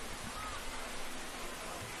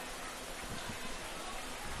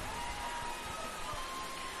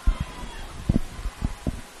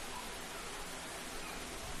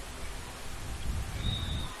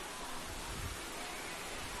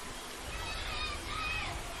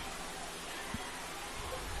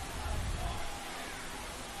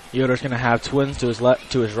 Yoder's going to have twins to his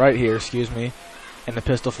right here, in the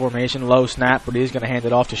pistol formation. Low snap, but he's going to hand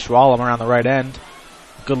it off to Schwalem around the right end.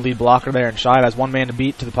 Good lead blocker there, and Scheid has one man to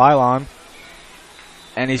beat to the pylon.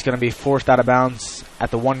 And he's going to be forced out of bounds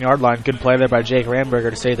at the 1 yard line. Good play there by Jake Ramberger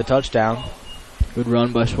to save the touchdown. Good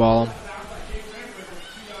run by Schwalem.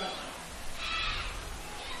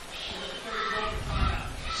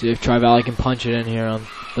 See if Tri-Valley can punch it in here on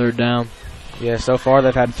 3rd down. Yeah, so far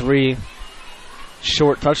they've had 3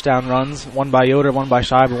 short touchdown runs, one by Yoder, one by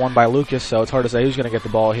Scheiber, one by Lucas, so it's hard to say who's going to get the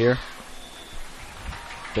ball here.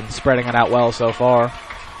 Been spreading it out well so far.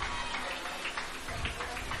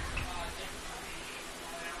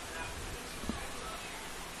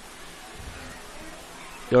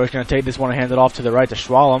 Yoder's going to take this one and hand it off to the right to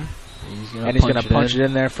Schwalem. And he's going to punch it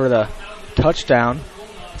in there for the touchdown.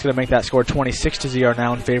 It's going to make that score 26-0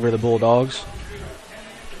 now in favor of the Bulldogs.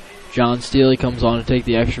 John Steele comes on to take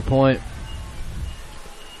the extra point.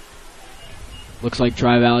 Looks like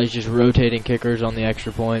Tri-Valley's just rotating kickers on the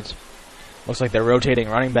extra points. Looks like they're rotating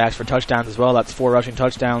running backs for touchdowns as well. That's 4 rushing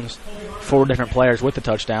touchdowns, 4 different players with the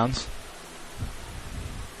touchdowns.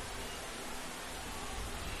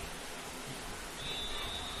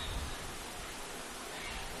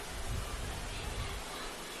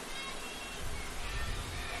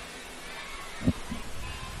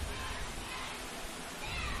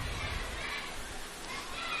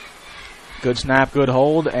 Good snap, good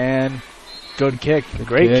hold, and good kick.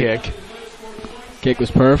 Great kick. Kick was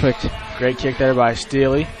perfect. Great kick there by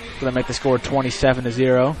Steely. Going to make the score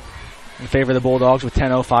 27-0 in favor of the Bulldogs with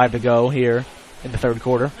 10:05 to go here in the 3rd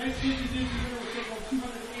quarter.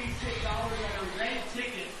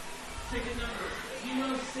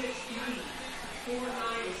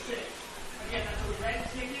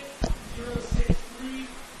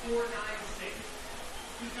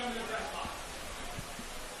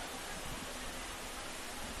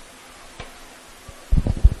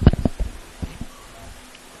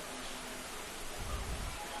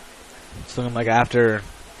 It's looking like after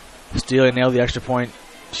Steele nailed the extra point,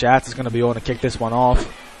 Schatz is going to be able to kick this one off.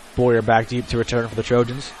 Boyer back deep to return for the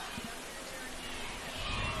Trojans.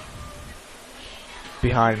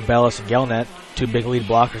 Behind Bellis and Gelnet, 2 big lead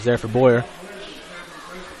blockers there for Boyer.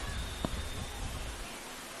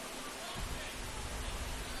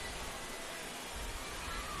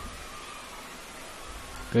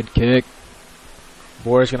 Good kick.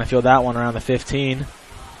 Boyer's going to field that one around the 15.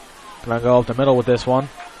 Going to go up the middle with this one.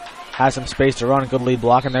 Has some space to run. Good lead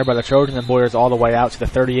blocking there by the Trojans, and Boyer's all the way out to the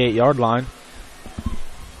 38-yard line.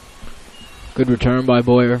 Good return by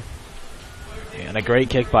Boyer. And a great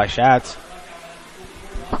kick by Schatz.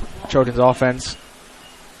 Trojans offense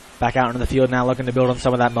back out into the field now, looking to build on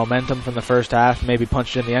some of that momentum from the first half. Maybe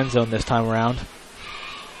punch it in the end zone this time around.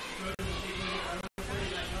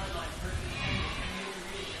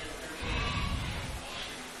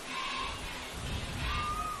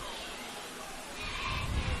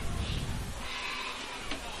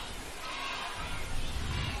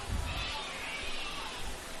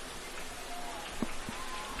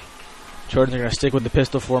 Trojans are going to stick with the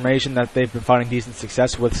pistol formation that they've been finding decent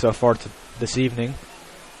success with so far this evening.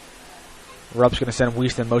 Rupp's going to send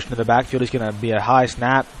Wiest in motion to the backfield. He's going to be a high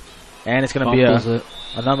snap, and it's going to be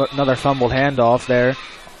another fumbled handoff there.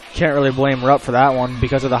 Can't really blame Rupp for that one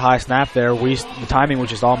because of the high snap there. The timing was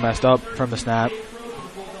just all messed up from the snap.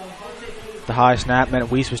 The high snap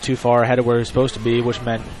meant Weiss was too far ahead of where he was supposed to be, which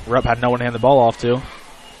meant Rupp had no one to hand the ball off to.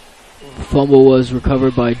 Fumble was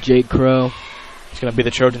recovered by Jake Crow. It's going to be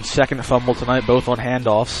the Trojans' second fumble tonight, both on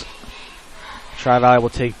handoffs. Tri-Valley will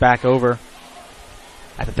take back over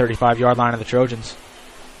at the 35-yard line of the Trojans.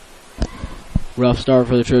 Rough start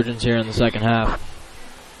for the Trojans here in the second half.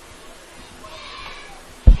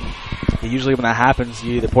 Usually when that happens,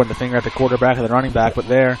 you either point the finger at the quarterback or the running back, but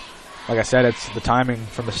there, like I said, it's the timing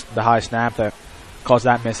from the high snap that caused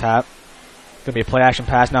that mishap. Going to be a play-action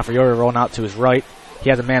pass now for Yoder rolling out to his right.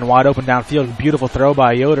 He has a man wide open downfield. Beautiful throw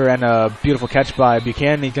by Yoder and a beautiful catch by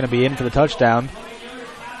Buchanan. He's going to be in for the touchdown.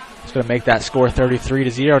 It's going to make that score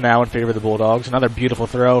 33-0 now in favor of the Bulldogs. Another beautiful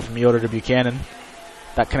throw from Yoder to Buchanan.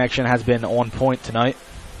 That connection has been on point tonight.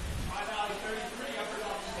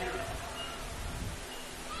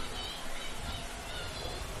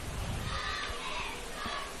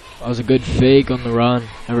 That was a good fake on the run.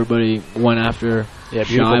 Everybody went after. Yeah,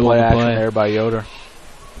 beautiful play action there by Yoder.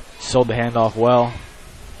 Sold the handoff well.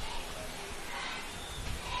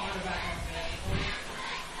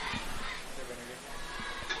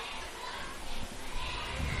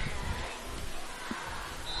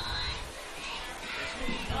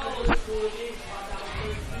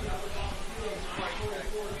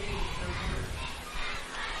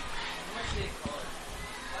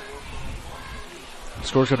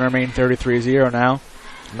 Score's going to remain 33-0 now.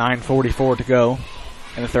 9:44 to go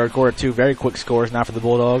in the third quarter. Two very quick scores now for the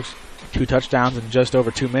Bulldogs. 2 touchdowns in just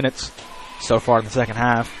over 2 minutes so far in the second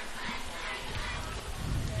half.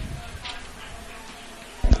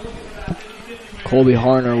 Colby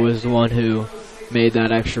Harner was the one who made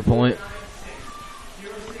that extra point.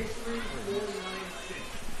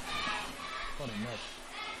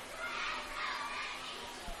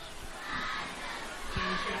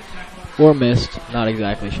 Or missed. Not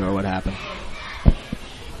exactly sure what happened.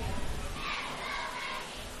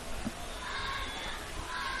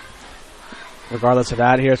 Regardless of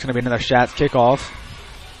that, here it's going to be another Schatz kickoff.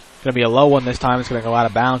 It's going to be a low one this time. It's going to go out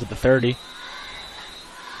of bounds at the 30.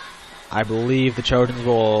 I believe the Trojans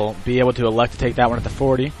will be able to elect to take that one at the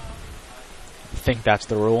 40. I think that's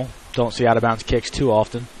the rule. Don't see out of bounds kicks too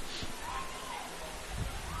often.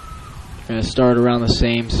 Going to start around the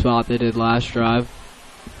same spot they did last drive.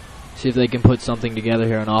 See if they can put something together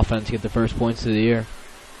here on offense, get the first points of the year.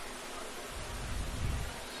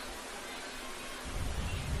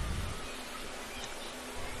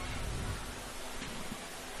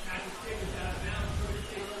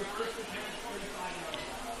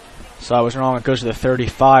 So I was wrong. It goes to the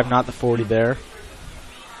 35, not the 40 there.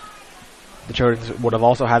 The Trojans would have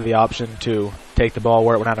also had the option to take the ball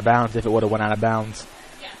where it went out of bounds if it would have went out of bounds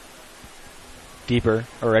deeper,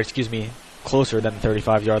 or excuse me, closer than the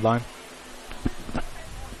 35-yard line.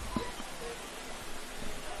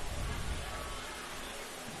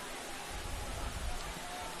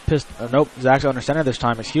 Nope, Zach's under center this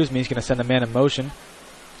time. Excuse me, he's going to send the man in motion.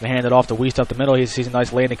 Going to hand it off to Weiss up the middle. He sees a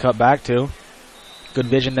nice lane to cut back to. Good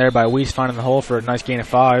vision there by Weiss, finding the hole for a nice gain of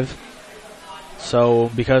 5.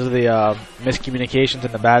 So because of the miscommunications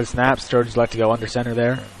and the bad snaps, Trojans like to go under center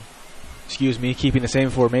there. Excuse me, keeping the same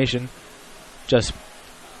formation, just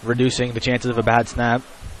reducing the chances of a bad snap.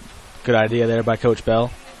 Good idea there by Coach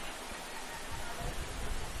Bell.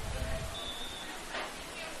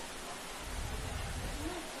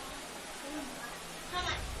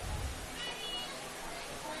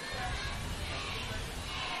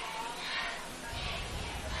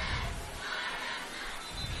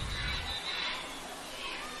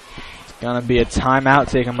 Going to be a timeout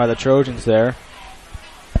taken by the Trojans there.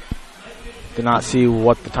 Did not see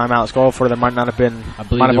what the timeout was called for. There might not have been.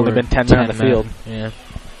 Might have only been 10 men on the field. Yeah.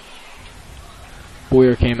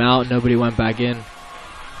 Boyer came out. Nobody went back in.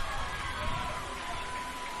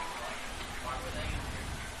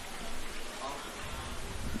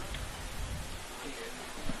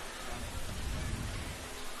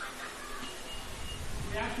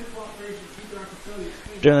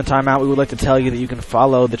 During the timeout, we would like to tell you that you can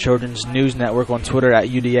follow the Trojans News Network on Twitter at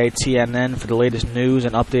UDA-TNN for the latest news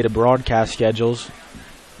and updated broadcast schedules.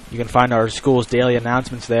 You can find our school's daily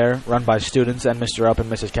announcements there, run by students and Mr. Up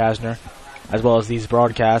and Mrs. Kasner, as well as these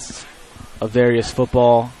broadcasts of various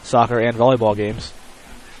football, soccer, and volleyball games.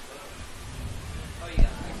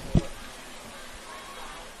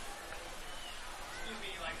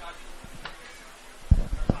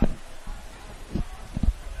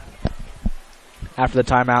 After the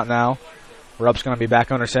timeout now, Rupp's going to be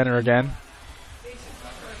back under center again.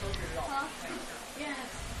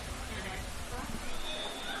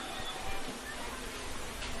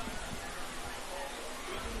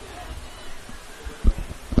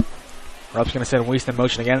 Rupp's going to send Weiss in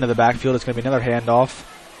motion again into the backfield. It's going to be another handoff.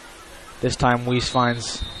 This time Weiss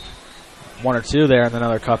finds one or two there and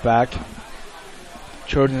another cutback.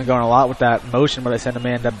 Trojans are going a lot with that motion, but they send a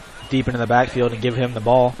man deep into the backfield and give him the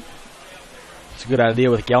ball. It's a good idea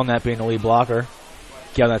with Gelnett being the lead blocker.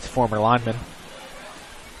 Gelnett's a former lineman.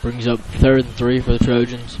 Brings up 3rd and 3 for the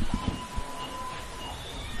Trojans.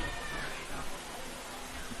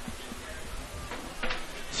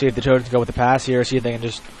 See if the Trojans go with the pass here, see if they can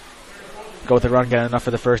just go with the run, get enough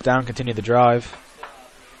for the first down, continue the drive.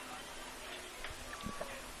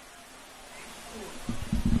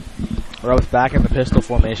 Rupp's back in the pistol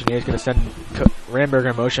formation. He's going to send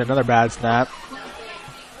Ramberger in motion. Another bad snap.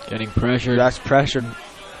 Getting pressured. That's pressured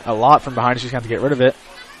a lot from behind. He's just going to have to get rid of it.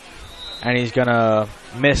 And he's going to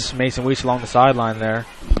miss Mason Weiss along the sideline there.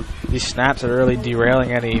 These snaps are really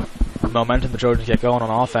derailing any momentum the Trojans get going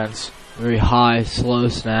on offense. Very high, slow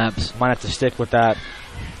snaps. Might have to stick with that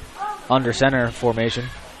under center formation.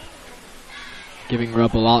 Giving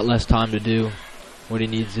Rupp a lot less time to do what he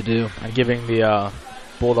needs to do. And giving the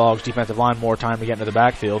Bulldogs defensive line more time to get into the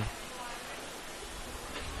backfield.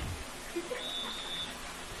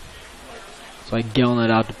 It's like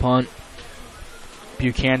Gelnett out to punt.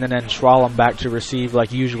 Buchanan and Schwalem back to receive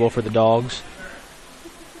like usual for the Dogs.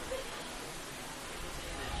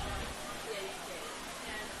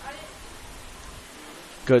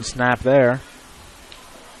 Good snap there.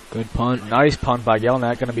 Good punt. Nice punt by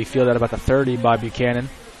Gelnett. Going to be fielded at about the 30 by Buchanan.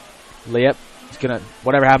 Yep. He's gonna,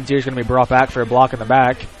 whatever happens here is going to be brought back for a block in the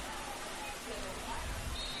back.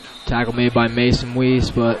 Tackle made by Mason Weiss,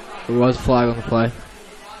 but there was a flag on the play.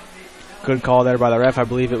 Good call there by the ref. I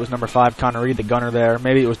believe it was number 5, Connor Reed, the gunner there.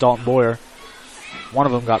 Maybe it was Dalton Boyer. One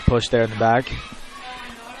of them got pushed there in the back.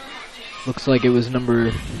 Looks like it was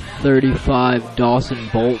number 35, Dawson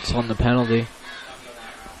Bolts, on the penalty.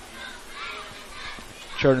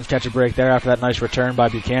 Trojans catch a break there after that nice return by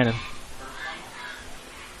Buchanan.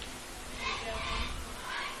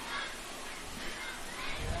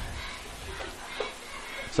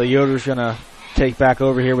 So Yoder's going to take back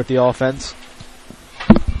over here with the offense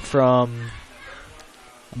from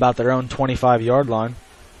about their own 25-yard line.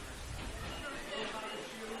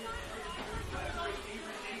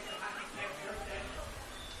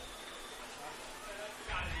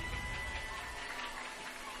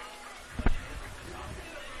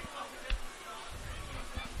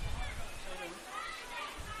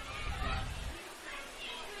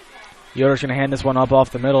 Yoder's going to hand this one up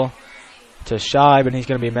off the middle to Scheib, and he's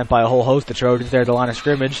going to be met by a whole host of Trojans there at the line of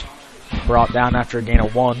scrimmage. Brought down after a gain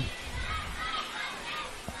of 1.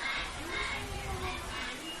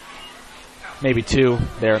 Maybe 2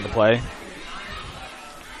 there in the play.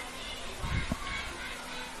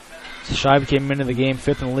 So Scheib came into the game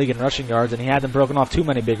 5th in the league in rushing yards, and he hasn't broken off too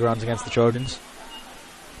many big runs against the Trojans.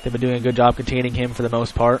 They've been doing a good job containing him for the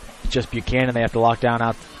most part. It's just Buchanan they have to lock down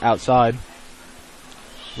outside.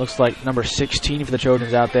 Looks like number 16 for the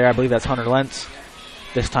Trojans out there. I believe that's Hunter Lentz.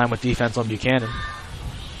 This time with defense on Buchanan.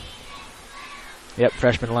 Yep,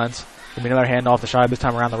 freshman Lentz. Gonna be another handoff to Scheib, this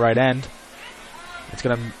time around the right end. It's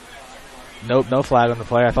gonna... Nope, no flag on the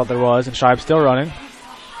play. I thought there was. And Scheib still running.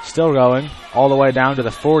 Still going. All the way down to the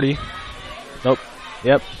 40. Nope.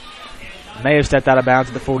 Yep. May have stepped out of bounds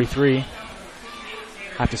at the 43.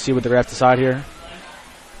 Have to see what the refs decide here.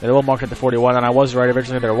 They will mark at the 41, and I was right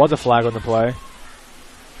originally. There was a flag on the play.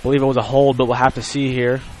 Believe it was a hold, but we'll have to see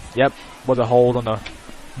here. Yep, was a hold on the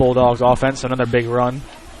Bulldogs offense. So another big run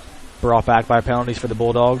brought back by penalties for the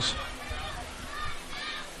Bulldogs.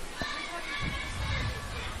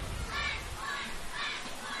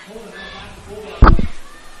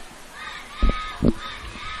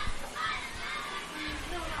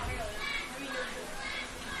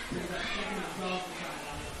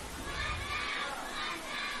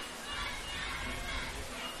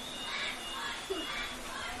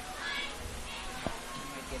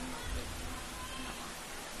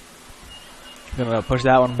 Going to push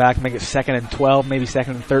that one back, make it 2nd and 12, maybe 2nd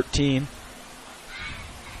and 13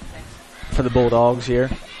 for the Bulldogs here.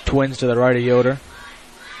 Twins to the right of Yoder.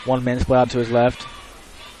 One man split out to his left.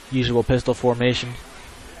 Usual pistol formation.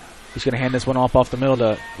 He's going to hand this one off the middle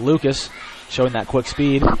to Lucas, showing that quick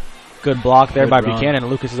speed. Good block there by Buchanan.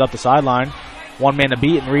 Lucas is up the sideline. One man to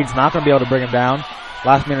beat, and Reed's not going to be able to bring him down.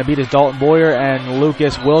 Last man to beat is Dalton Boyer, and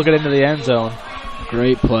Lucas will get into the end zone.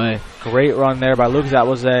 Great play. Great run there by Lucas. That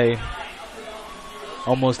was a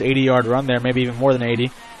almost 80-yard run there, maybe even more than 80.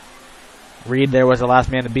 Reed there was the last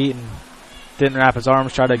man to beat and didn't wrap his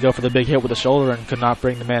arms, tried to go for the big hit with the shoulder and could not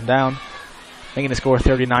bring the man down. Making the score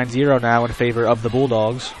 39-0 now in favor of the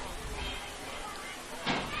Bulldogs.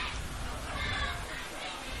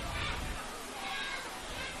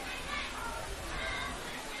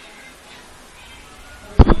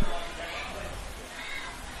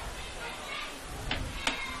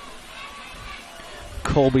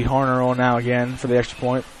 Colby Harner on now again for the extra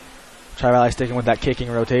point. Tri-Valley sticking with that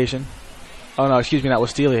kicking rotation. Oh, no, excuse me, that was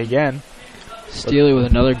Steely again. Steely with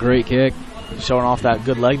another great kick. Showing off that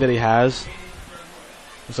good leg that he has.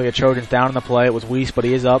 Looks like a Trojans down in the play. It was Weiss, but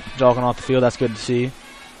he is up, jogging off the field. That's good to see.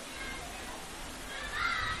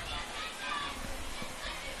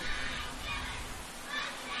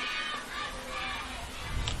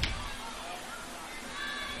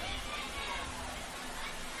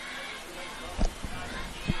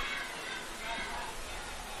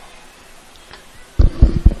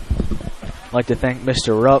 I'd like to thank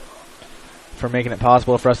Mr. Rupp for making it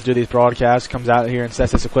possible for us to do these broadcasts. Comes out here and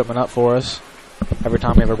sets this equipment up for us every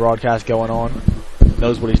time we have a broadcast going on.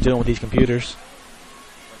 Knows what he's doing with these computers.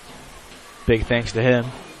 Big thanks to him.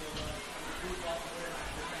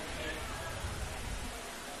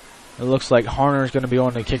 It looks like Harner's going to be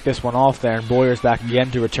on to kick this one off there, and Boyer's back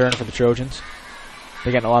again to return for the Trojans.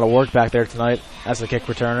 They're getting a lot of work back there tonight as the kick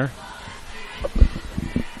returner.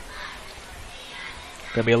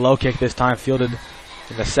 Going to be a low kick this time, fielded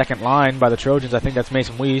in the second line by the Trojans. I think that's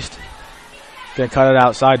Mason Wiest. Going to cut it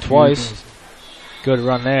outside twice. Good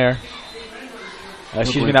run there.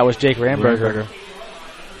 Excuse me, that was Jake Ramberger.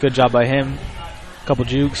 Good job by him. A couple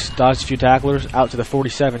jukes, dodged a few tacklers, out to the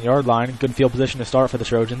 47-yard line. Good field position to start for the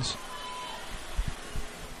Trojans.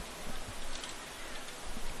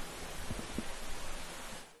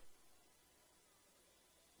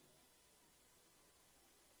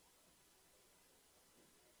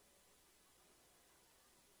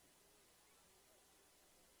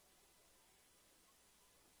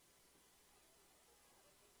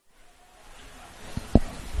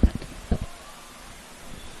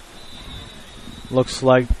 Looks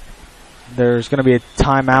like there's going to be a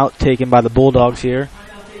timeout taken by the Bulldogs here.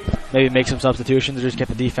 Maybe make some substitutions or just get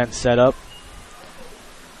the defense set up.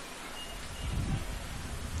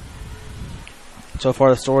 So far,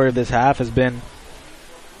 the story of this half has been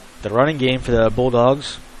the running game for the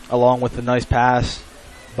Bulldogs, along with the nice pass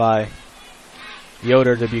by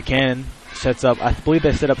Yoder to Buchanan. Sets up, I believe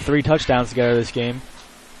they set up 3 touchdowns together this game.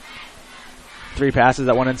 3 passes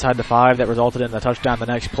that went inside the 5 that resulted in a touchdown the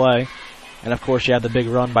next play. And, of course, you had the big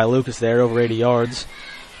run by Lucas there, over 80 yards.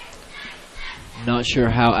 Not sure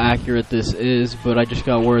how accurate this is, but I just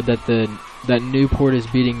got word that that Newport is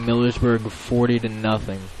beating Millersburg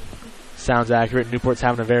 40-0. Sounds accurate. Newport's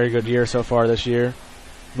having a very good year so far this year.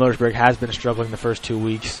 Millersburg has been struggling the first 2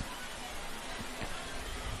 weeks.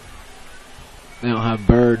 They don't have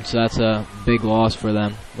Bird, so that's a big loss for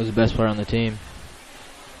them. Was the best player on the team.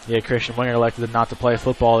 Yeah, Christian Winger elected not to play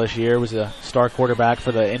football this year. Was a star quarterback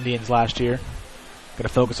for the Indians last year. Going to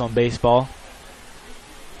focus on baseball.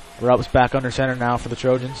 Rupp's back under center now for the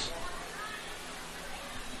Trojans.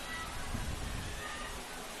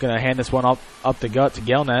 Going to hand this one up the gut to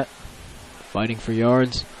Gelnet. Fighting for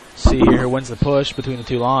yards. See here who wins the push between the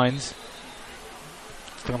 2 lines.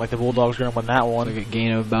 It's looking like the Bulldogs are going to win that one. Like a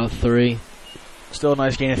gain of about 3. Still a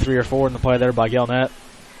nice gain of 3 or 4 in the play there by Gelnet.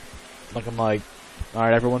 Looking like, all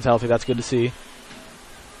right, everyone's healthy. That's good to see.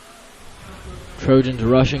 Trojans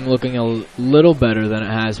rushing looking a little better than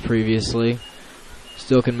it has previously.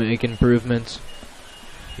 Still can make improvements.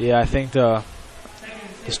 Yeah, I think the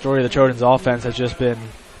story of the Trojans offense has just been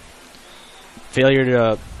failure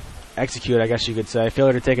to execute, I guess you could say.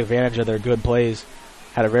 Failure to take advantage of their good plays.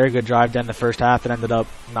 Had a very good drive down the first half that ended up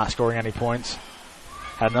not scoring any points.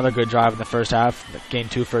 Had another good drive in the first half that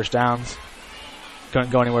gained 2 first downs.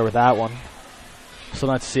 Couldn't go anywhere with that one. Still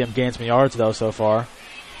nice to see him gain some yards, though, so far.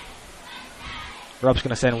 Rupp's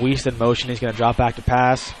going to send Wiest in motion. He's going to drop back to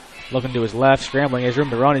pass. Looking to his left, scrambling. He has room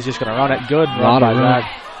to run. He's just going to run it. Good run by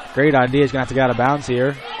Zach. Great idea. He's going to have to get out of bounds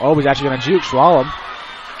here. Oh, he's actually going to juke Schwalm.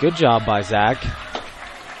 Good job by Zach.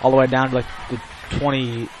 All the way down to like the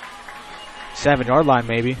 27-yard line,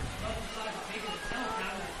 maybe.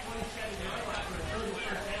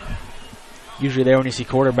 Usually there when you see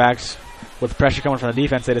quarterbacks with pressure coming from the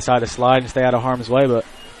defense, they decide to slide and stay out of harm's way, but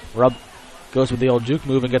Rupp goes with the old juke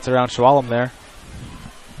move and gets around Schwalm there.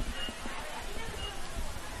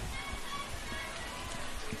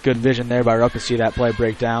 Good vision there by Rupp to see that play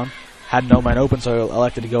break down. Had no man open, so he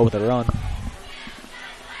elected to go with a run.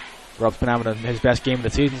 Rupp's been having his best game of the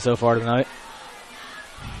season so far tonight.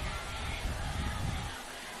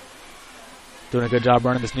 Doing a good job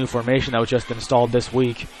running this new formation that was just installed this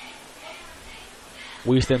week.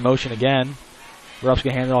 Wiest in motion again. Rupp's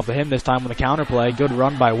going to hand it off to him this time with a counter play. Good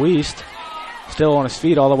run by Wiest. Still on his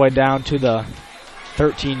feet all the way down to the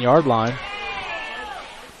 13-yard line.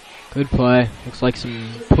 Good play. Looks like some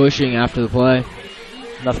pushing after the play.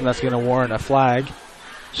 Nothing that's going to warrant a flag.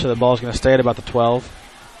 So the ball's going to stay at about the 12.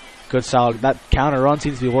 Good solid. That counter run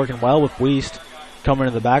seems to be working well with Wiest. coming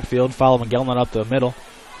into the backfield. Follow Gelman up the middle.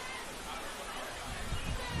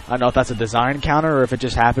 I don't know if that's a design counter or if it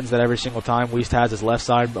just happens that every single time Wiest has his left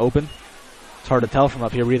side open. It's hard to tell from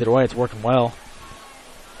up here, but either way, it's working well.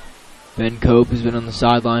 Ben Cope has been on the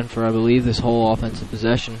sideline for, I believe, this whole offensive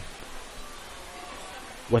possession.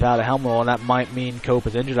 Without a helmet on, that might mean Cope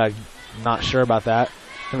is injured. I'm not sure about that.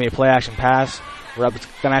 It's going to be a play-action pass. It's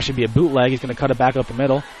going to actually be a bootleg. He's going to cut it back up the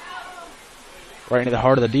middle. Right into the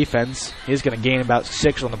heart of the defense. He's going to gain about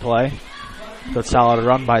 6 on the play. Good solid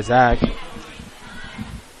run by Zach.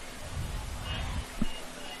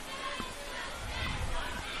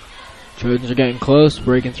 Trojans are getting close,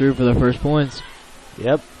 breaking through for their first points.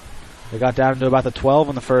 Yep. They got down to about the 12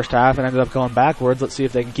 in the first half and ended up going backwards. Let's see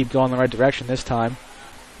if they can keep going in the right direction this time.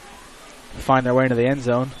 Find their way into the end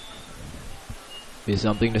zone. Be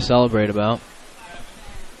something to celebrate about.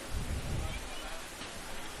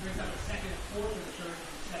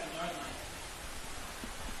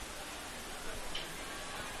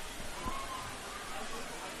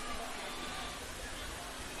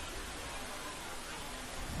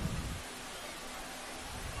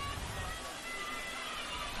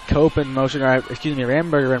 Cope in motion, or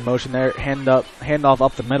Ramberger in motion there. Handoff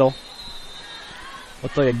up the middle.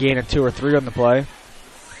 Looks like a gain of 2 or 3 on the play.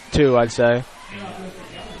 2, I'd say.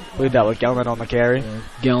 I believe that was Gelman on the carry. Yeah,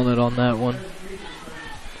 Gelman on that one.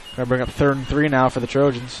 Gonna bring up 3rd and 3 now for the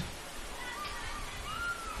Trojans.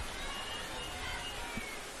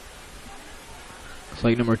 Looks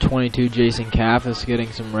like number 22, Jason Caff, is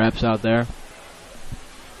getting some reps out there.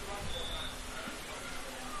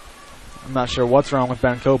 I'm not sure what's wrong with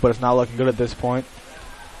Ben Cope, but it's not looking good at this point.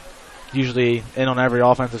 Usually in on every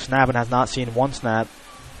offensive snap and has not seen 1 snap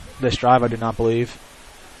this drive, I do not believe.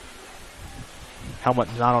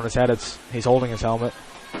 Helmet's not on his head, he's holding his helmet.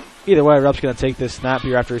 Either way, Rupp's going to take this snap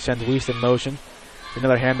here after he sends Wiest in motion.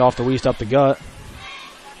 Another handoff to Wiest up the gut.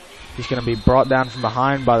 He's going to be brought down from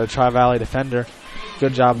behind by the Tri-Valley defender.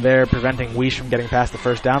 Good job there, preventing Wiest from getting past the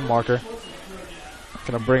first down marker.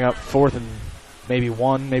 Going to bring up 4th and maybe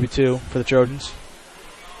 1, maybe 2 for the Trojans.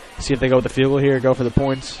 See if they go with the field goal here, go for the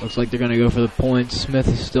points. Looks like they're going to go for the points. Smith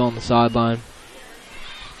is still on the sideline.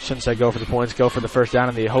 Shouldn't say go for the points, go for the first down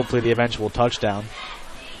and hopefully the eventual touchdown.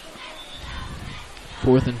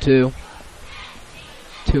 4th and 2.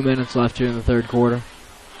 2 minutes left here in the third quarter.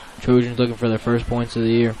 Trojans looking for their first points of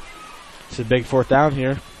the year. It's a big 4th down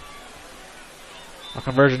here. A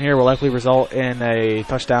conversion here will likely result in a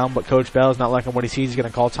touchdown, but Coach Bell is not liking what he sees. He's going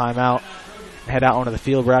to call timeout and head out onto the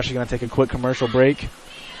field. We're actually going to take a quick commercial break.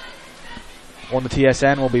 On the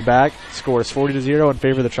TSN, we'll be back. Score is 40-0 in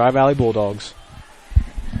favor of the Tri-Valley Bulldogs.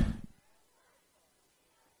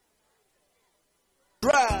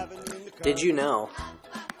 Did you know?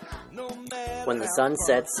 When the sun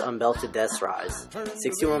sets, unbelted deaths rise.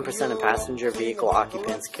 61% of passenger vehicle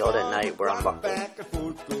occupants killed at night were unbuckled.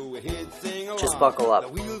 Just buckle up.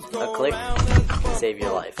 A click can save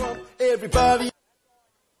your life. Everybody.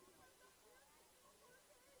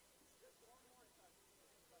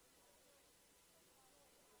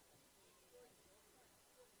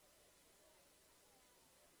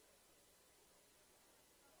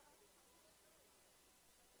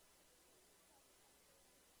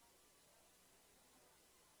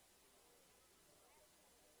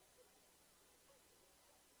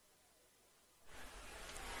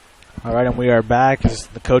 All right, and we are back as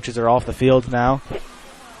the coaches are off the field now.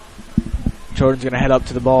 Jordan's going to head up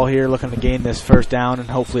to the ball here, looking to gain this first down and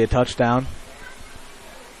hopefully a touchdown.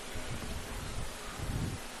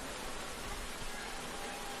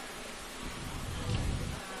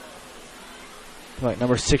 Right,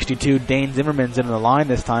 number 62, Dane Zimmerman's in the line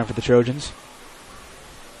this time for the Trojans.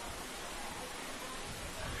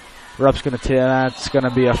 Rupp's going to that's going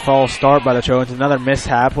to be a false start by the Trojans. Another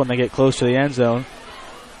mishap when they get close to the end zone.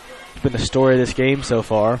 It's been the story of this game so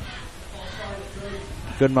far.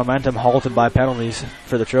 Good momentum halted by penalties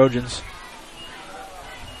for the Trojans.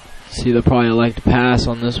 See, they'll probably like to pass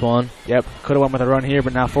on this one. Yep, could have went with a run here,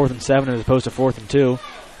 but now 4th and 7 as opposed to 4th and 2.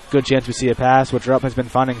 Good chance we see a pass, which Rupp has been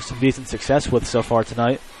finding some decent success with so far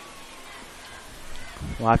tonight.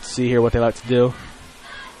 We'll have to see here what they like to do.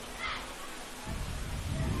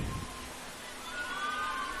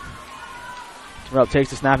 Rupp takes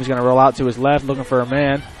the snap. He's going to roll out to his left, looking for a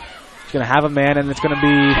man. He's going to have a man, and it's going to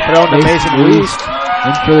be thrown to Mason Wiest.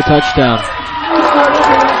 In for the touchdown.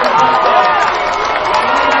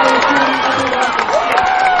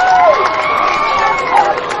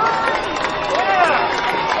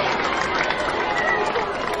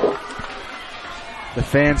 The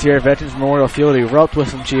fans here at Veterans Memorial Field erupt with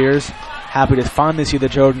some cheers. Happy to finally see the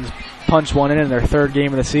Trojans punch one in their 3rd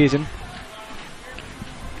game of the season.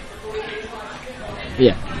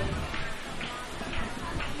 Yeah.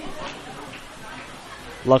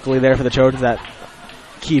 Luckily there for the Trojans, that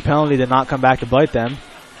key penalty did not come back to bite them.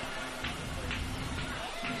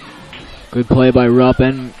 Good play by Rupp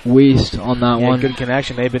and Wiest on that one. Good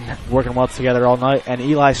connection. They've been working well together all night. And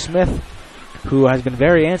Eli Smith, who has been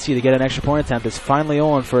very antsy to get an extra point attempt, is finally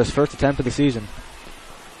on for his first attempt of the season.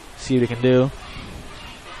 See what he can do.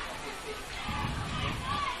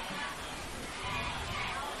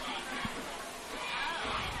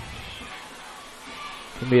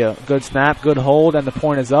 Can be a good snap, good hold, and the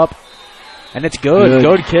point is up. And it's good.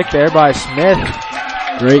 Good kick there by Smith.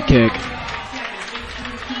 Great kick.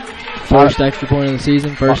 First extra point of the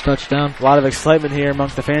season, first touchdown. A lot of excitement here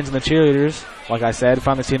amongst the fans and the cheerleaders. Like I said,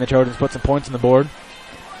 finally seeing the Trojans put some points on the board.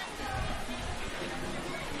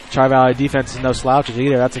 Tri-Valley defense is no slouches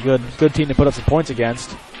either. That's a good team to put up some points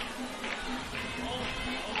against.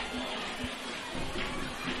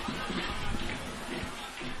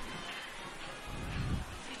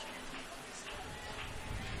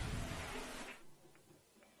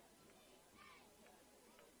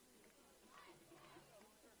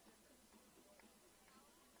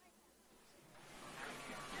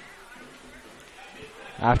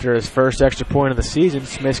 After his first extra point of the season,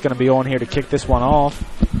 Smith's going to be on here to kick this one off.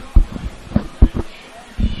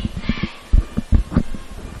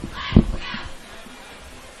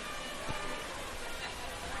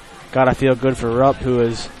 Gotta feel good for Rupp, who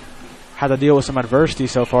has had to deal with some adversity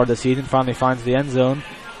so far this season. Finally finds the end zone.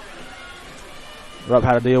 Rupp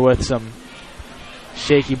had to deal with some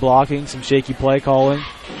shaky blocking, some shaky play calling.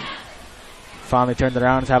 Finally turned it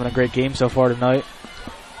around. He's having a great game so far tonight.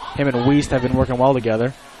 Him and Wiest have been working well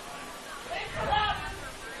together.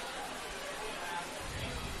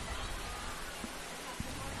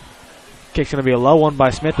 Kick's going to be a low one by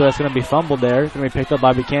Smith, but that's going to be fumbled there. It's going to be picked up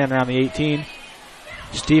by Buchanan around the 18.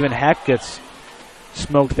 Stephen Heck gets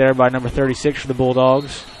smoked there by number 36 for the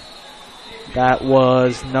Bulldogs. That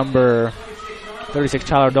was number 36,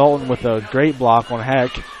 Tyler Dalton, with a great block on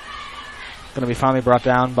Heck. Going to be finally brought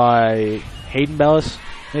down by Hayden Bellis,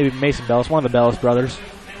 maybe Mason Bellis, one of the Bellis brothers.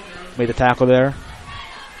 Made the tackle there.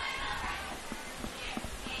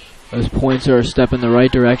 Those points are a step in the right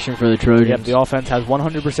direction for the Trojans. Yep, the offense has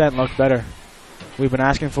 100% looked better. We've been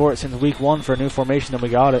asking for it since week 1 for a new formation, and we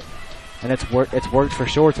got it. And it's worked for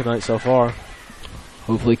sure tonight so far.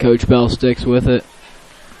 Hopefully Coach Bell sticks with it.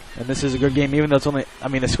 And this is a good game, even though it's only,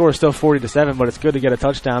 the score is still 40-7, but it's good to get a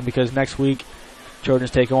touchdown because next week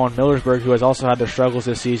Trojans take on Millersburg, who has also had their struggles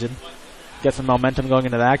this season. Get some momentum going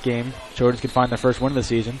into that game. Trojans could find their first win of the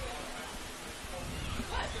season.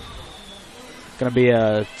 Going to be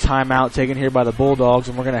a timeout taken here by the Bulldogs,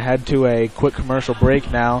 and we're going to head to a quick commercial break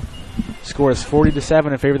now. Score is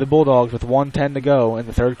 40-7 in favor of the Bulldogs with 1:10 to go in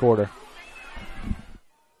the third quarter.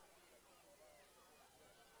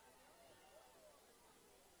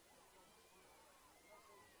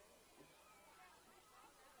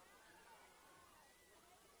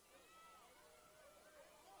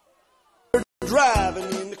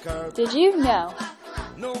 Did you know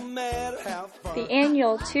the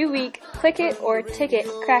annual 2-week Click It or Ticket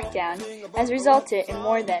crackdown has resulted in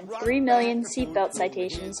more than 3 million seatbelt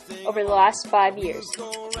citations over the last 5 years?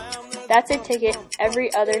 That's a ticket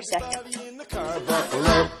every other second.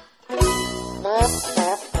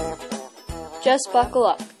 Just buckle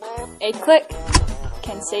up. A click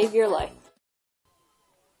can save your life.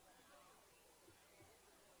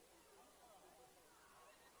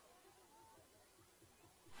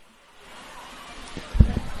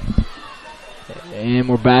 And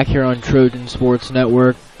we're back here on Trojan Sports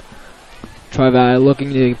Network. Tri-Valley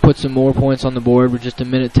looking to put some more points on the board with just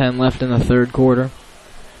 1:10 left in the third quarter.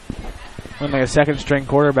 Looking like a second-string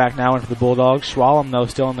quarterback now in for the Bulldogs. Schwalm, though,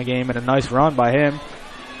 still in the game, and a nice run by him.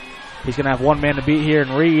 He's going to have one man to beat here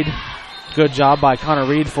in Reed. Good job by Connor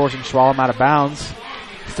Reed forcing Schwalm out of bounds.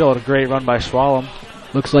 Still a great run by Schwalm.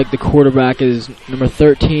 Looks like the quarterback is number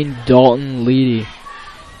 13, Dalton Leedy.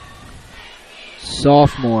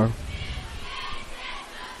 Sophomore.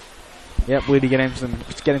 Yep, Leedy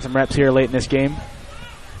getting some reps here late in this game.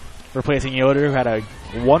 Replacing Yoder, who had a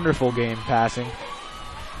wonderful game passing.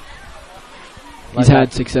 He's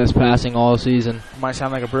had success passing all season. Might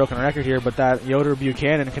sound like a broken record here, but that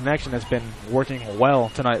Yoder-Buchanan connection has been working well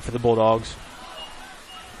tonight for the Bulldogs.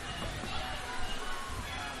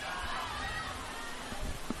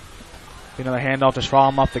 Another handoff to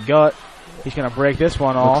Schwalm off the gut. He's going to break this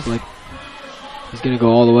one off. Like he's going to go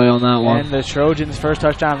all the way on that one. And the Trojans' first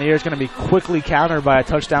touchdown of the year is going to be quickly countered by a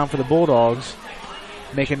touchdown for the Bulldogs,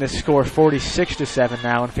 making this score 46-7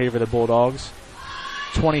 now in favor of the Bulldogs.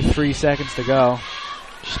 23 seconds to go.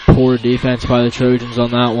 Just poor defense by the Trojans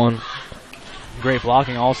on that one. Great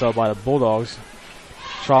blocking also by the Bulldogs.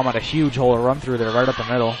 Strom had a huge hole to run through there right up the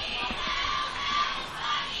middle.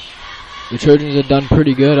 The Trojans had done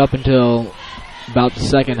pretty good up until about the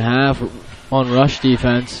second half on rush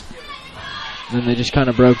defense. Then they just kind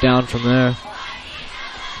of broke down from there.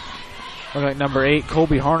 Looking like number 8,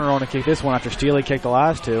 Colby Harner, on to kick this one after Steely kicked the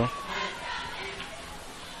last two.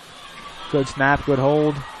 Good snap, good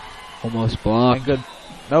hold. Almost blocked. And good.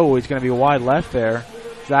 No, he's going to be wide left there.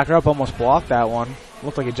 Zach Rupp almost blocked that one.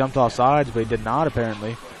 Looked like he jumped off sides, but he did not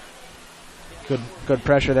apparently. Good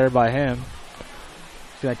pressure there by him.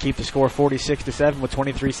 He's going to keep the score 46-7 with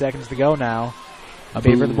 23 seconds to go now. In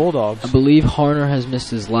favor of the Bulldogs. I believe Harner has missed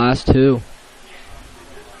his last two.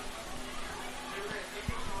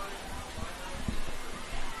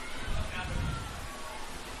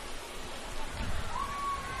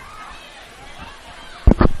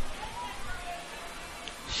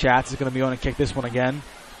 Schatz is going to be on to kick this one again.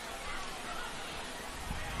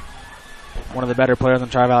 One of the better players on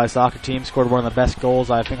the Tri-Valley soccer team. Scored one of the best goals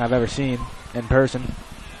I think I've ever seen in person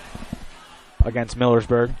against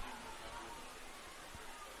Millersburg.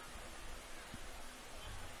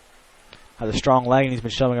 Has a strong leg and he's been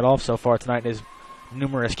showing it off so far tonight in his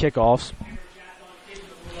numerous kickoffs.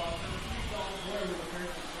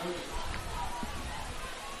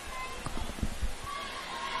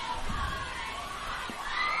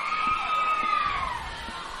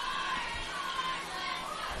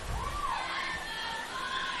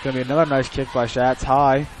 Going to be another nice kick by Schatz.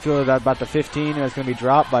 High. Fielded at about the 15, and it's going to be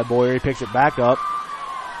dropped by Boyer. He picks it back up.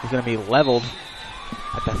 He's going to be leveled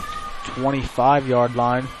at the 25-yard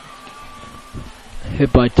line.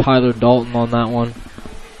 Hit by Tyler Dalton on that one.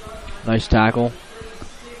 Nice tackle.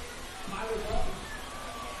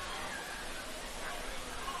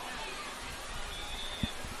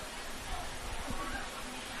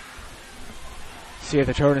 See if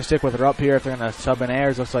the Trojans stick with Rupp here. If they're going to sub in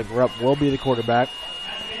Ayers, looks like Rupp will be the quarterback.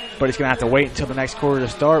 But he's going to have to wait until the next quarter to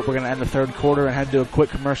start. We're going to end the third quarter and head to a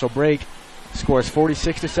quick commercial break. Score is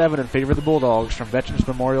 46-7 in favor of the Bulldogs from Veterans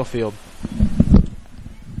Memorial Field.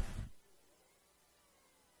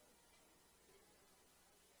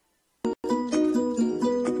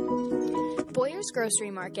 Boyer's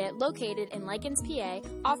Grocery Market, located in Likens, PA,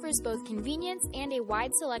 offers both convenience and a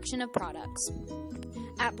wide selection of products.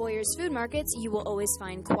 At Boyer's Food Markets, you will always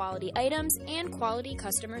find quality items and quality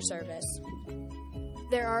customer service.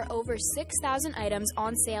 There are over 6,000 items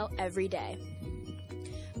on sale every day.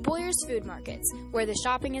 Boyer's Food Markets, where the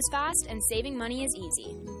shopping is fast and saving money is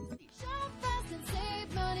easy. Shop fast and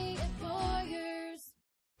save money at Boyer's.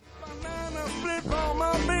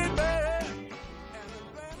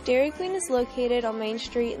 Dairy Queen is located on Main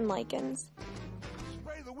Street in Likens.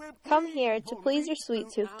 Come here to please your sweet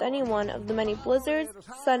tooth with any one of the many blizzards,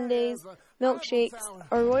 sundaes, milkshakes,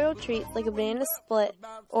 or royal treats like a banana split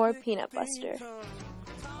or peanut buster.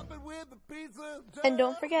 And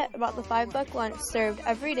don't forget about the $5 lunch served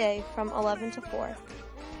every day from 11 to 4.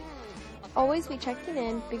 Always be checking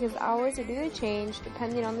in because hours are due to change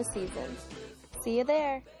depending on the season. See you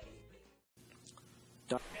there.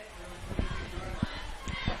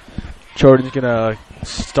 Jordan's going to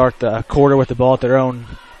start the quarter with the ball at their own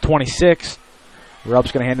 26.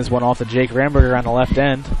 Rupp's going to hand this one off to Jake Ramberger on the left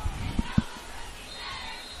end.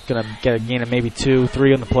 Going to get a gain of maybe 2,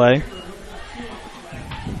 3 on the play.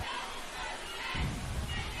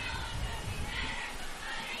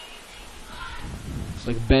 Looks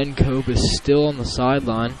like Ben Cope is still on the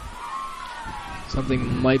sideline.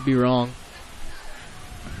 Something might be wrong.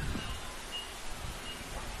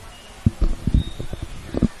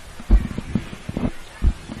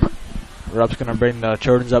 Rupp's going to bring the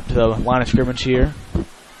Trojans up to the line of scrimmage here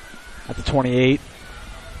at the 28.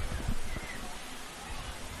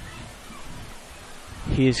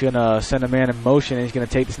 He's going to send a man in motion. He's going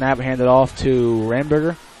to take the snap and hand it off to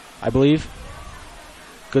Ramberger, I believe.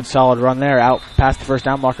 Good solid run there, out past the first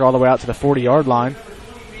down marker all the way out to the 40-yard line.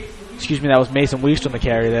 Excuse me, that was Mason Weist on the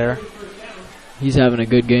carry there. He's having a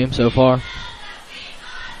good game so far.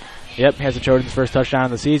 Yep, he has the Trojans' first touchdown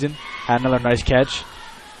of the season. Had another nice catch.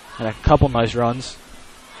 And a couple nice runs.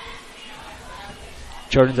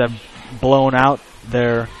 Trojans have blown out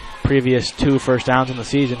their previous 2 first downs in the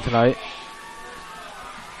season tonight.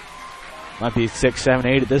 Might be 6, 7,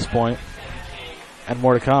 8 at this point. And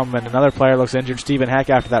more to come. And another player looks injured. Stephen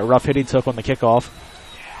Heck, after that rough hit he took on the kickoff,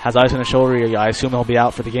 has ice on his shoulder. I assume he'll be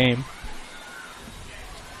out for the game.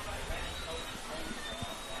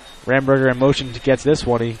 Ramberger in motion gets this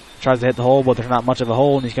one. He tries to hit the hole, but there's not much of a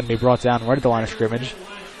hole, and he's going to be brought down right at the line of scrimmage.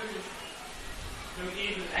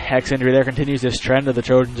 Heck's injury there continues this trend of the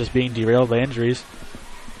Trojans just being derailed by injuries.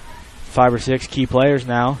 5 or 6 key players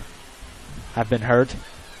now have been hurt.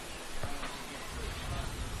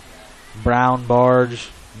 Brown, Barge,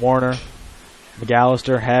 Warner,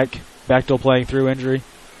 McAllister, Heck, Bechtel playing through injury.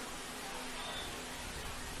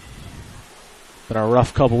 Been a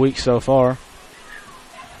rough couple weeks so far.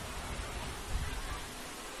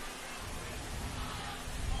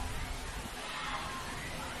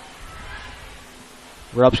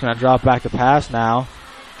 Rupp's going to drop back to pass now.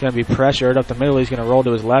 Going to be pressured up the middle. He's going to roll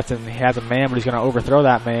to his left, and he has a man, but he's going to overthrow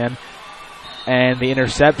that man. And the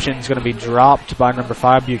interception is going to be dropped by number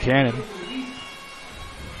 5, Buchanan.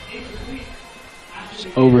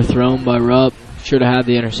 Just overthrown by Rupp. Should have had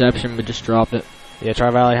the interception, but just dropped it. Yeah,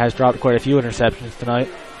 Tri-Valley has dropped quite a few interceptions tonight.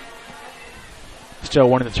 Still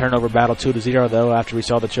winning the turnover battle 2-0, though, after we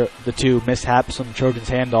saw the two mishaps on the Trojans'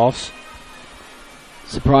 handoffs.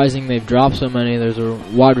 Surprising they've dropped so many. There's a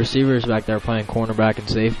wide receivers back there playing cornerback and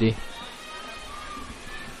safety.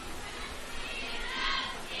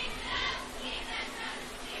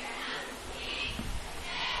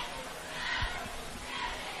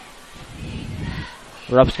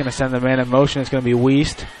 Rupp's going to send the man in motion. It's going to be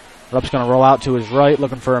Wiest. Rupp's going to roll out to his right,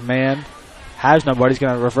 looking for a man. Has nobody. He's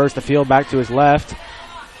going to reverse the field back to his left. Going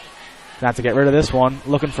to have to get rid of this one.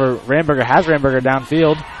 Looking for Ramberger. Has Ramberger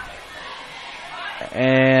downfield.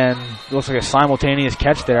 And looks like a simultaneous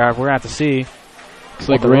catch there. We're going to have to see. Looks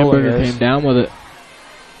like Ramberger came down with it.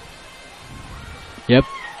 Yep.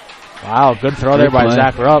 Wow, good throw there by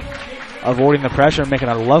Zach Rupp. Avoiding the pressure, making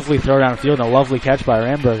a lovely throw downfield and a lovely catch by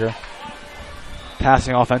Ramberger.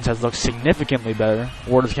 Passing offense has looked significantly better.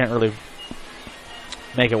 Wardens can't really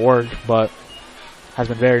make it work, but has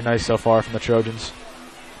been very nice so far from the Trojans.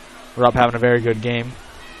 Rupp having a very good game.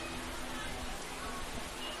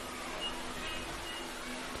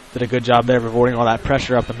 Did a good job there of avoiding all that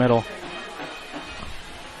pressure up the middle.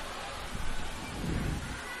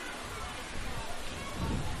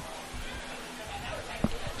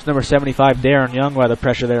 It's number 75, Darren Young, by the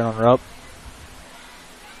pressure there on Rupp.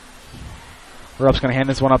 Rupp's going to hand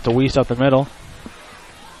this one up to Wiest up the middle.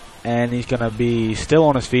 And he's going to be still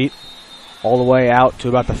on his feet all the way out to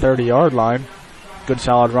about the 30-yard line. Good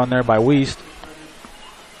solid run there by Wiest.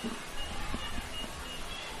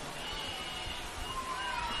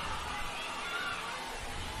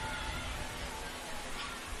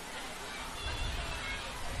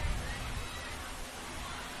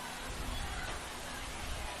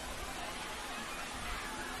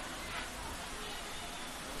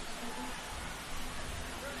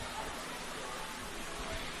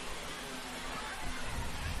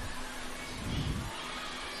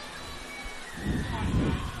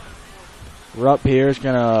 Rupp here is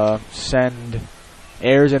going to send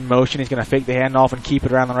Ayers in motion. He's going to fake the handoff and keep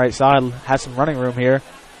it around the right side. Has some running room here.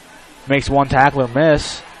 Makes one tackler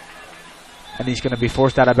miss. And he's going to be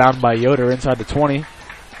forced out of bounds by Yoder inside the 20.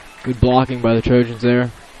 Good blocking by the Trojans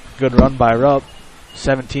there. Good run by Rupp.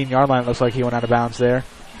 17-yard line. Looks like he went out of bounds there.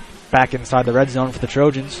 Back inside the red zone for the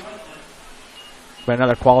Trojans. But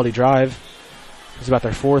another quality drive. It's about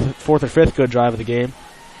their fourth or fifth good drive of the game.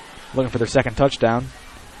 Looking for their second touchdown.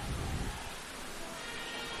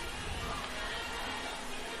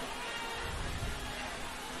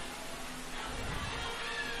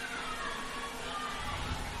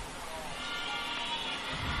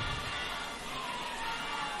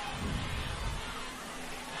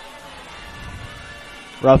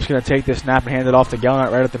 Rupp's going to take this snap and hand it off to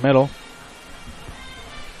Gelnat right at the middle.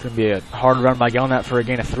 It's going to be a hard run by Gelnat for a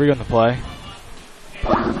gain of 3 on the play.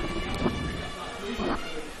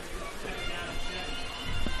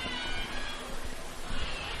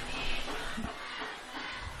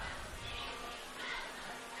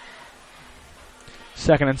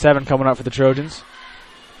 Second and 7 coming up for the Trojans.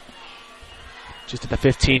 Just at the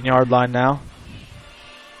 15-yard line now.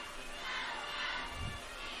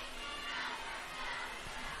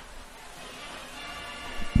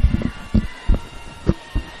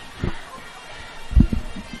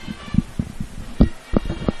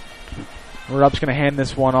 Rupp's going to hand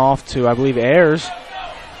this one off to, I believe, Ayers.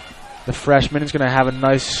 The freshman is going to have a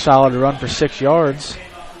nice, solid run for 6 yards.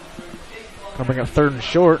 Going to bring up 3rd and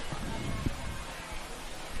short.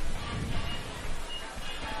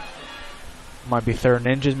 Might be 3rd and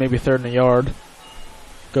inches, maybe 3rd and a yard.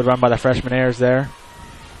 Good run by the freshman Ayers there.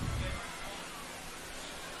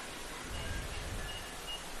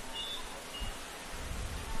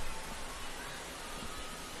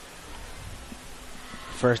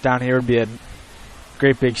 First down here would be a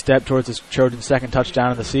great big step towards this Trojan's second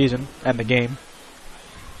touchdown of the season and the game.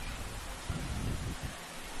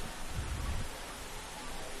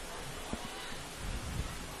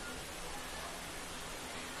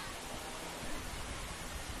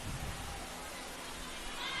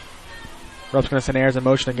 Rupp's going to send Ayers in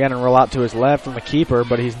motion again and roll out to his left from the keeper,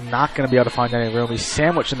 but he's not going to be able to find any room. He's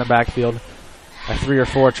sandwiched in the backfield by 3 or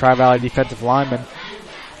 4 Tri-Valley defensive linemen.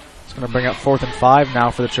 It's going to bring up 4th and 5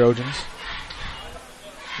 now for the Trojans.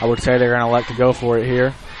 I would say they're going to elect to go for it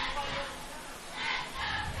here.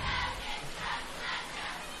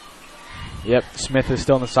 Yep, Smith is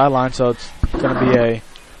still on the sideline, so it's going to be a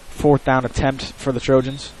 4th down attempt for the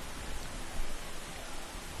Trojans.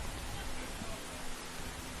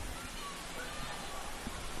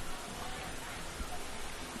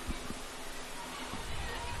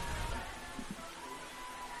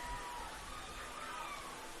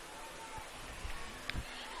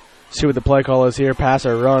 See what the play call is here, pass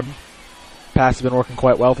or run. Pass has been working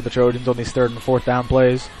quite well for the Trojans on these 3rd and 4th down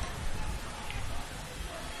plays.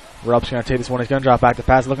 Rupp's going to take this one. He's going to drop back to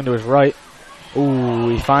pass, looking to his right. Ooh,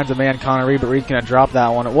 he finds a man, Connor Reed, but Reed's going to drop that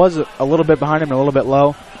one. It was a little bit behind him and a little bit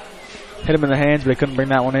low. Hit him in the hands, but he couldn't bring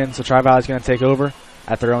that one in, so Tri-Valley's going to take over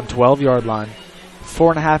at their own 12-yard line.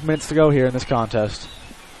 4.5 minutes to go here in this contest.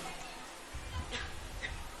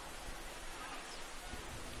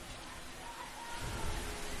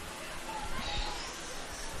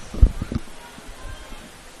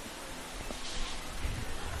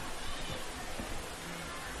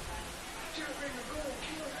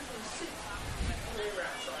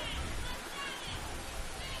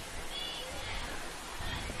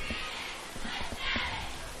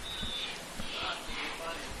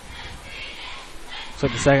 So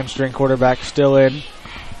the second string quarterback still in. Going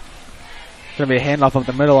to be a handoff up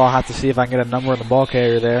the middle. I'll have to see if I can get a number on the ball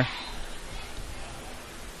carrier there.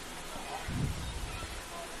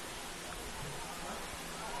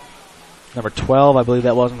 Number 12, I believe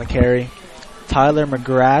that wasn't the carry. Tyler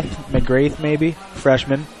McGrath maybe,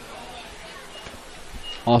 freshman.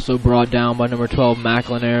 Also brought down by number 12,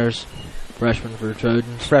 Macklin Ayers, freshman for the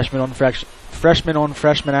Trojans. Freshman on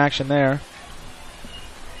freshman action there.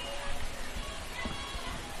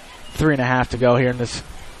 3.5 to go here in this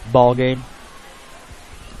ball game.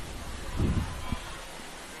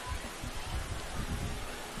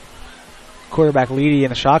 Quarterback Leedy in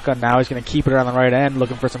the shotgun now. He's going to keep it around the right end,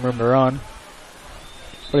 looking for some room to run.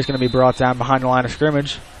 But he's going to be brought down behind the line of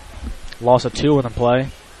scrimmage. Loss of 2 in the play.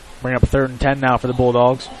 Bring up 3rd and 10 now for the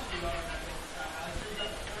Bulldogs.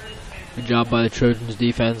 Good job by the Trojans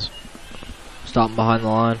defense. Stopping behind the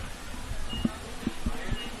line.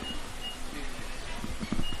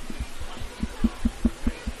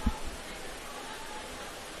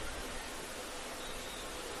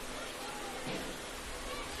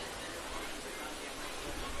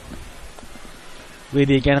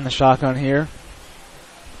 Leedy again in the shotgun here.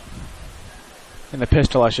 In the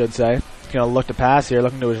pistol, I should say. He's going to look to pass here,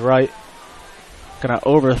 looking to his right. Going to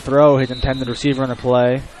overthrow his intended receiver on the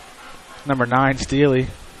play. Number 9, Steely,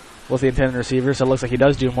 was the intended receiver, so it looks like he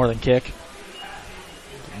does do more than kick.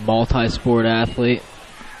 Multi-sport athlete.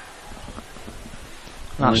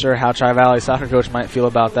 Not sure how Tri-Valley soccer coach might feel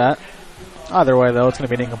about that. Either way, though, it's going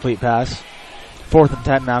to be an incomplete pass. 4th and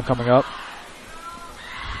 10 now coming up.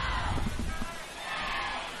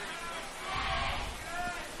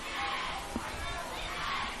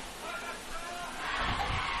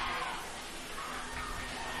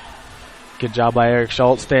 Good job by Eric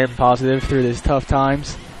Schultz staying positive through these tough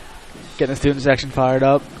times. Getting the student section fired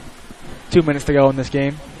up. 2 minutes to go in this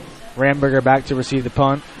game. Ramberger back to receive the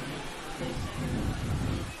punt.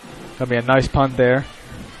 Gonna be a nice punt there.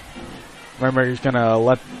 Ramberger's gonna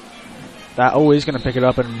let that. Oh, he's gonna pick it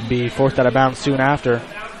up and be forced out of bounds soon after.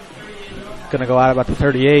 Gonna go out about the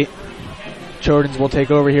 38. Trojans will take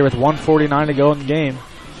over here with 1:49 to go in the game.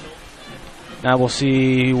 Now we'll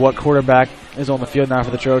see what quarterback is on the field now for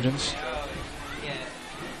the Trojans.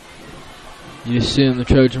 You assume the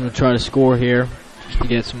Trojans will try to score here to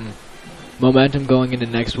get some momentum going into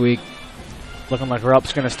next week. Looking like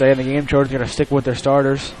Rupp's going to stay in the game. Trojans going to stick with their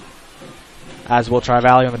starters, as will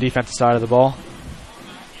Tri-Valley on the defensive side of the ball.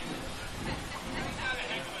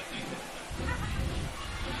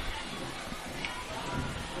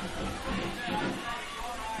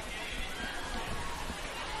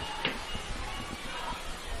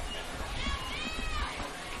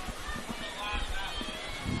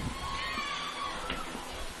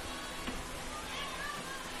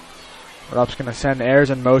 Rupp's going to send Ayers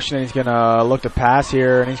in motion, and he's going to look to pass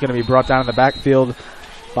here, and he's going to be brought down in the backfield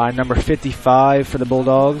by number 55 for the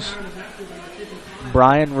Bulldogs,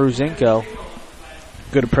 Brian Ruzinko.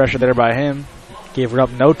 Good pressure there by him. Gave Rupp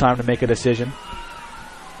no time to make a decision.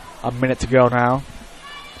 A minute to go now.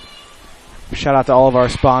 Shout out to all of our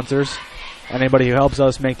sponsors, anybody who helps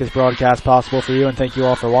us make this broadcast possible for you, and thank you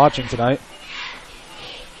all for watching tonight.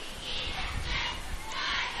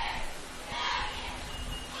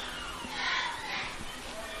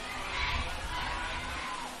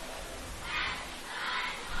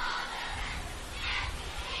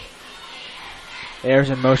 Ayers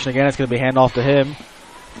in motion again. It's going to be handoff to him.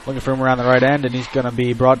 Looking for him around the right end, and he's going to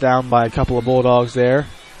be brought down by a couple of Bulldogs there.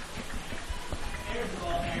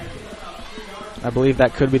 I believe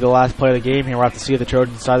that could be the last play of the game here. We'll have to see if the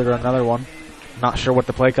Trojans decide to run another one. Not sure what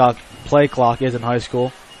the play clock is in high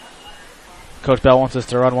school. Coach Bell wants us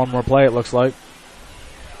to run one more play, it looks like.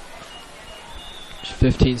 There's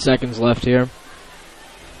 15 seconds left here.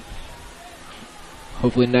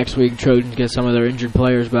 Hopefully next week Trojans get some of their injured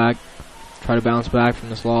players back. Try to bounce back from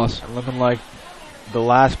this loss. And looking like the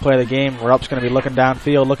last play of the game. Rupp's going to be looking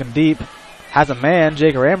downfield, looking deep. Has a man,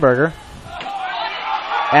 Jake Ramberger.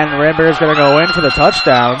 And Ramberger's going to go in for the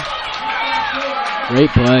touchdown. Great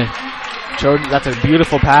play. Trojans, that's a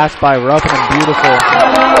beautiful pass by Rupp and a beautiful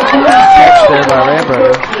catch there by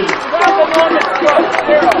Ramberger.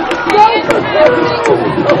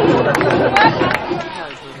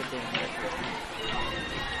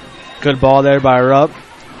 Good ball there by Rupp.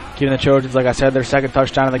 Giving the Trojans, like I said, their second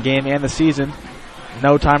touchdown of the game and the season.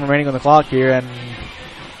 No time remaining on the clock here, and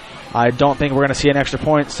I don't think we're going to see an extra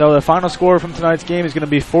point. So the final score from tonight's game is going to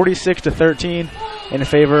be 46-13 in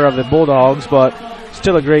favor of the Bulldogs, but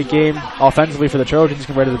still a great game offensively for the Trojans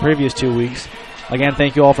compared to the previous 2 weeks. Again,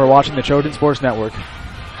 thank you all for watching the Trojan Sports Network.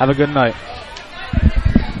 Have a good night.